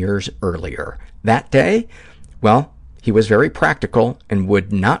 10 years earlier. That day? Well, he was very practical and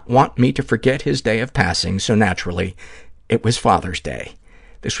would not want me to forget his day of passing, so naturally, it was Father's Day.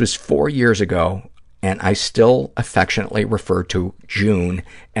 This was 4 years ago, and I still affectionately refer to June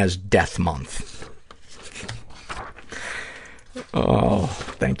as Death Month. Oh,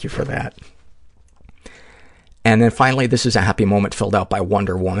 thank you for that. And then finally, this is a happy moment filled out by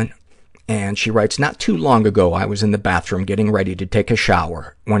Wonder Woman. And she writes, not too long ago, I was in the bathroom getting ready to take a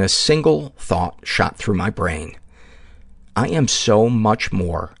shower when a single thought shot through my brain. I am so much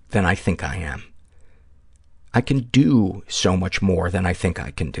more than I think I am. I can do so much more than I think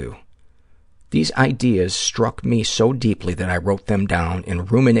I can do. These ideas struck me so deeply that I wrote them down and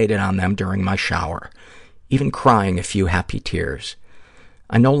ruminated on them during my shower, even crying a few happy tears.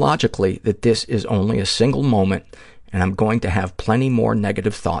 I know logically that this is only a single moment and I'm going to have plenty more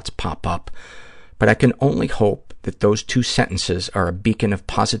negative thoughts pop up, but I can only hope that those 2 sentences are a beacon of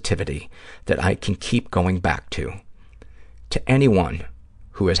positivity that I can keep going back to. To anyone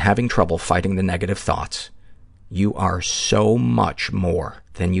who is having trouble fighting the negative thoughts, you are so much more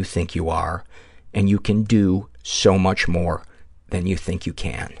than you think you are, and you can do so much more than you think you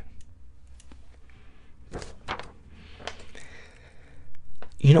can.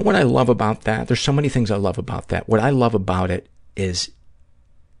 You know what I love about that? There's so many things I love about that. What I love about it is,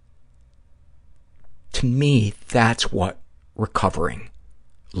 to me, that's what recovering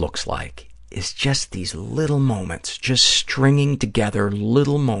looks like. Is just these little moments, just stringing together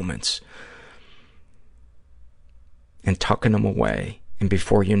little moments and tucking them away. And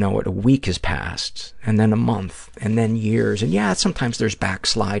before you know it, a week has passed, and then a month, and then years. And yeah, sometimes there's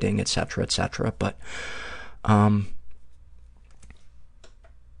backsliding, et cetera, but,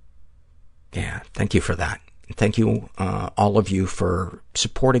 yeah, thank you for that. Thank you, all of you, for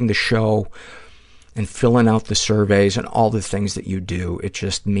supporting the show and filling out the surveys and all the things that you do. It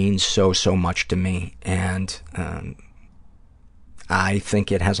just means so, so much to me. And I think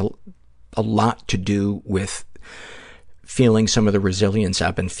it has a lot to do with feeling some of the resilience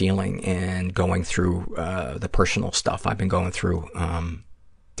I've been feeling and going through the personal stuff I've been going through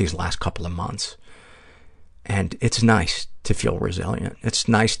these last couple of months. And it's nice to feel resilient. It's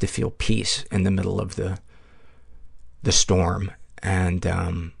nice to feel peace in the middle of the storm.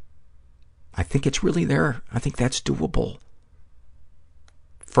 And I think it's really there. I think that's doable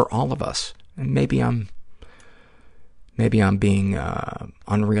for all of us. And maybe I'm being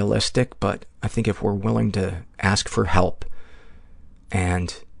unrealistic, but I think if we're willing to ask for help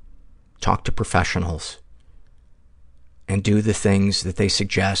and talk to professionals and do the things that they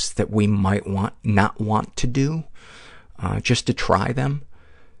suggest that we might not want to do, just to try them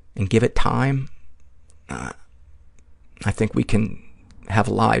and give it time, I think we can have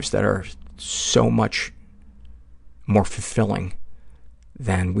lives that are so much more fulfilling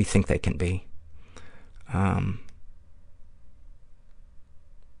than we think they can be.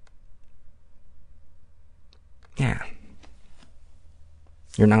 Yeah.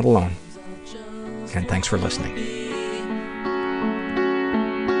 You're not alone. And thanks for listening.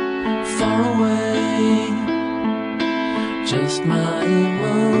 Far away, just my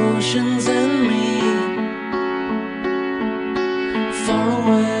emotions and me. Far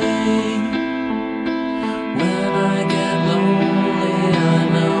away, when I get lonely, I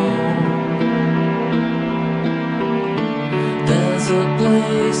know there's a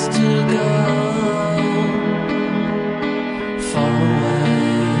place to go. Far away,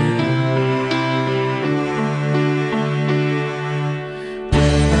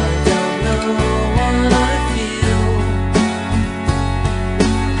 when I don't know what I feel,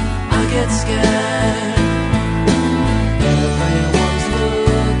 I get scared.